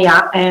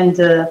Ksenia and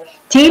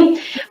team.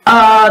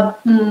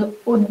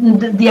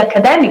 The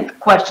academic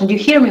question, do you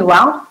hear me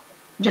well?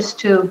 Just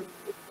to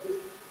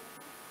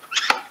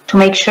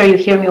make sure you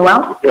hear me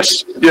well?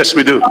 Yes,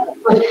 we do.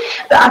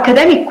 The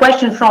academic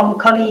question from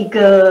colleague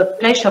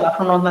Pleshova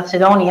from North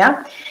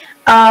Macedonia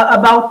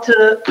about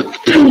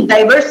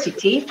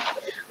diversity.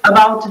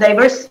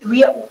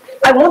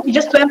 I want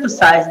just to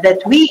emphasize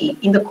that we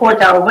in the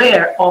court are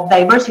aware of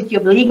diversity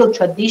of legal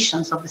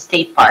traditions of the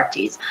state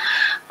parties.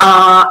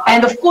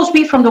 And of course,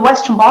 we from the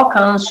Western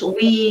Balkans,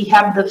 we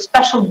have the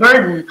special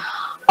burden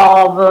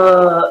of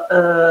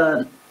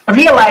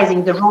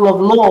realizing the rule of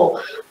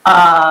law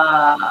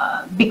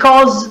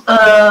because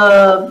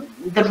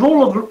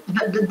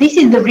this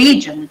is the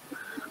region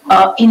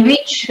in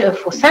which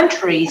for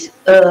centuries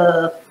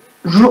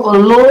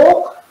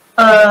law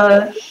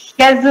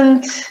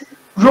hasn't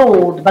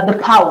ruled, but the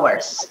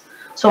powers.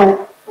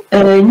 So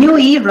a new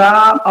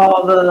era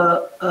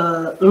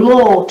of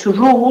law to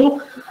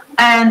rule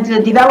and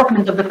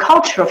development of the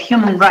culture of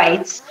human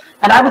rights,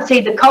 and I would say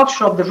the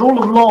culture of the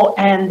rule of law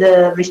and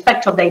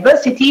respect of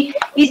diversity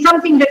is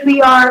something that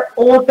we are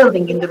all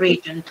building in the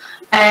region.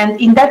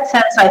 And in that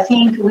sense, I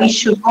think we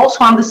should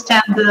also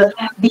understand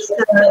these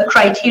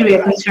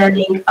criteria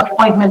concerning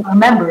appointment of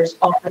members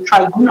of the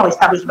tribunal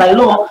established by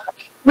law,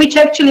 which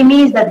actually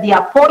means that the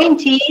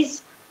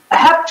appointees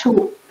have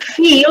to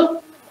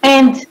feel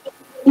and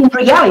in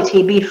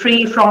reality be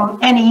free from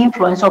any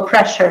influence or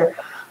pressure,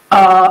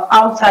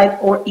 outside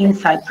or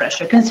inside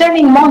pressure.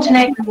 Concerning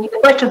Montenegro, the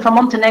question from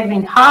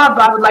Montenegrin Hub,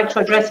 I would like to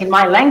address in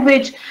my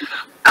language.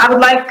 I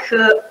would like,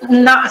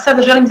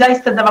 sada želim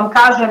zaista da vam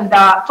kažem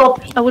da to...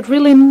 I would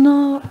really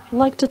not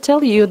like to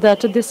tell you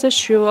that this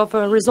issue of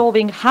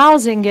resolving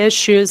housing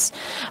issues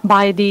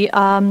by the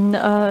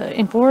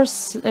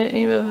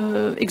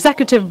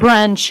executive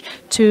branch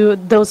to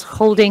those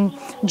holding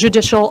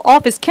judicial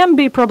office can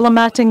be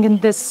problematic in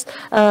this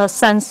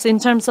sense, in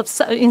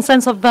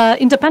sense of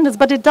independence,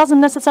 but it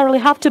doesn't necessarily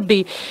have to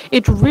be.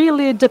 It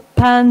really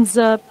depends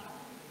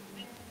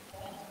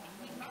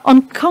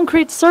on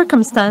concrete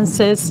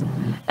circumstances,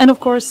 and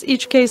of course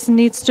each case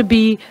needs to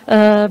be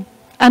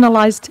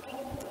analyzed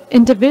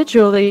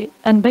individually,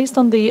 and based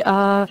on the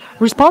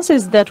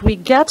responses that we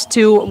get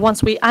to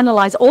once we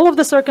analyze all of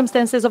the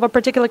circumstances of a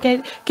particular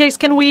case,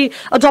 can we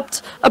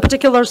adopt a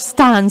particular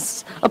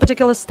stance, a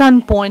particular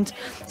standpoint.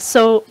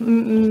 So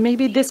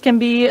maybe this can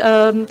be,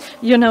 this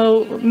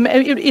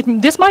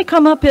might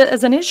come up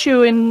as an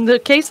issue in the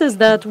cases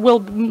that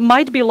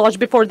might be lodged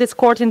before this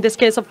court. In this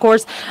case, of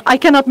course, I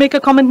cannot make a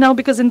comment now,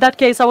 because in that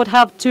case I would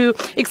have to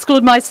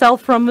exclude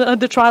myself from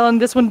the trial, and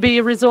this would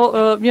be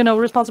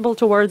responsible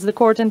towards the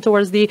court and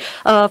towards the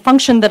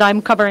function that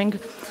I'm covering.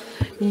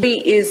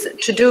 Is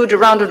to do the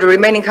round of the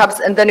remaining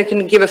hubs, and then you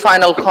can give a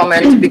final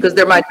comment because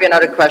there might be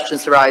another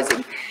questions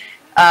arising.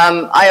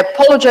 I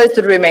apologize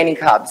to the remaining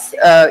hubs.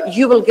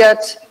 You will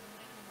get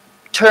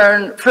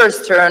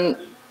first turn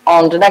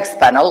on the next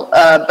panel,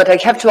 but I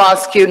have to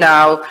ask you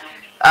now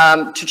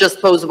to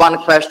just pose one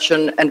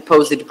question and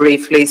pose it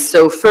briefly.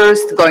 So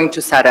first, going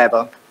to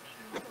Sarajevo.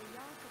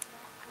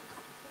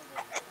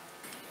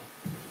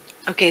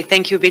 Okay,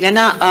 thank you,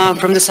 Biljana.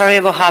 From the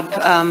Sarajevo hub,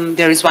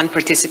 there is one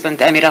participant,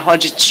 Emira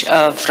Hodžić,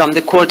 from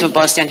the Court of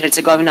Bosnia and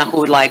Herzegovina, who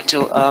would like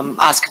to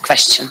ask a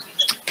question.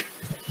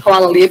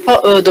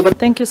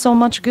 Thank you so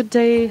much. Good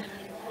day.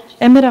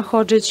 Emira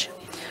Hodžić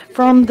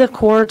from the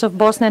Court of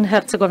Bosnia and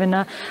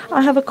Herzegovina.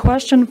 I have a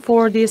question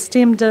for the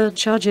esteemed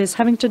judges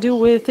having to do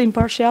with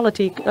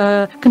impartiality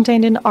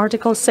contained in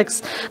Article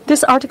 6.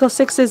 This Article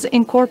 6 is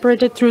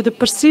incorporated through the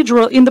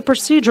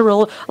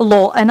procedural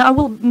law, and I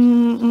will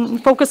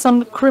focus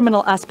on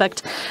criminal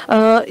aspect.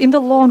 In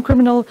the law on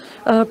criminal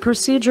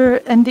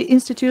procedure and the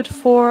Institute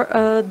for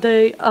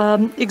the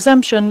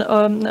exemption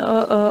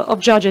of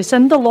judges,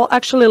 and the law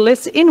actually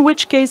lists in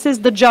which cases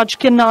the judge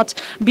cannot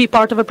be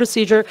part of a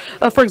procedure.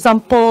 For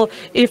example,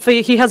 if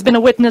he has been a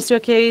witness to a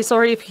case,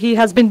 or if he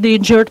has been the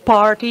injured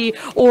party,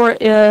 or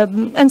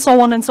and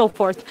so on and so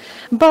forth.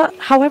 But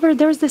however,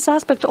 there's this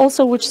aspect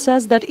also which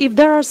says that if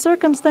there are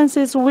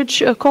circumstances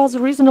which cause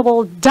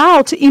reasonable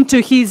doubt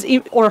into his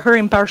or her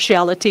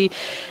impartiality,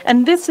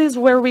 and this is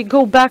where we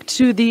go back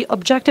to the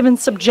objective and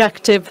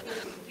subjective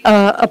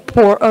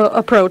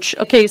approach.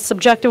 Okay,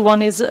 subjective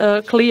one is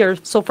clear.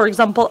 So, for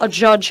example, a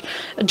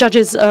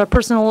judge's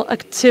personal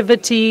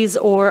activities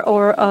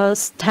or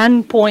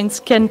standpoints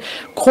can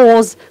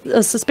cause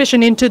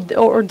suspicion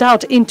or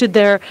doubt into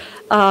their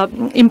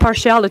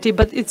impartiality,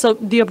 but it's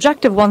the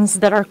objective ones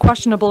that are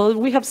questionable.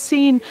 We have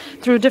seen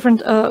through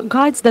different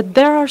guides that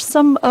there are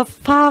some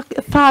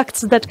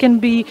facts that can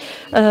be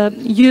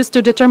used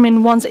to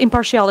determine one's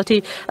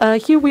impartiality.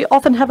 Here we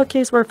often have a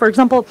case where, for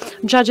example,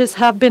 judges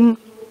have been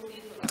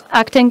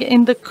acting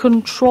in the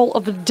control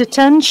of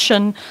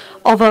detention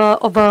of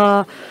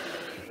a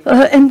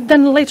and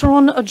then later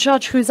on a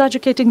judge who is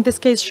adjudicating this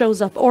case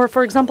shows up. Or,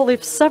 for example,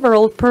 if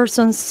several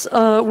persons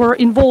were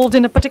involved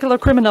in a particular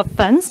criminal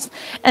offense,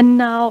 and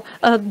now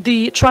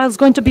the trial is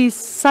going to be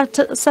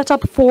set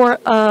up for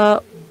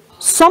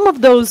some of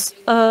those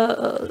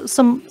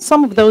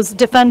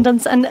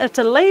defendants, and at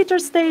a later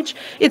stage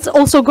it's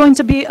also going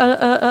to be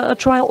a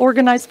trial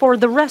organized for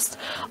the rest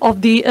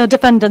of the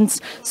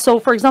defendants. So,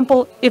 for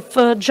example, if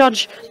a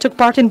judge took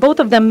part in both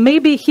of them,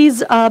 maybe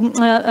his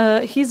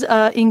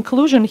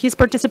inclusion, his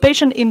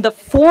participation in the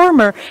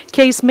former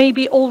case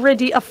maybe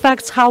already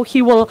affects how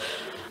he will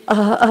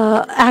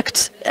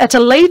act at a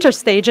later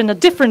stage in a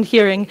different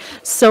hearing.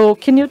 So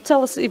can you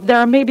tell us if there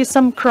are maybe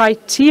some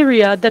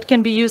criteria that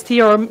can be used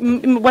here, or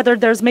whether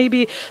there's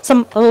maybe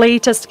some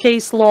latest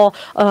case law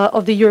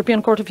of the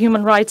European Court of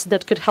Human Rights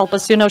that could help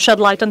us, shed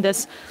light on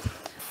this?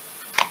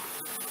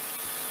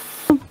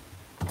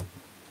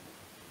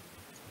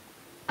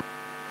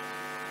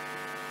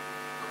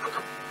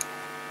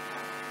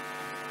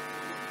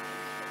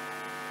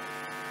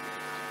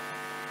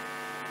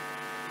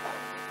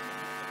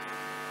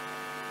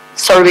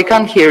 Sorry, we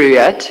can't hear you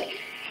yet.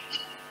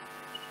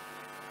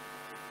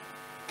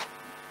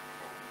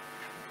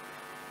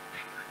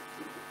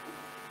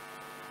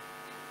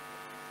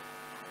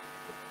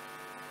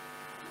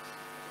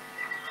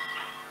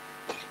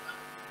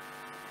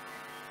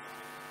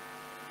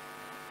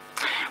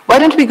 Why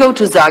don't we go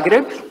to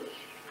Zagreb?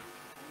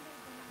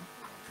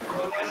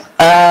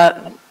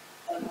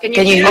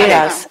 Can you hear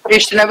us?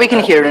 Kristina, we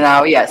can hear you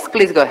now. Yes,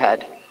 please go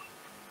ahead.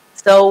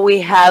 So we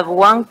have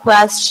one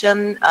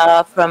question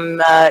from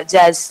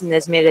Judge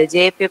Nezmira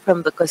Depi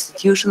from the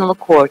Constitutional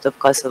Court of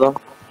Kosovo.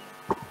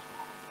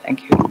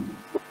 Thank you.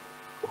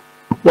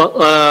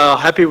 Well,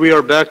 happy we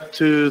are back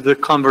to the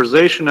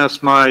conversation,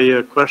 as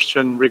my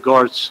question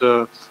regards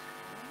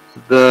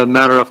the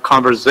matter of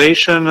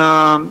conversation.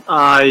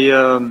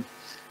 I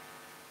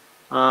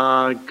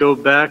go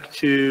back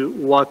to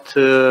what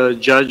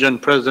Judge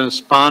and President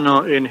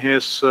Spano in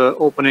his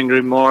opening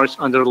remarks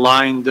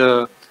underlined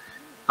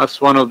as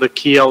one of the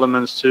key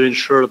elements to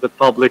ensure the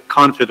public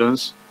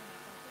confidence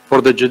for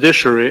the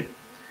judiciary,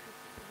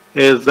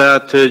 is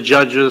that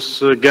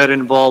judges get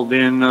involved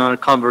in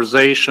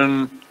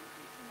conversation.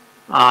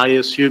 I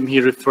assume he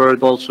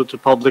referred also to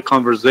public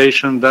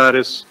conversation that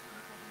is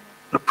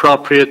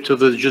appropriate to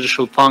the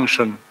judicial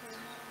function.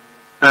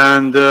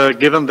 And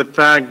given the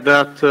fact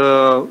that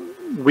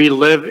we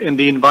live in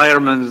the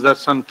environments that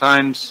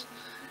sometimes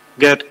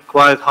get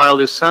quite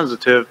highly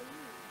sensitive,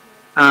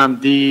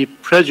 and the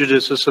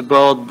prejudices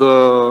about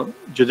the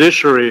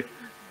judiciary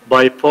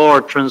by far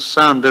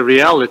transcend the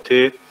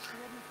reality,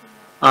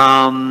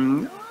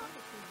 my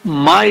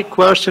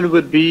question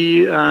would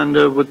be, and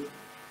would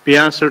be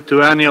answered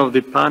to any of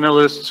the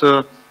panelists,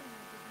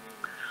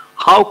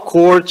 how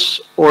courts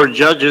or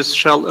judges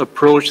shall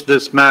approach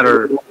this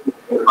matter,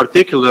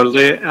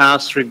 particularly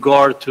as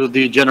regard to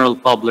the general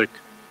public?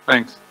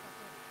 Thanks.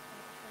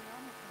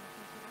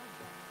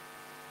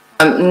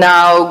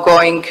 Now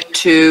going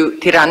to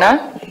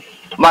Tirana.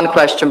 One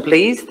question,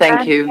 please.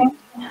 Thank you.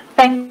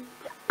 Thank you.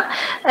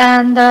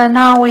 And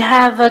now we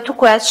have two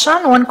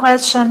questions. One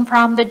question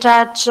from the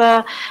Judge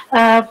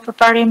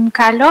Paparim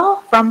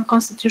Kalo from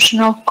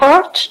Constitutional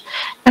Court.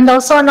 And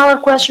also another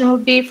question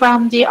would be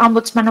from the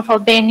Ombudsman of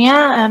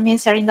Albania,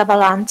 Ms. Arinda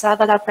Balanza,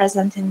 that are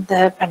present in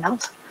the panel.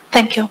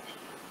 Thank you.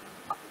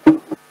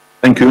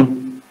 Thank you.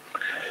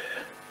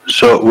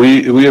 So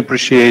we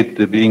appreciate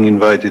being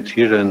invited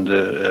here and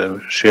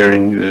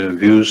sharing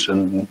views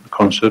and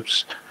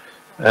concepts,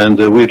 and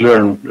we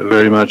learn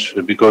very much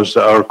because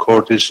our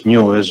court is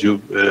new, as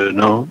you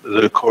know,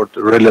 the court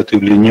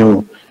relatively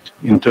new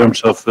in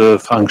terms of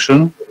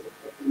function.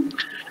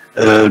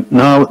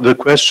 Now the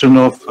question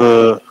of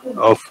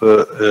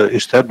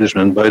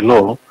establishment by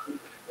law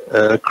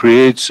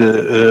creates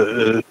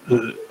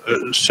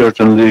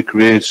certainly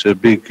creates a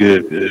big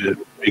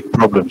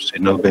problems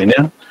in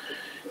Albania.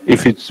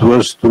 If it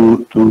was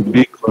to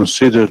be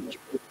considered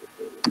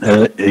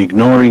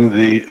ignoring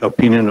the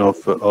opinion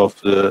of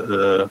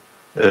the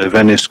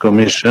Venice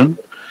Commission,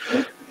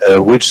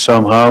 which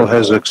somehow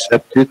has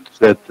accepted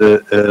that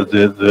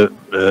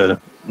the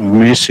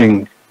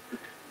missing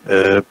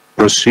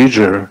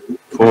procedure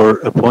for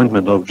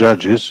appointment of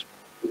judges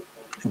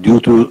due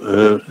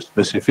to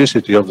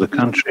specificity of the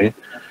country,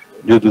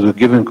 due to the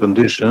given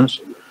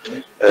conditions,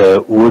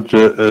 would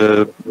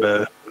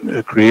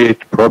create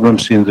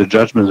problems in the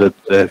judgment that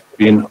have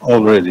been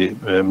already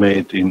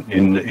made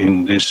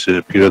in this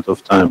period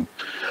of time.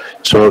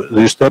 So the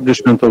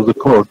establishment of the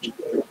court,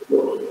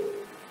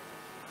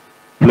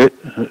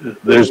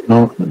 there's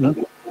no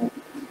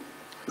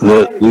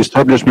the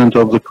establishment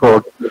of the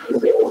court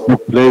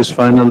took place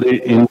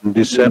finally in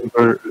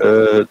December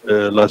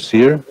last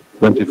year,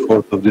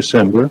 24th of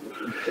December.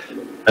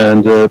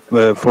 And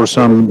for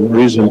some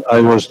reason, I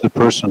was the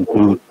person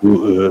to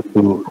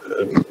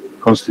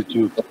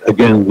constitute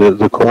again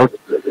the court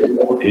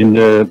in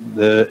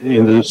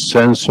the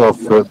sense of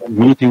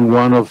meeting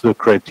one of the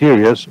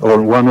criteria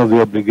or one of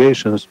the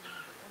obligations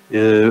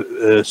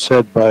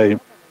set by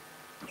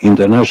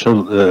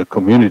international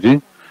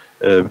community,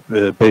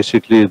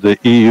 basically the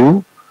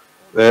EU,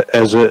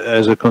 as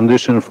a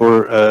condition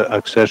for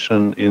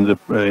accession in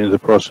the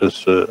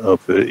process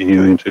of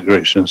EU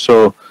integration.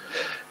 So,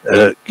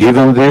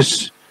 given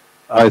this,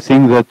 I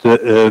think that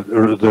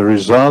the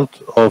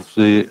result of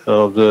the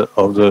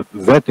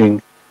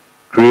vetting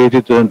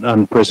created an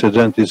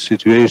unprecedented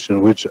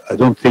situation, which I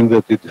don't think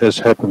that it has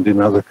happened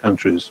in other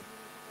countries.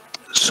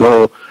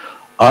 So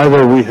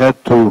either we had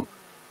to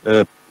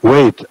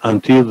wait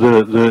until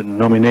the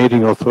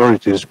nominating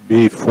authorities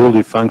be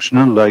fully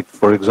functional, like,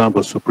 for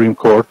example, Supreme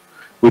Court,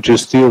 which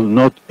is still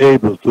not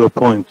able to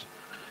appoint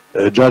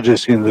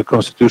judges in the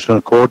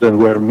Constitutional Court, and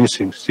we're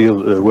missing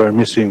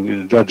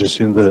judges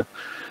in the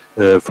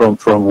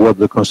from what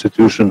the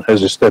Constitution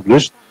has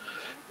established.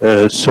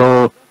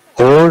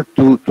 Or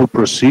to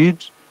proceed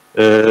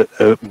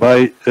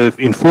by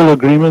in full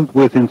agreement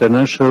with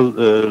international,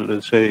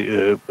 let's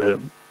say,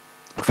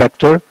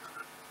 factor.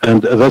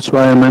 And that's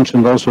why I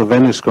mentioned also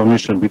Venice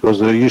Commission, because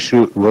the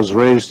issue was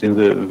raised in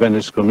the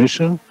Venice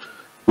Commission,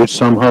 which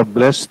somehow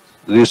blessed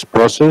this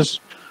process,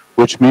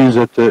 which means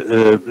that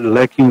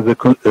lacking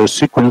the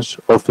sequence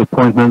of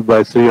appointment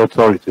by three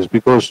authorities.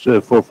 Because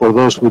for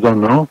those who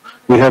don't know,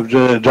 we have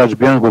Judge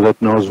Bianco that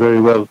knows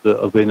very well the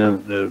Albanian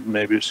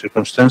maybe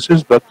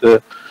circumstances, but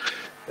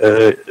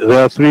there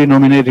are three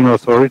nominating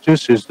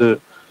authorities: is the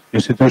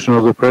institution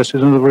of the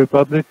President of the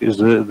Republic, is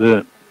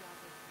the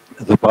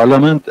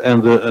Parliament, and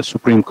the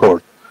Supreme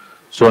Court.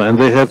 So, and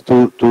they have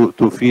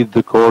to feed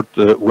the court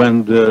when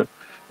the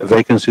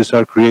vacancies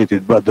are created.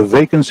 But the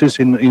vacancies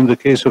in the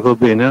case of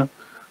Albania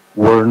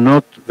were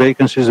not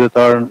vacancies that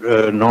are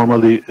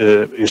normally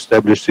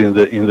established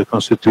in the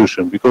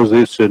constitution, because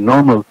it's a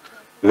normal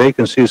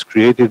vacancies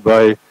created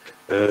by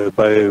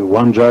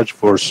one judge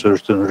for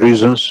certain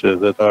reasons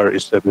that are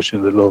established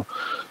in the law.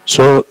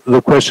 So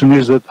the question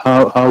is that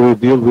how we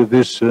deal with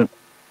this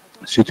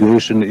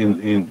situation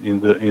in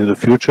the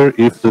future,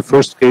 if the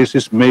first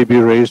cases may be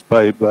raised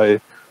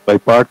by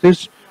parties,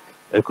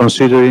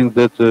 considering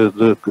that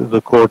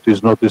the court is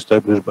not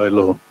established by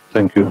law.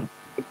 Thank you.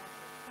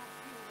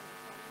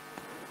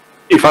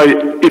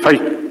 If I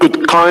could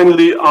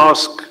kindly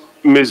ask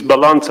Ms.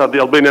 Balanza, the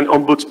Albanian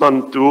Ombudsman,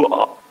 to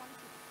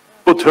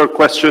put her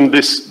question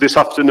this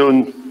afternoon.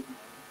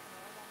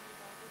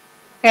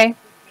 Okay.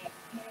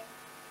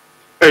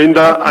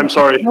 Erinda, I'm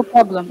sorry. No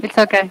problem. It's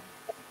okay.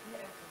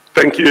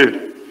 Thank you.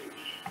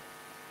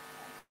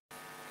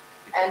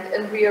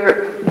 And we are,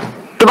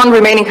 the one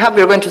remaining hub,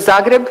 we're going to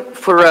Zagreb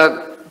for a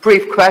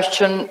brief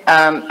question,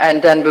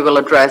 and then we will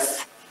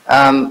address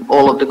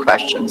all of the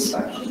questions.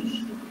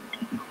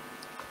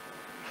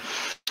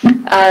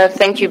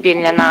 Thank you,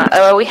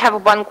 Biljana. We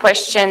have one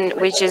question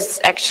which is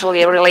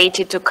actually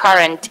related to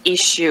current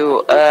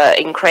issue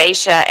in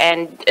Croatia,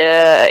 and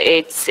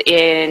it's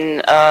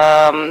in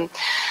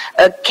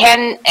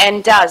can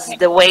and does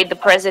the way the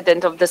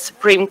President of the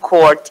Supreme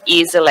Court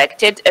is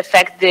elected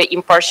affect the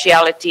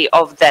impartiality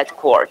of that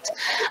court?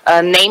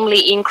 Namely,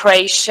 in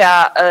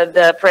Croatia,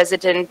 the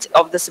President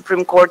of the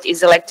Supreme Court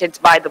is elected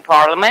by the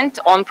Parliament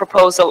on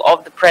proposal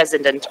of the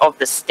President of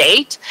the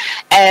state,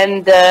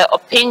 and the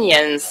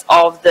opinions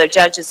of the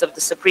judges of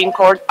the Supreme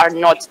Court are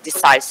not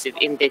decisive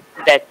in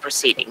that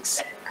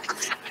proceedings.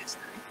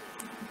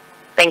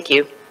 Thank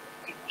you.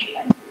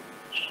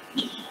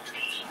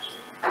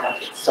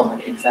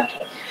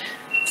 Exactly.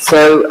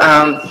 So,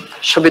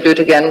 shall we do it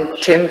again,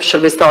 Tim?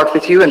 Shall we start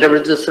with you, and there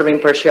was the sort of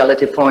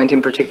impartiality point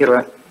in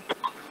particular?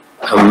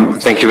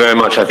 Thank you very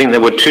much. I think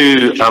there were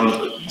two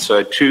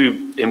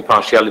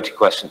impartiality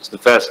questions. The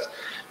first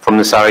from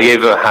the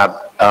Sarajevo hub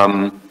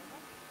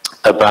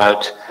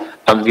about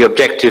the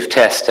objective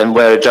test, and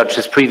where a judge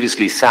has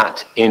previously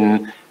sat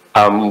in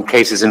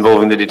cases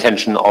involving the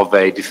detention of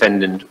a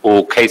defendant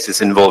or cases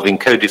involving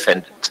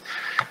co-defendants.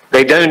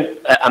 They don't,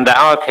 under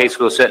our case,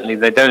 well, certainly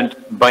they don't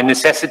by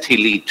necessity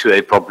lead to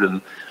a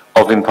problem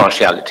of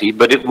impartiality,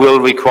 but it will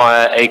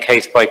require a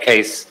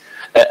case-by-case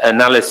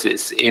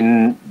analysis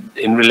in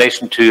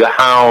relation to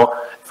how,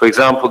 for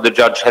example, the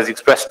judge has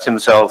expressed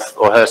himself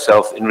or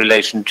herself in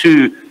relation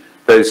to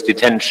those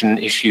detention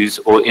issues,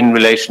 or in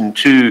relation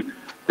to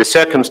the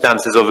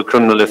circumstances of a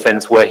criminal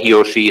offence where he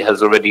or she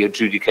has already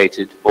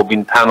adjudicated or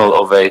been panel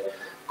of a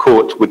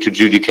court which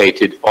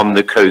adjudicated on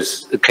the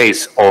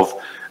case of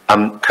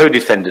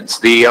co-defendants.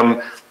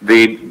 Can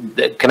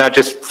I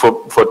just,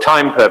 for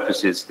time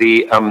purposes,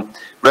 the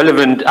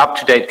relevant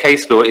up-to-date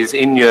case law is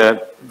in your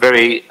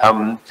very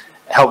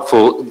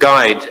helpful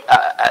guide.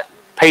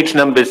 Page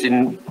numbers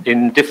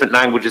in different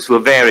languages will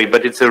vary,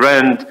 but it's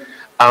around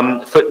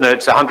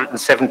footnotes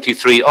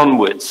 173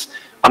 onwards,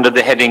 under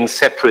the heading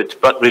separate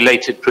but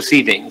related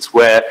proceedings,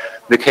 where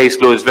the case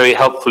law is very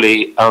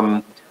helpfully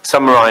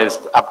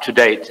summarized up to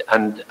date.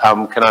 And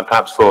can I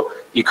perhaps, for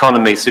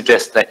economy,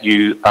 suggest that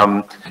you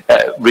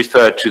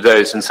refer to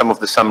those, and some of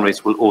the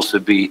summaries will also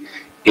be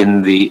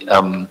in the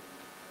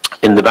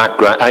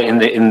background,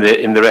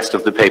 in the rest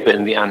of the paper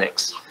in the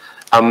annex.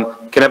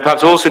 Can I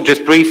perhaps also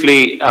just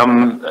briefly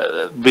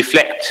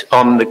reflect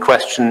on the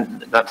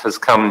question that has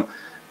come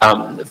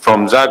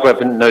from Zagreb,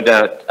 and no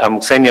doubt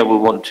Ksenia will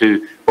want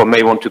to, or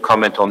may want to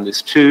comment on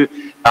this too,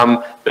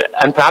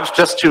 and perhaps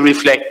just to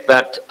reflect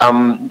that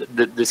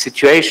the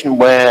situation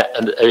where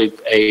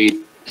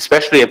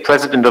especially a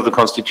president of the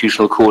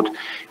Constitutional Court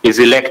is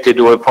elected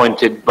or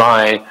appointed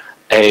by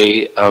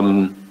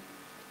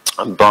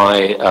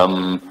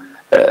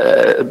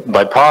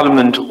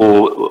Parliament,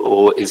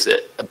 or is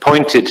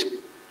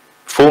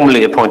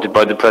formally appointed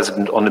by the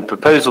President on a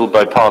proposal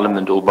by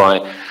Parliament or by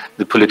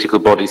the political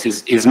bodies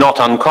is not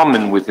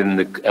uncommon within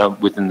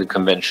the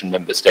Convention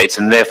member states,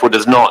 and therefore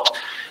does not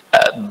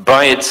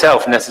by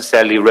itself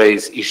necessarily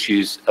raise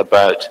issues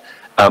about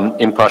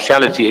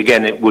impartiality.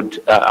 Again, it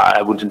would,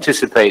 I would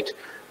anticipate,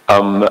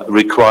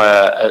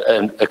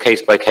 require a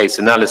case-by-case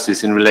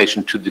analysis in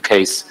relation to the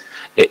case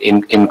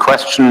in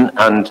question,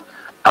 and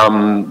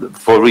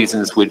for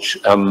reasons which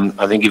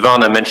I think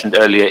Ivana mentioned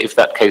earlier, if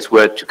that case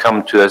were to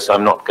come to us,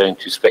 I'm not going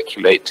to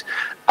speculate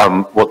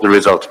what the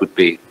results would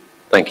be.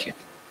 Thank you.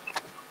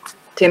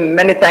 Tim,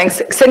 many thanks.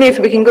 Ksenia, if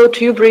we can go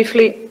to you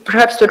briefly,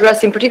 perhaps to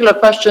address in particular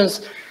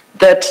questions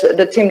that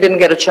the team didn't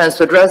get a chance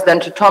to address, then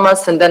to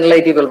Thomas, and then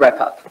Lady will wrap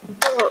up.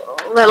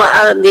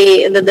 Well,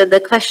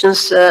 the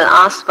questions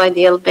asked by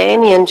the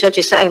Albanian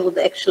judges, I would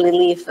actually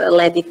leave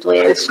Lady to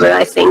answer,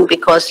 I think,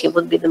 because he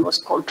would be the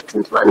most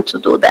competent one to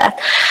do that.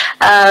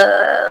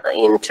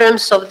 In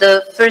terms of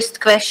the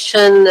first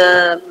question,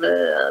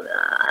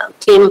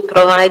 team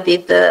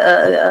provided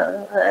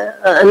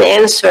an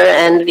answer,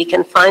 and we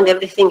can find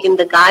everything in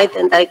the guide,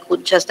 and I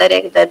could just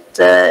direct that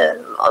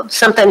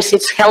sometimes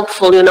it's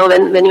helpful, you know,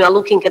 when you are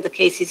looking at the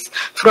cases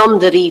from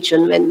the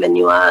region, when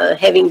you are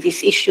having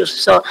these issues.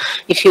 So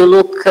if you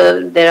look,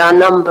 there are a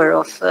number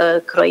of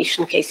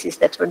Croatian cases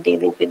that were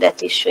dealing with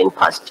that issue in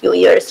past few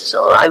years.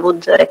 So I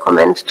would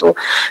recommend to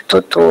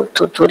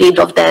read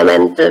of them,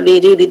 and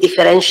we really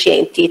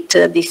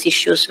differentiated these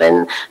issues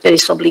when there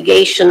is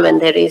obligation, when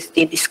there is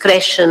the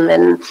discretion,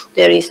 when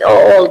there is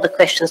all the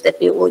questions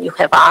that you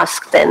have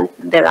asked, and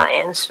there are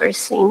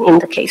answers in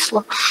the case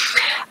law.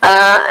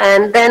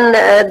 And then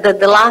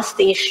the last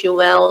issue,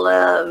 well,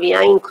 we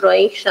are in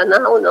Croatia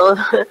now, no?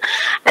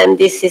 And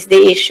this is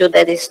the issue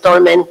that is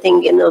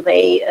tormenting in a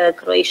way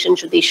Croatian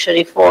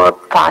judiciary for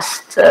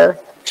past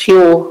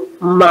few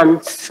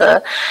months.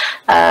 But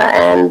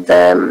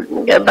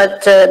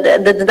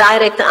the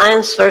direct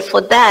answer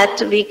for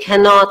that we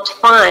cannot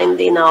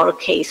find in our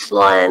case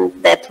law, and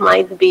that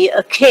might be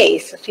a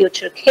case, a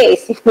future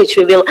case, in which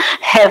we will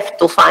have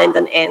to find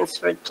an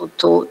answer to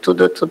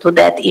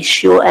that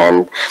issue.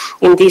 And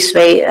in this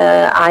way,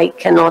 I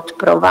cannot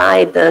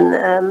provide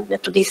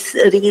to this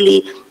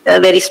really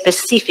very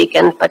specific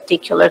and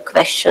particular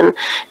question,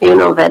 you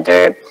know,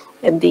 whether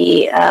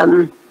the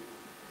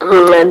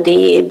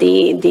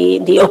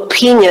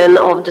opinion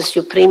of the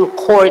Supreme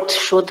Court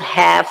should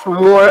have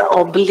more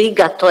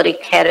obligatory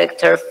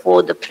character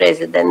for the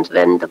president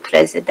when the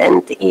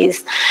president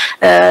is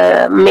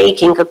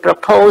making a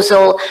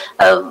proposal.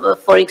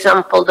 For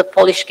example, the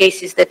Polish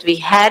cases that we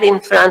had in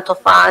front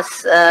of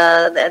us,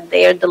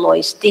 there the law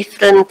is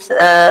different.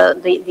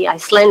 The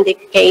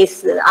Icelandic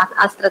case,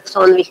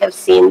 Astrason, we have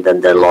seen that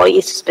the law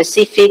is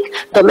specific.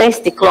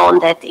 Domestic law on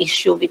that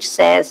issue, which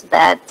says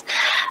that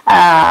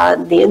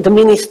the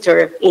minister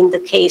in the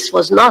case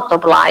was not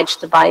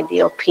obliged by the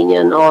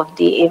opinion of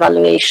the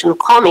evaluation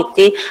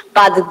committee,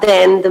 but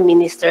then the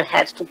minister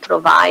had to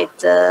provide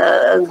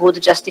a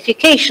good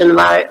justification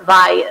why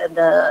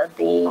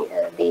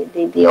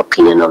the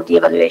opinion of the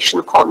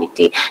evaluation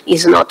committee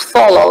is not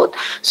followed.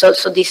 So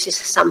this is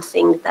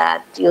something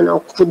that, you know,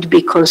 could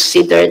be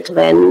considered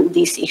when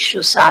these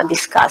issues are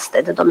discussed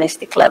at the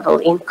domestic level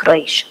in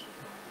Croatia.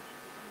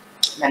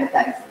 Many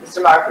thanks.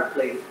 Mr. Marker,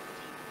 please.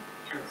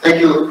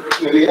 Thank you.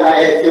 Maybe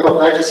I feel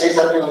obliged to say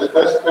something on the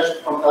first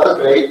question from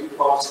Belgrade,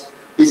 because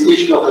this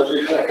issue of the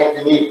Judicial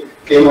Academy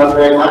came up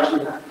very much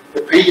in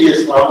the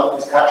previous round of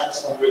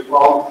discussions on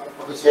reform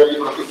of the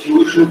Serbian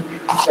Constitution. And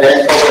for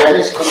the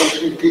Venice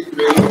Commission, it did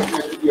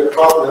really be a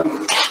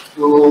problem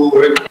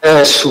to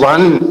as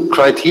one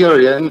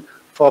criterion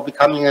for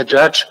becoming a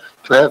judge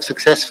to have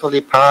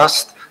successfully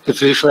passed the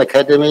Judicial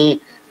Academy,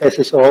 as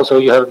is also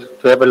you have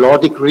to have a law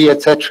degree,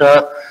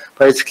 etc.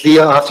 But it's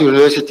clear after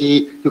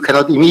university you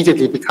cannot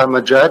immediately become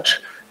a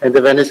judge, and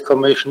the Venice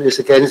Commission is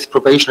against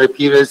probationary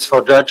periods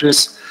for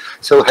judges.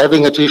 So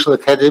having a judicial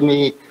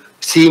academy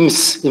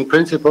seems in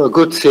principle a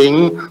good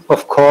thing.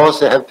 Of course,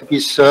 there have to be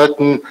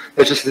certain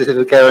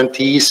legislative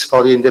guarantees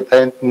for the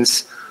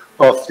independence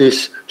of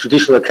this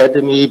judicial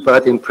academy,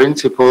 but in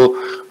principle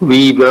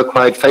we were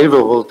quite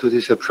favorable to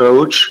this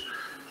approach.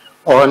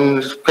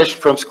 On question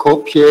from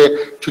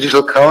Skopje,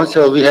 Judicial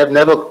Council, we have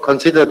never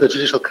considered the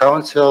Judicial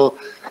Council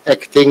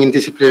acting in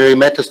disciplinary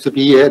matters to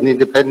be an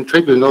independent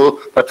tribunal,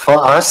 but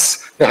for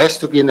us there has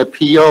to be an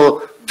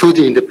appeal to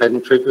the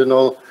independent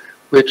tribunal,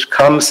 which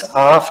comes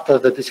after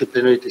the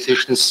disciplinary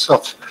decision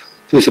of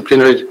the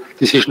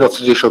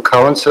Judicial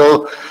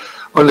Council.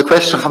 On the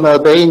question from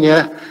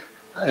Albania,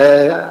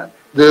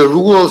 the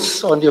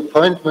rules on the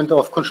appointment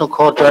of constitutional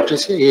court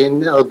judges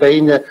in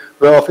Albania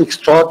were of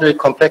extraordinary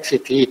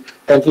complexity,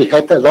 and we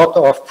had a lot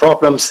of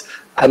problems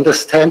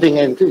understanding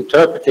and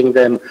interpreting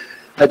them.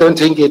 I don't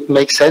think it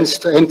makes sense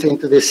to enter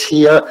into this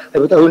here. I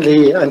would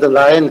only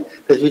underline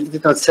that we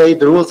did not say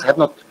the rules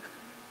do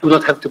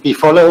not have to be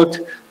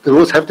followed. The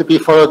rules have to be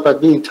followed,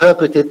 but we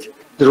interpreted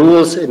the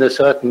rules in a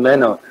certain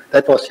manner.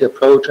 That was the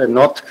approach, and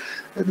not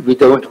we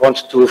don't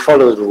want to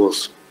follow the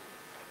rules.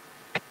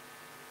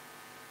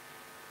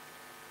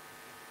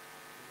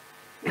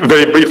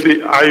 Very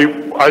briefly,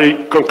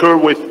 I concur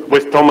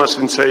with Thomas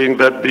in saying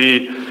that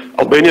the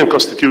Albanian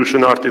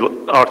Constitution,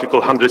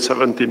 Article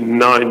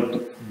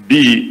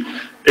 179b,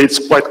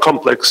 it's quite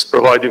complex,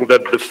 providing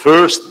that the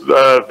first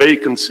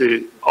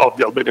vacancy of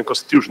the Albanian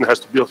Constitution has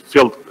to be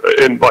filled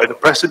in by the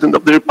President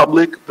of the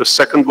Republic, the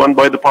second one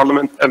by the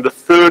Parliament, and the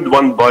third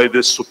one by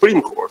the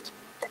Supreme Court.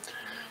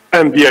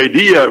 And the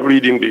idea,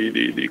 reading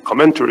the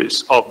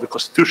commentaries of the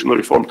Constitutional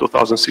Reform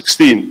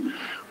 2016,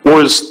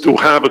 was to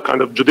have a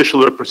kind of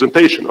judicial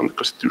representation on the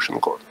Constitutional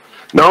Court.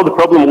 Now the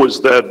problem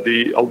was that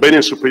the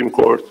Albanian Supreme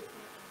Court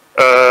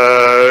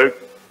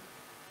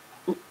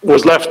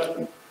was left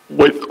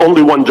with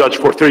only one judge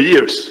for 3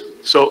 years,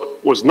 so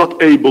was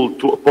not able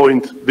to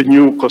appoint the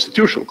new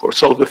Constitutional Court.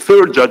 So the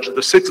third judge,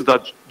 the sixth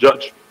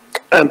judge,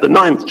 and the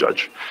ninth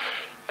judge.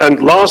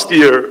 And last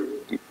year,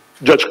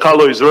 Judge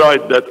Kahlo is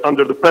right that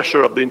under the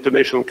pressure of the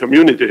international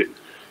community,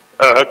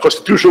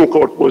 Constitutional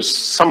Court was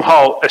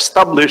somehow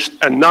established,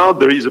 and now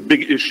there is a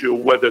big issue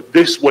whether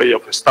this way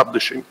of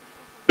establishing,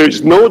 there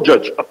is no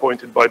judge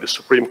appointed by the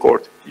Supreme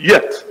Court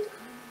yet.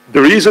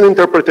 There is an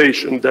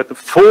interpretation that the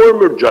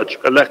former judge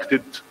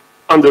elected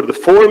under the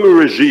former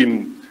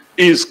regime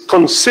is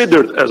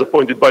considered as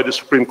appointed by the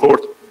Supreme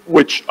Court,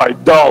 which I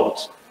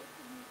doubt.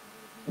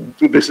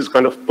 This is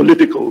kind of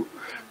political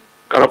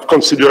kind of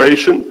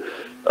consideration.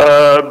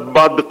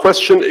 But the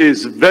question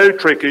is very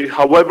tricky.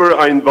 However,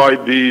 I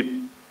invite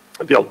the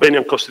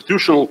Albanian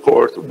Constitutional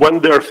Court, when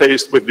they're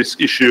faced with this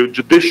issue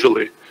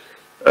judicially,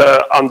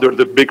 under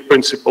the big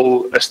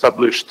principle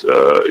established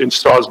in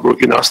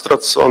Strasbourg, in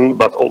Astrakhan,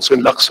 but also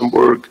in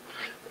Luxembourg,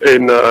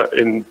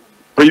 in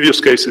previous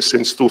cases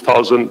since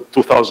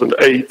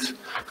 2008,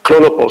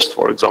 Chronopost,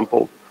 for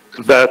example,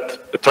 that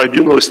a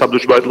tribunal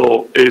established by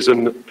law is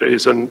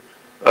an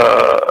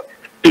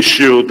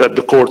issue that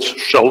the courts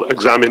shall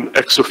examine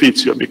ex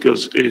officio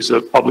because it is a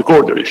public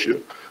order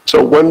issue.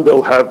 So when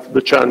they'll have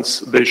the chance,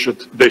 they should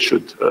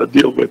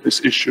deal with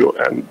this issue,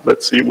 and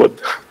let's see what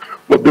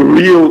the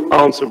real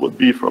answer would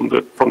be from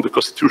the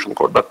Constitutional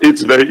Court. But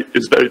it's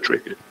very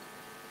tricky.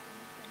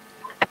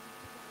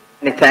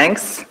 Many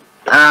thanks.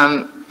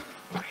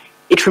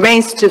 It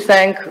remains to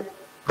thank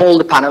all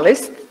the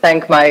panelists,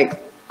 thank my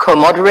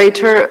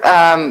co-moderator,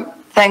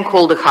 thank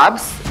all the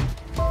hubs.